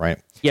space, right?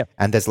 Yeah,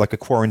 and there's like a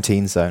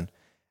quarantine zone,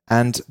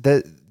 and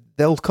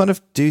they'll kind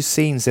of do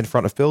scenes in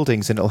front of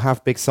buildings, and it'll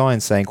have big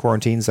signs saying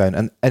quarantine zone,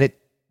 and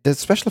the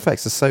special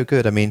effects are so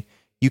good. I mean,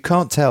 you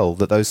can't tell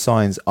that those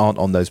signs aren't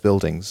on those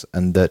buildings,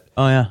 and that.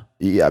 Oh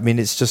yeah. I mean,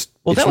 it's just.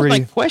 Well, it's that was really...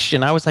 my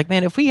question. I was like,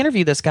 man, if we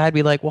interview this guy, I'd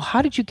be like, well,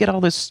 how did you get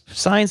all these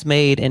signs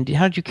made, and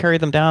how did you carry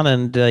them down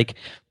and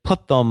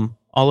put them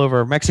all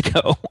over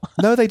Mexico?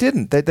 No, they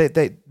didn't.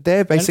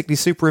 They're basically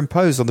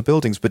superimposed on the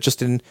buildings, but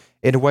just in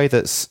a way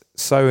that's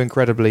so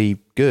incredibly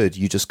good,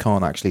 you just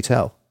can't actually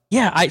tell.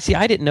 Yeah, I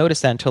didn't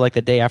notice that until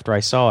the day after I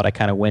saw it.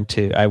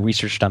 I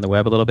researched on the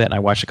web a little bit, and I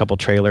watched a couple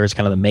trailers,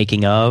 kind of the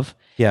making of.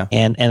 Yeah,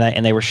 and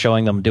they were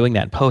showing them doing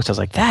that in post. I was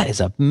like, that is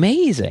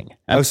amazing.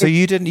 So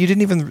you didn't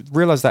even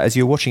realize that as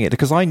you were watching it?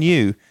 Because I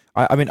knew.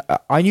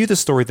 I knew the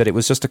story that it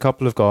was just a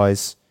couple of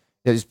guys.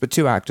 It was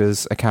 2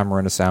 actors, a camera,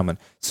 and a soundman.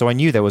 So I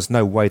knew there was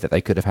no way that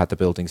they could have had the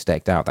buildings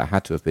decked out. That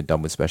had to have been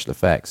done with special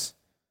effects.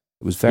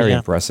 It was very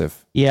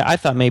impressive. Yeah, I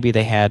thought maybe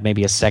they had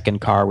a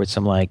second car with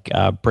some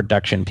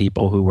production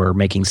people who were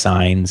making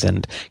signs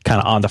and kind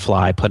of on the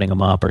fly putting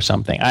them up or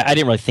something. I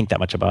didn't really think that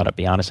much about it, to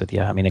be honest with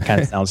you. I mean, it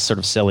kind of sounds sort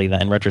of silly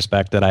that in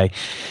retrospect that I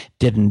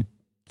didn't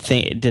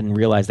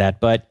realize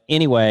that. But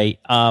anyway,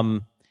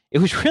 It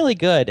was really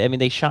good. I mean,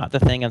 they shot the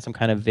thing on some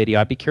kind of video.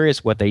 I'd be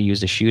curious what they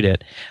used to shoot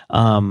it.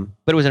 But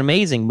it was an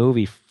amazing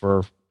movie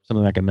for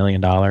something like $1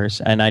 million.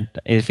 And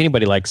if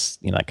anybody likes,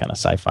 that kind of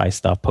sci-fi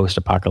stuff,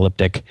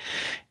 post-apocalyptic,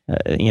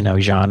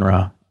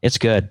 genre, it's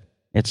good.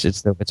 It's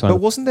one. But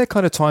wasn't there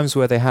kind of times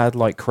where they had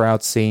like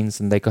crowd scenes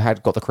and they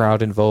had got the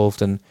crowd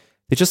involved and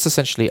they just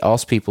essentially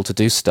asked people to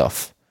do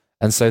stuff,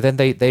 and so then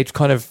they'd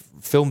kind of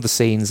filmed the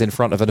scenes in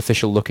front of an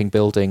official-looking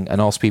building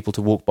and asked people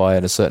to walk by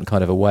in a certain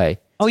kind of a way.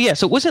 Oh yeah,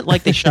 so it wasn't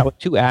like they shot with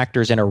two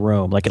actors in a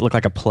room, like it looked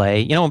like a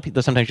play. When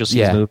people sometimes you'll see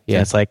these movies,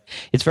 and it's like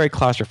it's very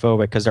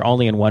claustrophobic because they're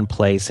only in one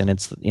place, and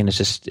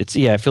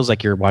it feels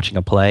like you're watching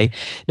a play.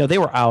 No, they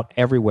were out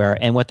everywhere,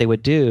 and what they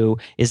would do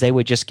is they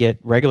would just get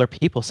regular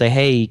people say,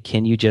 "Hey,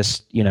 can you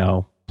just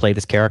play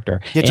this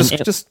character?" Yeah,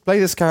 just play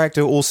this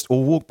character, or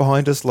walk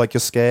behind us like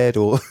you're scared,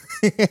 or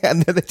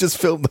and then they just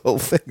filmed the whole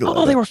thing.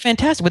 They were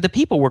fantastic, but the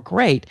people were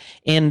great,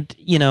 and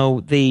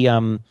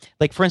the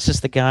like for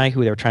instance, the guy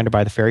who they were trying to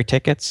buy the ferry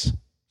tickets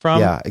from.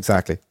 Yeah,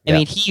 exactly. I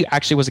mean, he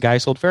actually was a guy who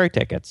sold ferry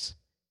tickets,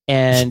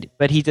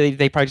 but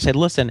they probably said,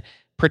 "Listen,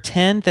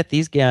 pretend that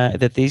these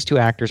two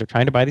actors are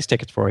trying to buy these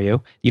tickets for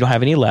you. You don't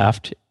have any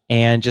left,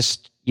 and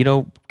just they're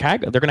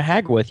going to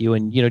haggle with you,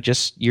 and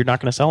you're not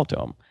going to sell it to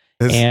them,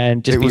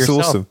 and just be yourself."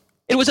 Awesome.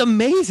 It was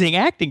amazing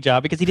acting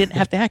job because he didn't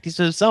have to act. He's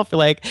himself. You're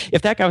like,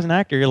 if that guy was an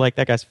actor, you're like,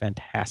 that guy's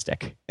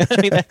fantastic.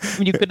 I mean,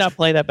 you could not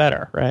play that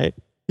better, right?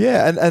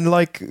 Yeah, and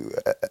like,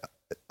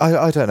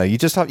 I don't know.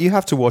 You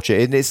have to watch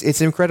it, and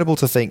it's incredible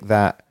to think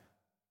that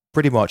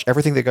pretty much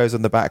everything that goes on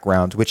in the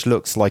background, which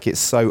looks like it's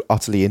so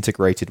utterly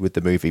integrated with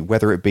the movie,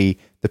 whether it be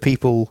the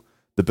people,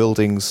 the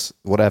buildings,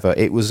 whatever,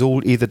 it was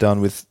all either done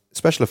with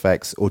special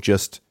effects or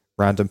just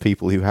random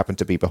people who happened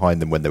to be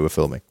behind them when they were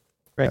filming.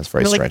 Right. That's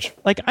very strange.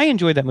 Like I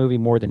enjoyed that movie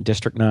more than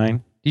District 9.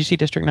 Did you see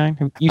District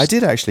 9? I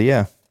did actually,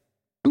 yeah.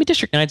 I mean,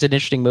 District 9's an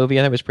interesting movie.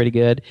 I thought it was pretty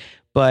good,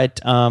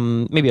 but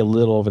maybe a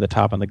little over the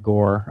top on the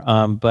gore.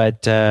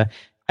 But I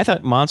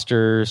thought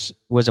Monsters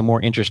was a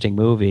more interesting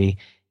movie.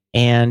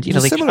 And it's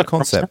a similar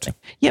concept.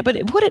 Yeah, but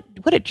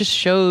what it just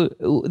showed.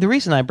 The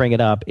reason I bring it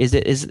up is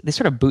they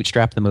sort of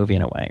bootstrapped the movie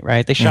in a way,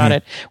 right? They shot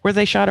it whether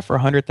they shot it for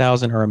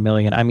 100,000 or $1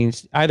 million. I mean,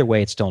 either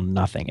way, it's still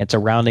nothing. It's a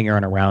rounding error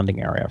and a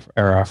rounding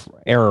error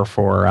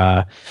for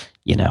a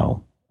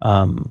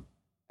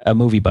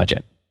movie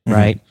budget,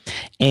 right?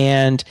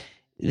 And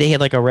they had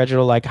like a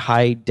regular like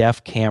high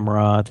def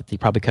camera that they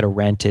probably could have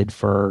rented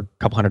for a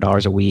couple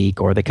 $100 a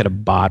week, or they could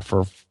have bought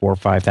for $4,000 or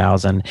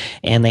 $5,000,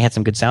 and they had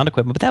some good sound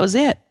equipment, but that was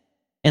it.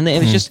 And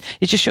it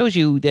just shows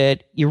you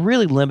that you're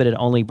really limited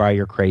only by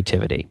your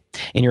creativity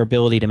and your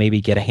ability to maybe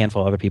get a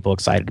handful of other people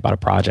excited about a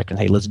project and,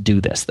 hey, let's do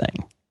this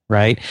thing,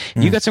 right?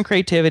 You got some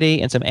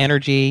creativity and some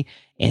energy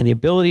and the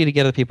ability to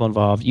get other people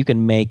involved. You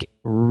can make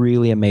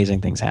really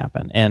amazing things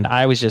happen. And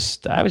I was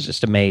just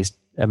amazed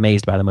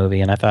by the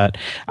movie. And I thought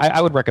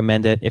I would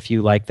recommend it if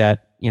you like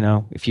that,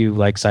 if you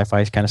like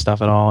sci-fi kind of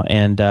stuff at all.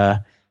 And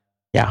yeah,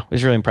 it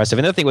was really impressive.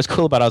 Another thing was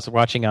cool about I was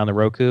watching on the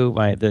Roku,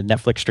 the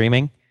Netflix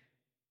streaming.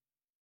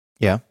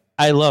 Yeah.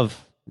 I love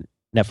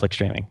Netflix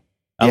streaming.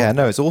 Yeah,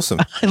 no, it's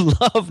awesome. I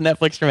love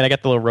Netflix streaming. I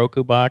got the little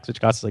Roku box,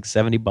 which costs like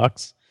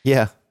 $70.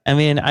 Yeah. I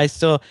mean, that's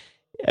still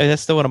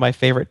one of my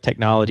favorite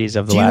technologies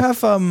of the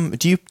last.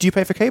 Do you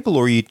pay for cable,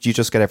 or do you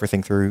just get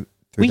everything through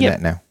the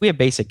net now? We have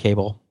basic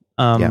cable.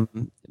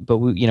 But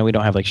we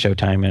don't have like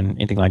Showtime and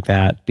anything like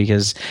that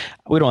because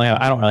I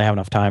don't really have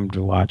enough time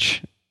to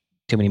watch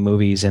too many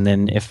movies. And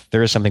then if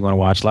there is something we want to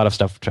watch, a lot of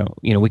stuff,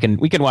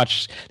 we can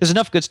watch. There's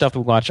enough good stuff to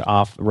watch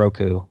off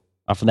Roku.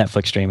 Off of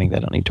Netflix streaming, they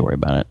don't need to worry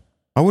about it.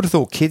 I would have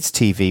thought Kids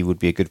TV would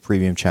be a good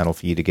premium channel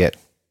for you to get.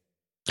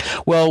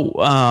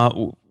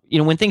 Well,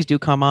 when things do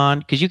come on,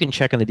 because you can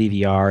check on the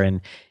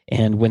DVR,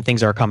 and when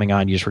things are coming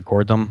on, you just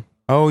record them.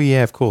 Oh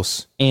yeah, of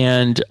course.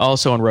 And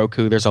also on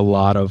Roku, there's a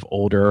lot of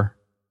older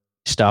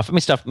stuff. I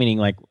mean, stuff meaning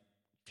like a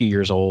few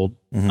years old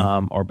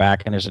or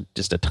back, and there's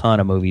just a ton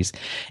of movies.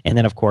 And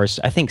then, of course,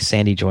 I think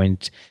Sandy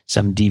joined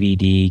some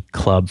DVD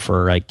club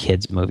for like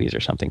kids movies or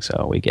something,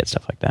 so we get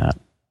stuff like that.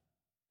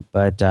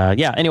 But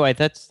yeah, anyway,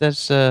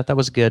 that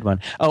was a good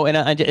one. Oh,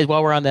 and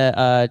while we're on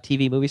the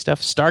TV movie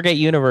stuff, Stargate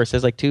Universe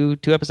has like two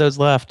episodes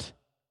left.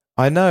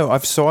 I know.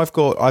 I've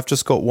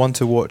just got one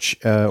to watch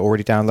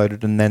already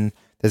downloaded, and then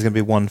there's going to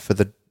be one for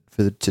the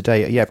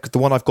today. Yeah, because the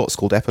one I've got is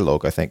called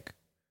Epilogue, I think.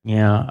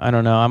 Yeah, I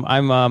don't know.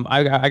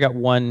 I got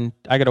one.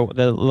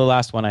 The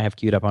last one I have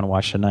queued up on to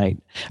watch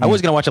tonight. I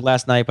was gonna watch it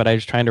last night, but I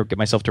was trying to get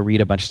myself to read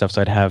a bunch of stuff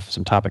so I'd have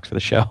some topics for the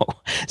show.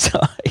 So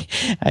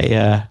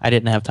I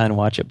didn't have time to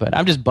watch it, but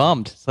I'm just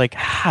bummed. It's like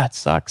it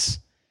sucks.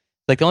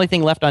 Like the only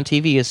thing left on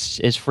TV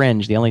is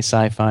Fringe, the only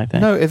sci-fi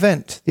thing. No, The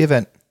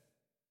Event.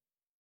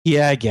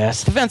 Yeah, I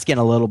guess the Event's getting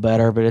a little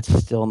better, but it's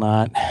still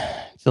not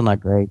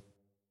great.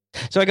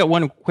 So I got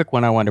one quick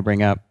one I wanted to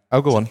bring up.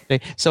 Oh, go on.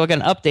 So I got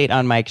an update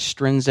on my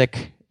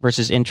extrinsic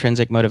versus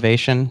intrinsic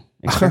motivation.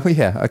 Oh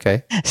yeah,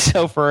 okay.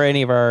 So for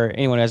anyone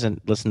who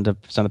hasn't listened to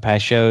some of the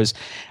past shows,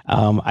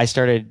 I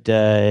started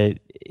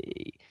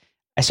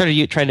I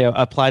started trying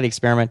to apply the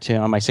experiment to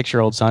on my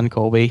 6-year-old son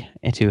Colby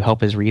and to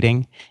help his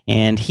reading,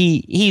 and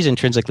he's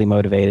intrinsically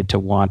motivated to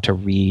want to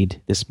read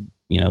this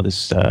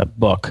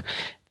book,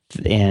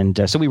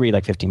 and so we read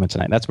like 15 minutes a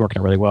night. That's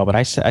working out really well. But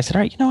I said, all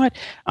right, you know what?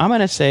 I'm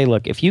going to say,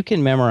 look, if you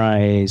can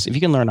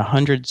learn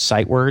 100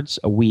 sight words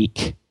a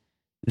week,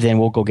 then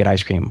we'll go get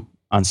ice cream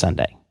on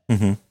Sunday.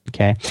 Mm-hmm.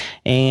 Okay,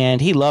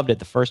 and he loved it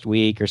the first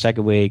week or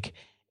second week,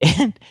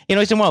 and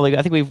he said, well, like,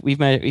 I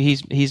think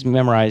he's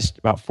memorized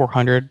about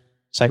 400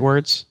 sight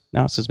words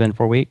now. So it's been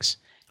 4 weeks,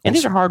 and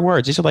these are hard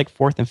words. These are like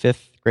 4th and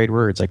 5th grade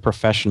words, like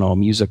professional,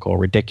 musical,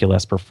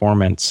 ridiculous,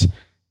 performance.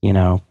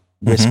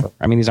 Whisper.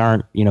 I mean, these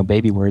aren't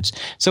baby words,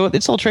 so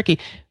it's a little tricky.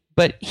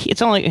 But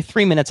it's only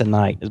 3 minutes a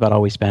night is about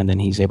all we spend,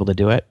 and he's able to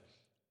do it.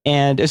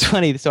 And it's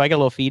funny. So I got a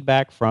little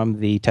feedback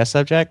from the test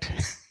subject.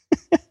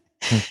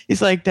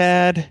 He's like,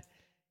 Dad.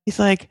 He's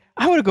like,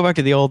 I want to go back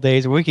to the old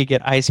days where we could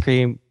get ice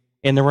cream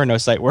and there were no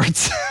sight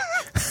words.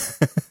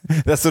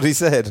 That's what he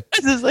said.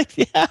 It's like,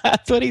 yeah,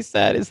 that's what he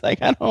said. It's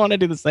like, I don't want to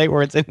do the sight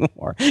words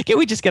anymore. Can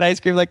we just get ice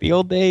cream like the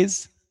old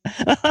days?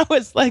 I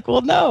was like,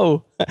 well,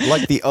 no.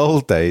 Like the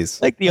old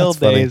days. Like the old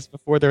days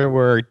before there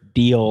were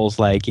deals.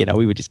 Like,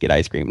 we would just get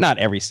ice cream. Not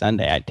every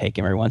Sunday. I'd take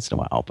him every once in a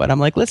while. But I'm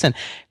like, listen,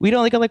 we'd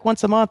only go like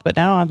once a month. But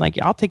now I'm like,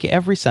 I'll take you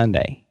every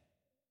Sunday.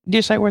 Do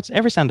sight words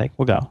every Sunday.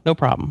 We'll go. No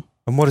problem.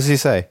 And what does he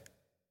say?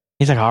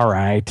 He's like, all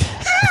right.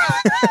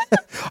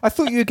 I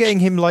thought you were getting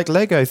him like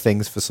Lego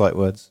things for sight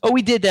words. Oh,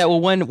 we did that.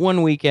 Well,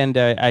 one weekend,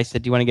 I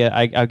said, do you want to get?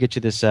 I'll get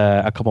you this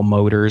a couple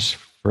motors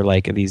for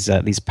like these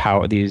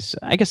power.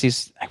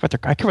 I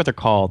forget what they're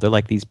called. They're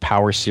like these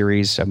power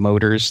series of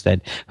motors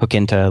that hook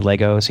into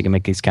Lego, so you can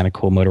make these kind of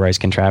cool motorized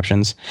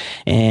contraptions.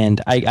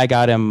 And I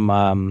got him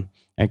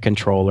a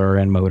controller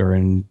and motor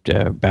and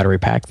battery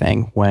pack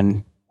thing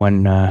one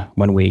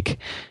week.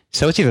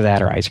 So it's either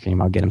that or ice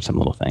cream. I'll get him some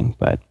little thing,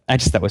 but I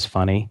just thought it was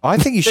funny. I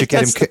think you should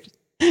get him.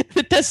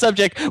 The test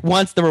subject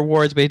wants the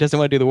rewards, but he doesn't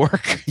want to do the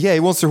work. Yeah, he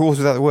wants the rewards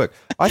without the work.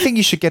 I think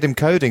you should get him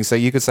coding, so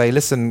you could say,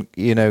 listen,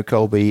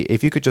 Colby,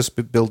 if you could just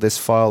build this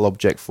file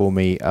object for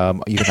me,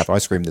 you can have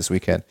ice cream this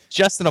weekend.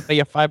 Justin will pay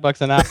you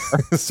 $5 an hour.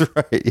 That's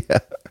right,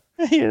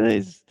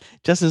 yeah.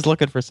 Justin's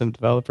looking for some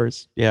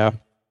developers. Yeah.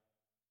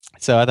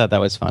 So I thought that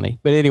was funny.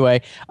 But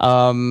anyway,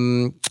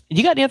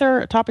 you got any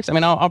other topics? I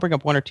mean, I'll bring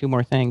up one or two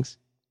more things.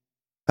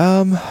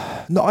 No,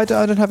 I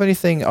don't have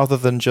anything other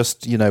than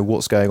just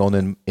what's going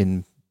on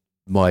in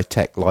my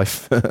tech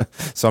life.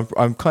 So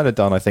I'm kind of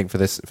done, I think, for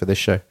this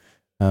show.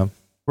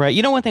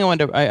 Right. One thing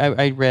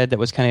I read that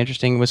was kind of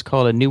interesting was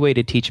called A New Way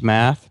to Teach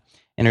Math,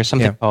 and there's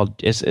something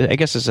called I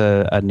guess it's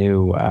a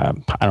new I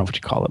don't know what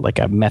you call it, like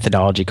a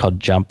methodology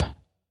called jump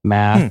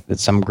math that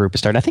some group has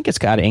started. I think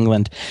it's out of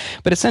England,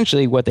 but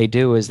essentially what they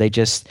do is they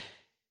just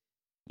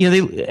the way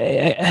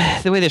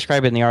they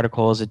describe it in the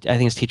article is I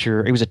think his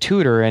teacher, he was a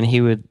tutor, and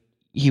he would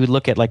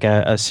look at like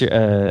a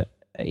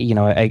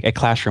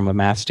classroom of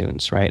math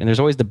students, right? And there's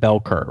always the bell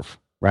curve,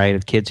 right?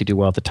 Of kids who do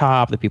well at the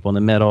top, the people in the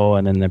middle,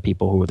 and then the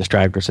people who are the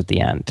stragglers at the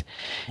end.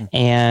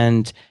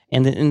 And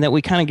that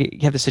we kind of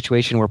have the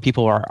situation where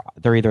people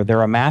they're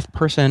either a math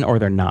person or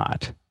they're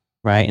not,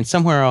 right? And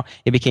somewhere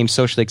it became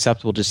socially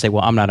acceptable to say,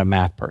 well, I'm not a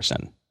math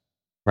person,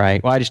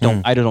 right? Well, I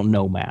don't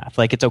know math.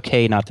 Like, it's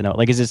okay not to know.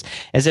 Like, as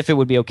if it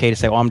would be okay to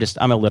say, well,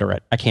 I'm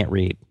illiterate. I can't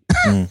read.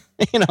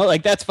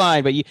 Like, that's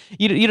fine. But you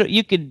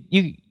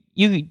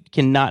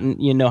can not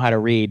know how to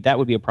read. That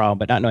would be a problem.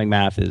 But not knowing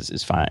math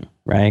is fine,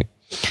 right?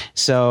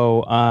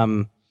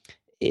 So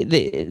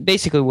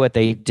basically what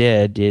they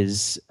did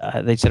is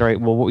they said, all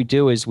right, well, what we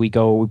do is we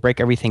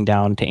break everything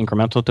down to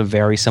incremental to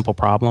very simple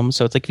problems.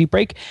 So it's like if you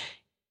break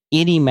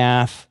any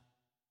math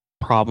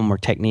problem or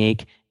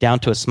technique down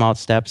to a small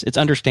steps, it's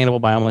understandable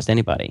by almost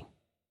anybody,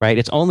 right?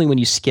 It's only when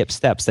you skip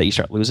steps that you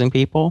start losing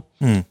people,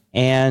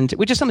 and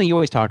which is something you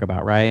always talk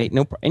about, right?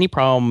 Any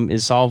problem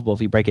is solvable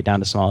if you break it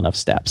down to small enough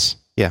steps.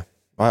 Yeah,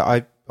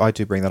 I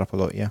do bring that up a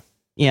lot. Yeah,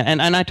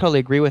 and I totally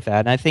agree with that.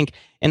 And I think,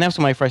 and that's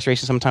my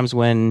frustration sometimes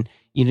when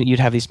you'd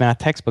have these math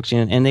textbooks,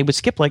 and they would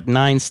skip like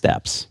 9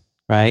 steps.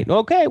 Right.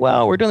 Okay.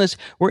 Well, we're doing this.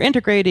 We're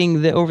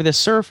integrating over this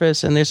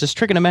surface, and there's this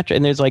trigonometric,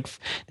 and there's like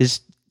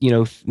this,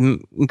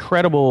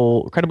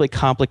 incredibly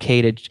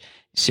complicated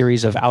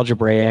series of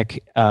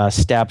algebraic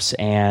steps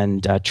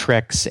and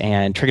tricks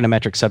and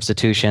trigonometric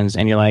substitutions,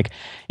 and you're like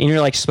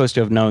supposed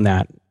to have known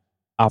that.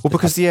 Well,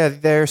 because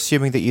they're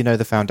assuming that you know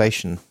the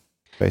foundation.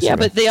 Basically. Yeah,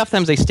 but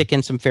oftentimes they stick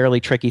in some fairly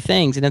tricky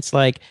things, and it's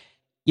like,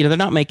 they're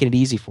not making it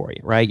easy for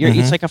you, right?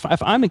 It's like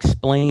if I'm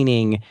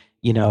explaining,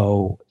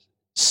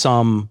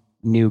 some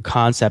new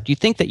concept, you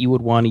think that you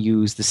would want to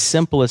use the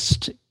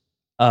simplest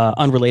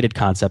unrelated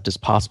concept as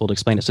possible to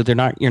explain it. So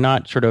you're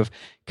not sort of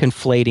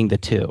conflating the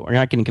two, or you're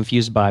not getting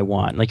confused by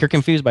one. Like, you're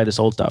confused by this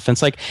old stuff. And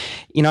it's like,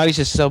 I used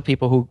to tell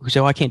people who say,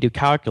 oh, I can't do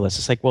calculus.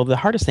 It's like, well, the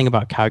hardest thing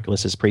about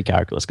calculus is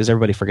pre-calculus, because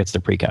everybody forgets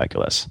their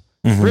pre-calculus.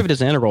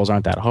 Derivatives and integrals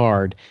aren't that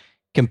hard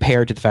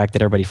compared to the fact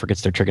that everybody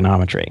forgets their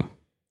trigonometry,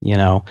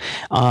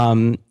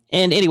 And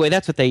anyway,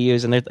 that's what they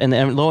use.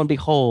 And lo and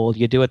behold,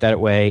 you do it that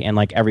way, and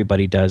like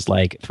everybody does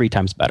like 3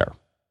 times better.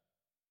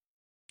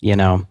 you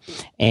know.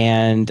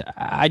 And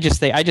I just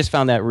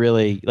found that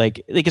really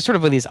like it's sort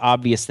of one of these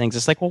obvious things.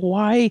 It's like, well,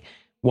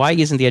 why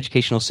isn't the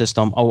educational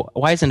system,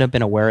 why hasn't it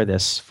been aware of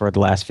this for the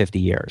last 50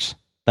 years?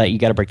 That you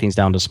got to break things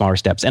down to smaller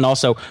steps. And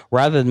also,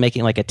 rather than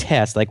making like a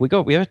test, like we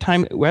have a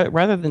time,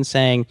 rather than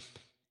saying,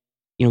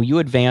 you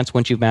advance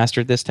once you've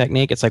mastered this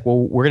technique, it's like, well,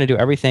 we're going to do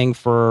everything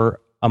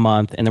for a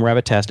month and then we'll have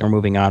a test and we're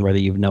moving on whether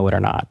you know it or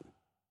not.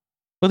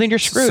 Well, then you're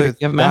screwed.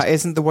 So that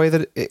isn't the way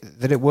that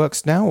it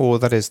works now, or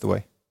that is the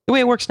way? The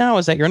way it works now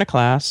is that you're in a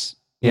class,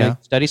 you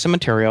study some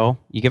material,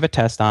 you give a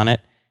test on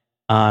it,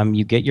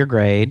 you get your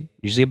grade,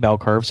 usually a bell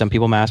curve. Some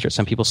people master it,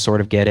 some people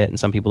sort of get it, and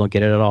some people don't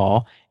get it at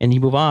all. And you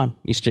move on.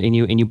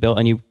 You build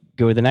and you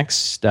go to the next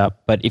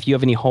step. But if you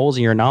have any holes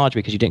in your knowledge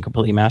because you didn't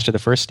completely master the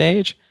first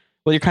stage,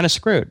 well, you're kind of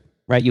screwed,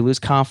 right? You lose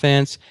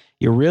confidence.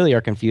 You really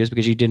are confused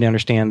because you didn't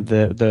understand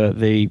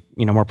the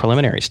more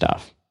preliminary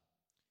stuff.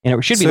 And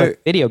it should be like a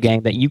video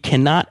game that you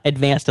cannot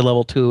advance to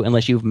level 2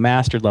 unless you've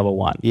mastered level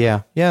 1.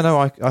 Yeah. No,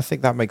 I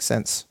think that makes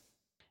sense.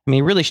 I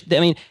mean, really,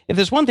 if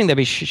there's one thing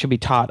that should be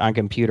taught on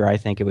computer, I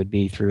think it would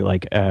be through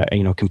like,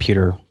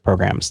 computer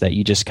programs that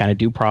you just kind of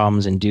do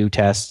problems and do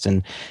tests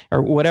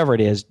or whatever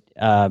it is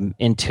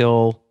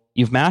until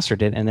you've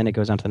mastered it, and then it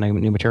goes on to the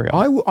new material.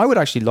 I would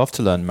actually love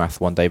to learn math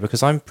one day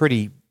because I'm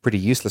pretty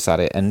useless at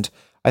it, and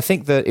I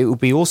think that it would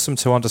be awesome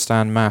to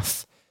understand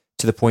math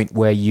to the point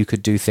where you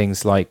could do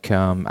things like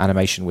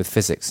animation with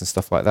physics and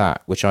stuff like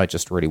that, which I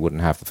just really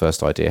wouldn't have the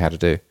first idea how to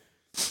do.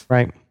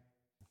 Right.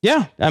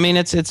 Yeah, I mean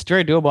it's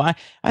very doable.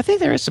 I think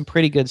there is some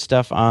pretty good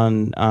stuff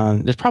on.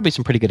 There's probably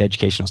some pretty good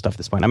educational stuff at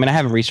this point. I mean, I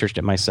haven't researched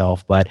it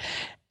myself, but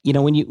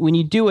when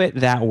you do it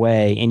that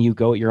way and you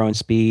go at your own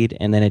speed,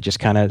 and then it just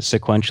kind of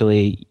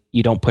sequentially,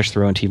 you don't push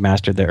through until you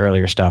master the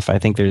earlier stuff. I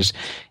think it's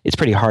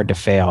pretty hard to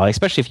fail,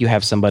 especially if you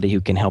have somebody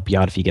who can help you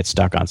out if you get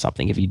stuck on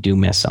something, if you do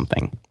miss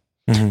something.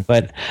 Mm-hmm.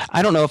 But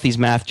I don't know if these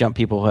math jump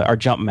people, or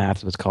jump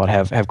math, what's called,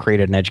 have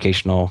created any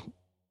educational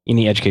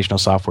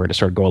software to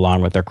sort of go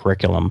along with their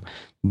curriculum.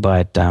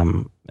 But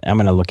I'm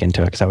going to look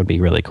into it because that would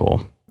be really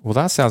cool. Well,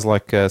 that sounds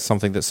like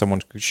something that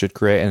someone should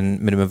create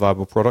in minimum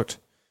viable product.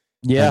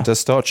 Yeah, and to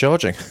start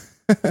charging.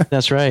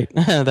 That's right.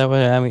 That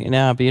would. I mean,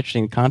 now it'd be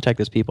interesting to contact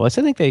those people. I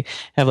think they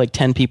have like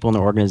 10 people in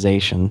their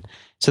organization,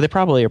 so they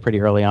probably are pretty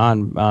early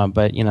on.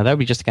 But that would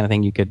be just the kind of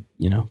thing you could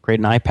create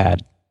an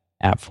iPad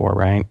app for,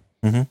 right?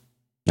 Mm-hmm.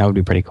 That would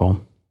be pretty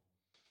cool.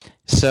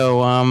 So,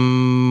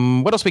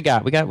 what else we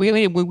got? We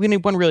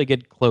need one really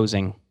good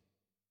closing.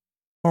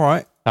 All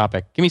right.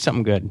 Topic. Give me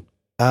something good.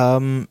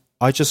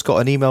 I just got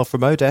an email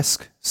from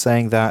Odesk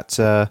saying that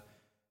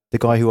the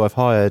guy who I've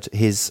hired,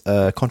 his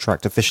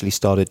contract officially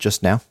started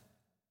just now.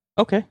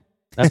 Okay,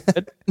 that's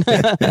good.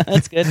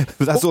 That's good.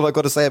 That's all I've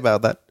got to say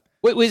about that.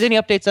 Was any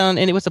updates on?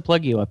 And what's the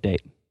Pluggio update?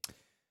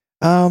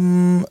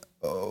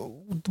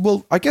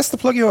 Well, I guess the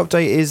Pluggio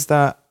update is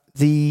that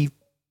the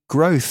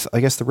growth,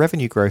 I guess the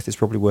revenue growth is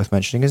probably worth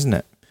mentioning, isn't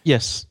it?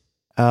 Yes.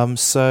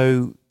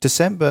 So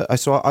December, I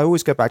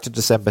always go back to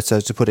December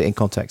to put it in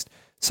context.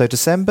 So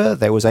December,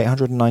 there was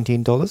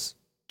 $819.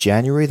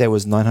 January, there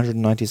was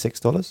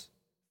 $996.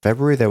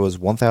 February, there was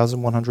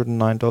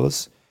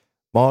 $1,109.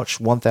 March,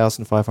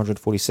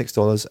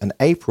 $1,546. And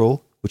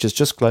April, which has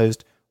just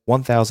closed,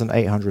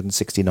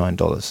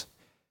 $1,869.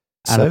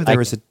 So there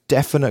is a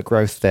definite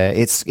growth there.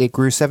 It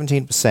grew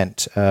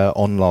 17%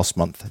 on last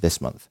month, this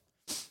month.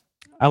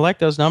 I like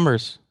those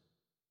numbers.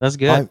 That's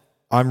good.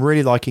 I'm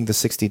really liking the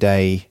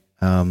 60-day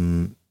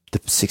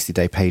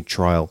paid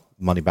trial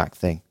money back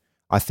thing.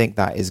 I think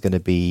that is going to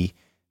be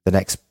the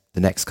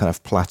next kind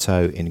of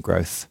plateau in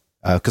growth,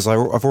 because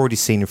I've already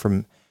seen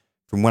from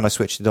when I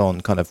switched it on,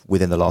 kind of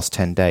within the last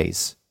 10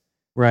 days,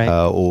 right,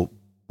 or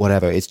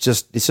whatever. It's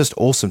just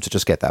awesome to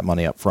just get that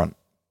money up front,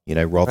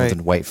 rather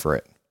than wait for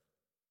it.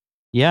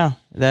 Yeah,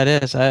 that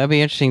is. It'd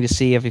be interesting to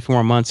see every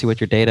 4 months, see what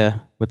the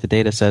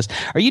data says.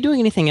 Are you doing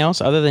anything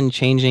else other than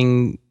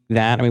changing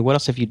that? I mean, what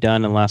else have you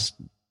done in the last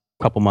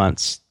couple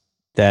months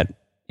that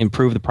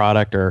improve the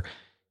product or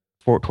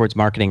towards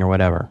marketing or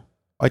whatever?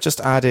 I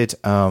just added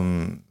a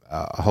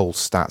whole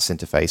stats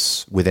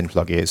interface within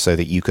Pluggio so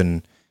that you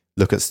can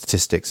look at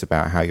statistics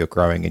about how you're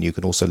growing, and you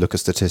can also look at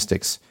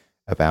statistics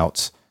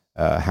about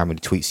how many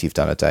tweets you've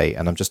done a day.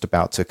 And I'm just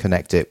about to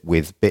connect it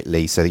with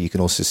Bitly so that you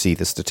can also see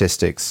the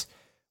statistics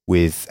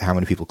with how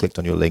many people clicked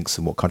on your links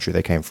and what country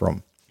they came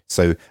from.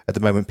 So at the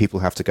moment,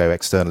 people have to go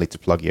externally to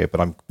Pluggio, but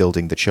I'm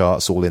building the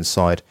charts all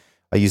inside.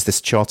 I use this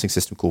charting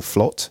system called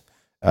Flot,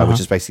 which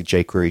is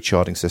basically jQuery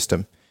charting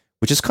system,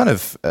 which is kind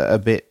of a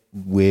bit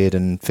weird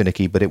and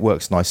finicky, but it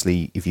works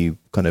nicely if you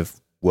kind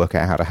of work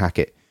out how to hack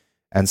it.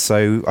 And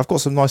so I've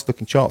got some nice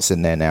looking charts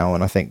in there now,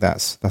 and I think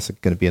that's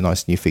going to be a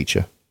nice new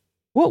feature.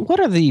 What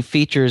are the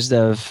features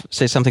of,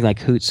 say, something like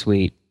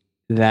Hootsuite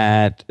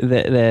that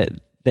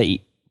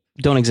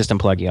don't exist in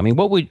Pluggio? I mean,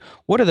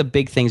 what are the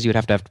big things you would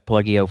have to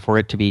Pluggio for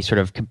it to be sort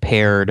of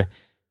compared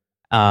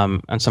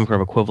on some sort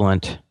of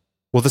equivalent?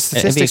 Well, the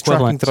statistics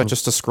tracking that I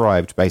just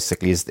described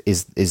basically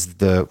is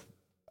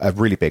a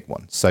really big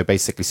one. So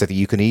basically, so that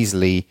you can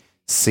easily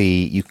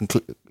see,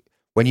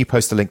 when you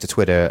post a link to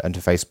Twitter and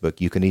to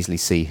Facebook, you can easily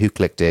see who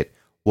clicked it,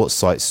 what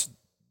sites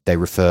they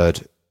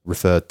referred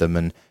them,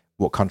 and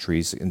what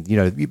countries, and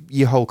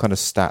your whole kind of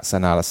stats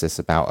analysis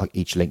about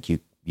each link you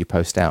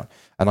post out.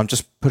 And I'm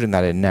just putting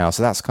that in now,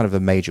 so that's kind of a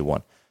major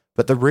one.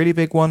 But the really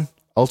big one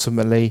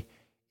ultimately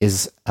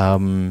is a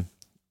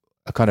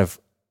kind of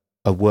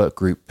a work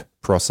group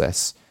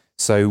process.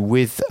 So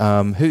with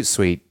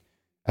Hootsuite,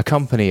 a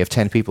company of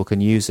 10 people can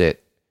use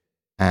it,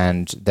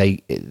 and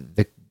they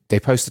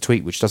post a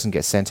tweet which doesn't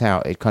get sent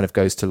out. It kind of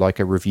goes to like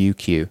a review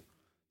queue,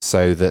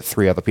 so that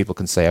 3 other people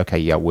can say, okay,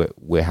 yeah,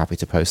 we're happy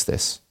to post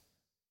this.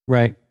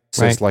 Right.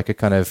 So it's like a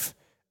kind of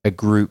a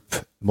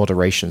group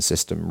moderation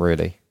system,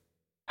 really.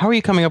 How are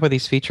you coming up with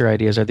these feature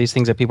ideas? Are these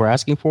things that people are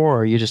asking for,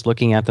 or are you just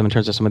looking at them in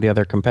terms of some of the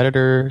other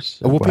competitors?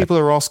 Well, people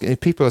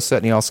are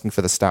certainly asking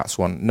for the stats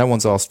one. No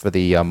one's asked for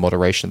the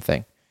moderation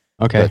thing.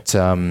 Okay. But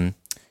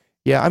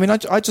yeah, I mean,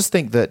 I just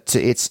think that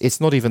it's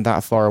not even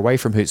that far away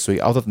from Hootsuite,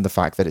 other than the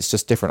fact that it's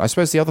just different. I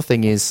suppose the other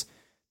thing is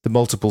the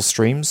multiple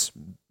streams,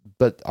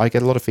 but I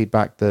get a lot of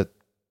feedback that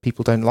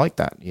people don't like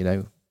that.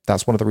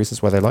 That's one of the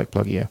reasons why they like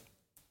Pluggio.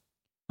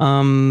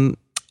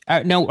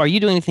 Now, are you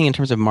doing anything in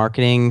terms of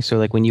marketing? So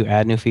like when you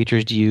add new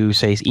features, do you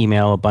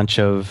email a bunch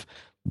of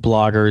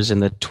bloggers in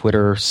the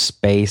Twitter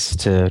space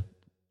to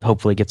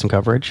hopefully get some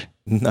coverage?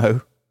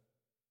 No.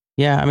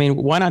 Yeah, I mean,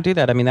 why not do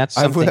that? I mean, that's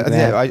something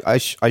I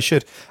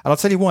should. And I'll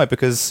tell you why,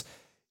 because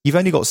you've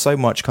only got so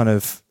much kind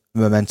of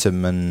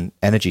momentum and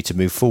energy to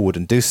move forward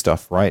and do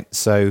stuff, right?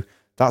 So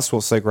that's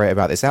what's so great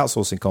about this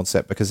outsourcing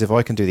concept, because if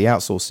I can do the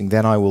outsourcing,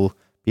 then I will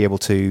be able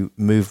to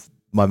move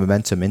my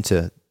momentum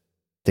into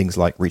things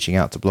like reaching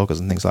out to bloggers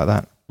and things like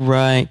that.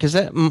 Right, because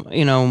that,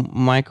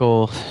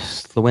 Michael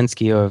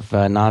Slawinski of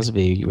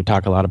Nosby would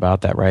talk a lot about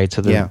that, right?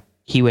 So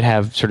he would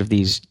have sort of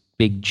these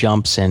big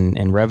jumps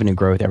in revenue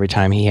growth every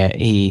time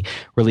he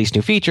released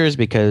new features,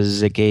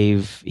 because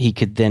he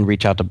could then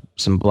reach out to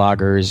some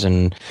bloggers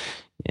and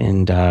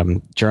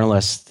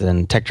journalists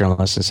and tech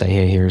journalists and say,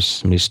 hey, here's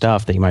some new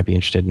stuff that you might be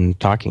interested in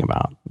talking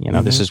about.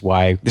 This is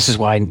why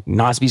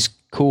Nosby's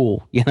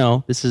cool. You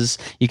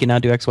can now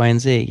do X, Y, and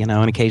Z. And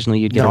occasionally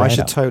you'd get. No, I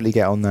should totally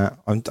get on that.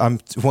 I'm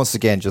once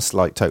again just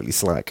like totally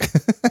slack.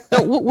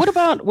 So what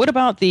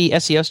about the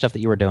SEO stuff that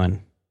you were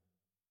doing?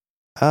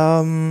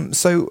 The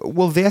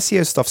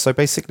SEO stuff. So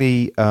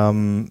basically,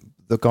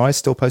 the guy's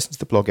still posting to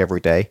the blog every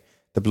day.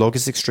 The blog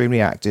is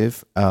extremely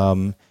active.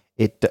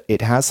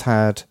 It has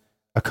had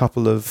a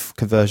couple of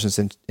conversions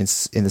in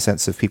the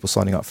sense of people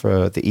signing up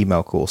for the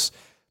email course,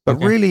 but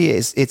really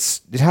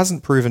it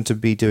hasn't proven to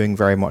be doing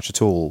very much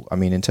at all. I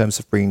mean, in terms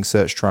of bringing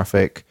search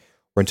traffic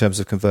or in terms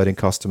of converting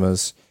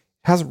customers,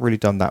 it hasn't really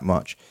done that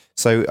much.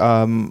 So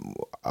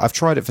I've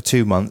tried it for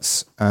 2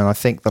 months, and I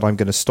think that I'm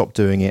going to stop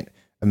doing it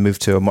and move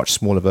to a much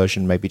smaller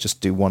version. Maybe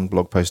just do 1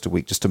 blog post a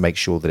week, just to make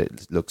sure that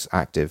it looks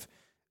active.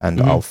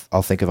 And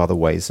I'll think of other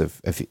ways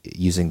of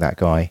using that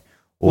guy.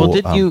 Or,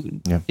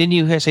 didn't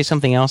you say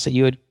something else that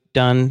you had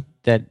done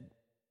that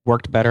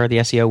worked better, the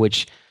SEO,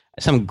 which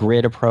some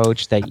grid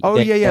approach that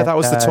that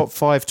was the top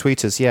 5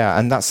 tweeters,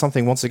 and that's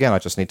something, once again, I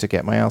just need to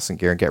get my house in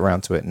gear and get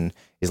around to it, and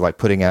is like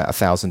putting out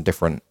 1,000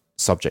 different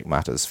subject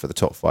matters for the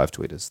top 5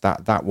 tweeters.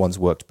 That one's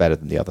worked better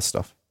than the other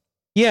stuff.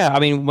 Yeah, I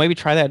mean, maybe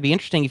try that. It'd be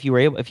interesting if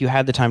you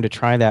had the time to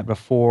try that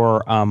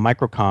before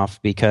MicroConf,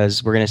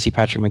 because we're going to see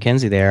Patrick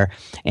McKenzie there,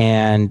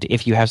 and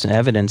if you have some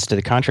evidence to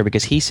the contrary,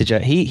 because he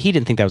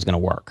didn't think that was going to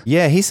work.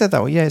 Yeah, he said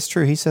that. Yeah, it's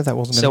true. He said that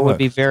wasn't going to work. So it would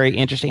be very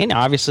interesting. And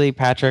obviously,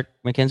 Patrick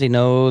McKenzie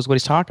knows what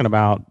he's talking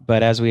about,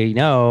 but as we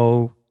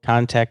know,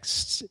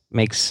 context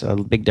makes a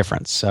big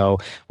difference. So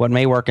what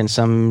may work in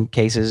some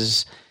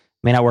cases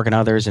may not work in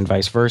others, and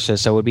vice versa.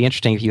 So it would be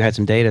interesting if you had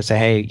some data to say,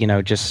 hey,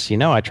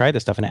 I tried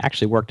this stuff and it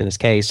actually worked in this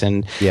case.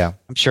 And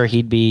I'm sure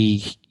he'd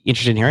be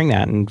interested in hearing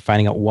that and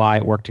finding out why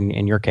it worked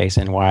in your case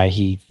and why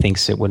he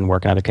thinks it wouldn't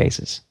work in other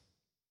cases.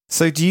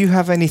 So do you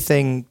have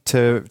anything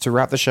to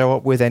wrap the show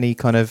up with? Any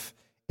kind of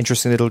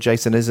interesting little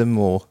Jasonism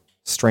or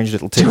strange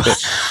little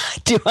tidbit?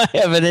 Do I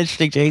have an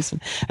interesting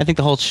Jason? I think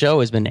the whole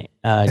show has been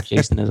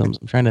Jasonisms.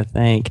 I'm trying to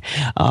think.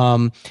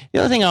 The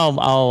other thing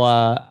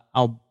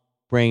I'll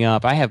bring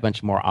up, I have a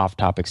bunch more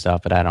off-topic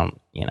stuff, but I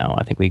don't,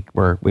 I think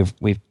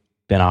we've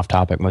been off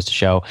topic most of the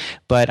show.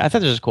 But I thought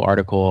there was a cool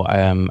article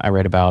I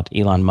read about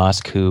Elon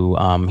Musk, who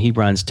he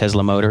runs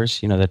Tesla Motors,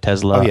 the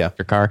Tesla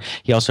electric car.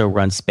 He also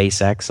runs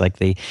SpaceX. Like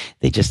they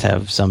just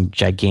have some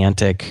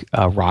gigantic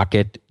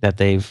rocket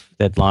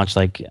that launched,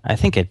 like I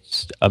think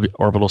it's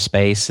orbital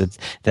space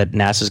that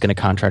NASA's going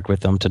to contract with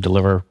them to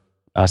deliver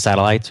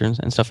satellites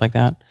and stuff like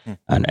that.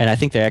 And I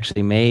think they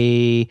actually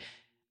may.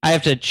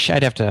 I'd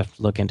have to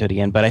look into it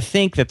again, but I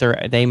think that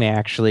they may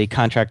actually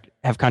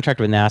have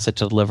contracted with NASA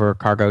to deliver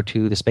cargo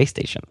to the space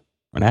station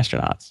on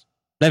astronauts.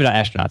 Maybe not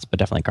astronauts, but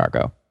definitely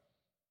cargo.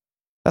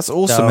 That's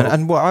awesome.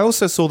 And I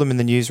also saw them in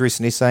the news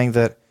recently saying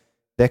that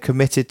they're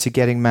committed to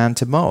getting man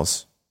to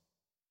Mars.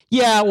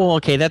 Yeah, well,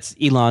 okay, that's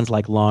Elon's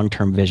like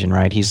long-term vision,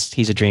 right? He's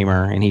a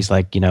dreamer, and he's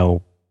like,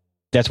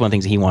 that's one of the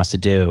things that he wants to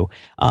do.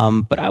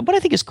 But what I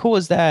think is cool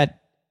is that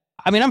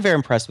I mean, I'm very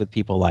impressed with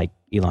people like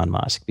Elon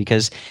Musk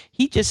because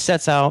he just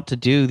sets out to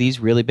do these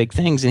really big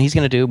things, and he's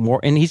going to do more.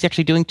 And he's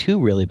actually doing two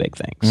really big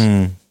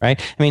things, right?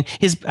 I mean,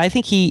 I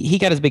think he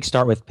got his big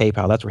start with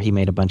PayPal. That's where he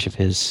made a bunch of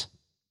his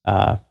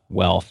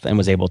wealth and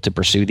was able to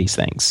pursue these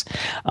things.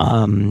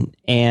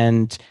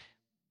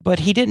 But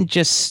he didn't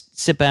just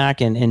sit back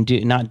and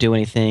not do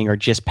anything or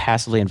just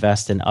passively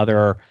invest in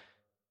other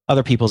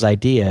people's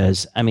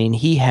ideas. I mean,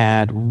 he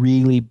had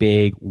really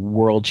big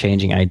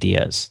world-changing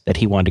ideas that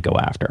he wanted to go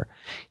after.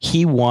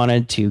 He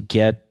wanted to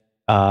get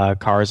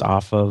cars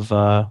off of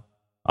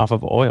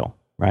oil,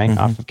 right?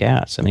 Off of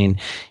gas. I mean,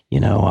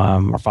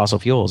 or fossil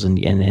fuels,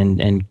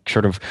 and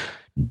sort of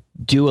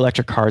do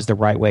electric cars the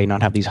right way,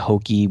 not have these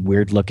hokey,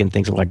 weird-looking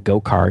things like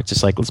go-karts.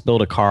 It's like, let's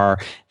build a car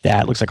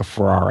that looks like a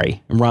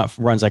Ferrari and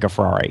runs like a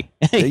Ferrari.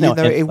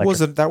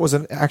 That was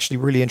an actually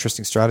really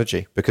interesting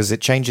strategy because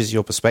it changes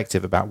your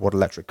perspective about what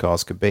electric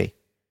cars could be.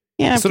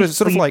 Yeah, sort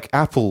of like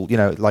Apple.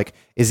 Like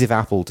as if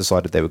Apple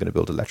decided they were going to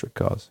build electric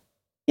cars.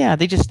 Yeah,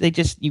 they just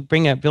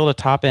build a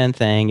top end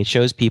thing. It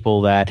shows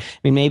people that, I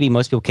mean, maybe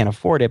most people can't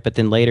afford it, but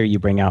then later you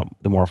bring out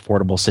the more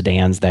affordable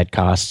sedans that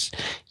cost,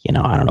 I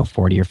don't know,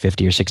 40 or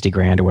 50 or 60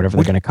 grand or whatever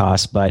they're going to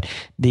cost. But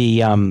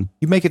you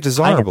make it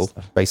desirable,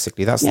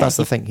 basically. That's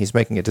the thing. He's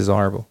making it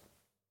desirable.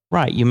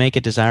 Right. You make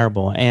it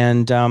desirable.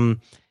 And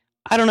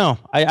I don't know.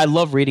 I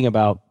love reading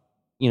about,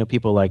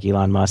 people like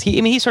Elon Musk.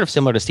 He's sort of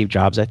similar to Steve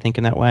Jobs, I think,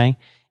 in that way.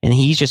 And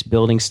he's just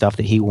building stuff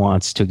that he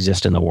wants to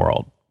exist in the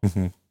world.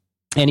 Mm-hmm.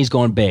 And he's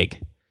going big.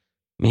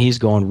 I mean, he's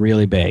going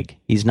really big.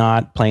 He's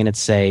not playing it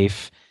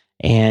safe,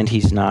 and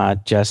he's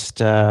not just,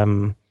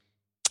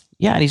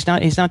 he's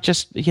not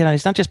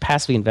just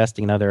passively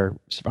investing in other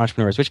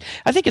entrepreneurs. Which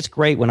I think it's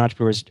great when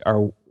entrepreneurs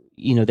are,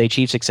 they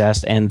achieve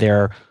success and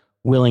they're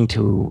willing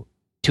to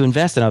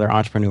invest in other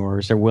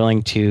entrepreneurs. They're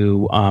willing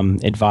to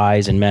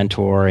advise and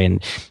mentor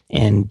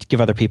and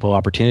give other people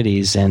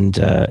opportunities. And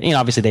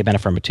obviously they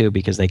benefit from it too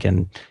because they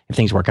can, if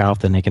things work out,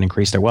 then they can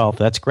increase their wealth.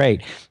 That's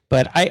great.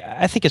 But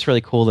I think it's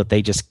really cool that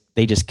they just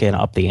can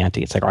up the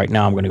ante. It's like, all right,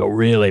 now I'm going to go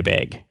really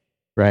big,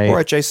 right? All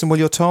right, Jason. Well,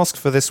 your task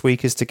for this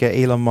week is to get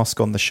Elon Musk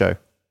on the show.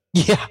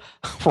 Yeah,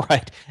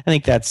 right. I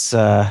think that's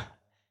that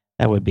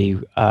would be.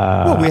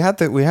 Well, we had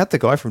the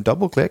guy from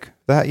DoubleClick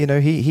that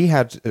he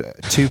had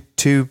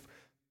two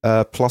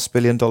plus $1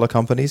 billion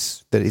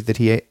companies that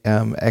he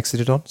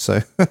exited on.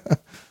 So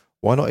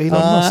why not Elon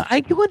Musk?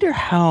 I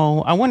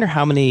wonder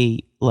how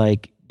many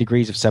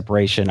degrees of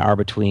separation are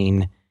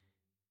between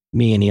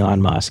me and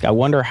Elon Musk. I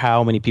wonder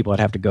how many people I'd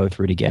have to go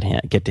through to get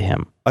to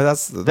him. I don't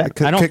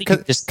think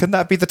can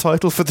that be the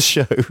title for the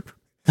show?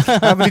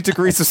 How many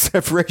degrees of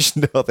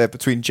separation are there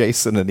between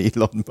Jason and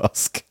Elon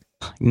Musk?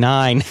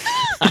 9.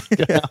 I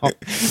don't know.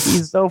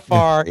 He's so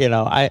far.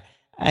 I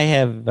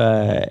have.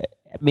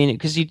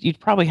 Because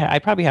I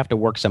probably have to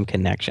work some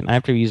connection. I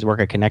have to work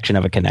a connection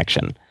of a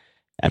connection,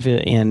 I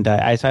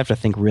have to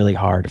think really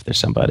hard if there's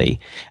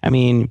somebody. I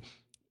mean,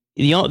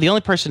 the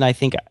only person I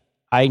think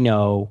I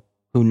know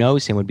who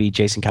knows him would be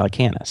Jason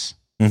Calacanis.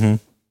 Mm-hmm.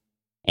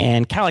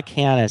 And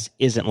Calacanis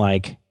isn't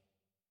like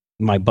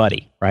my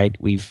buddy, right?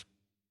 We've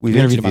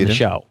interviewed him on the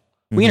show.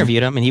 Mm-hmm. We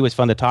interviewed him, and he was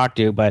fun to talk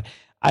to. But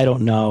I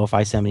don't know if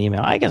I send him an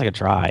email. I guess I could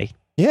try.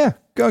 Yeah,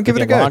 go and give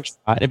it a go.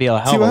 It'd be a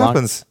hell See of a what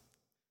happens.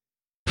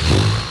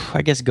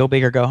 I guess go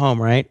big or go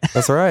home, right?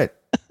 That's all right.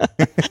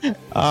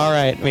 All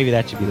right. Maybe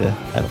that should be the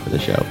title for the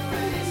show.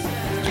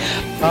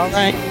 All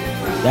right.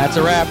 That's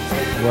a wrap.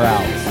 We're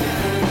out.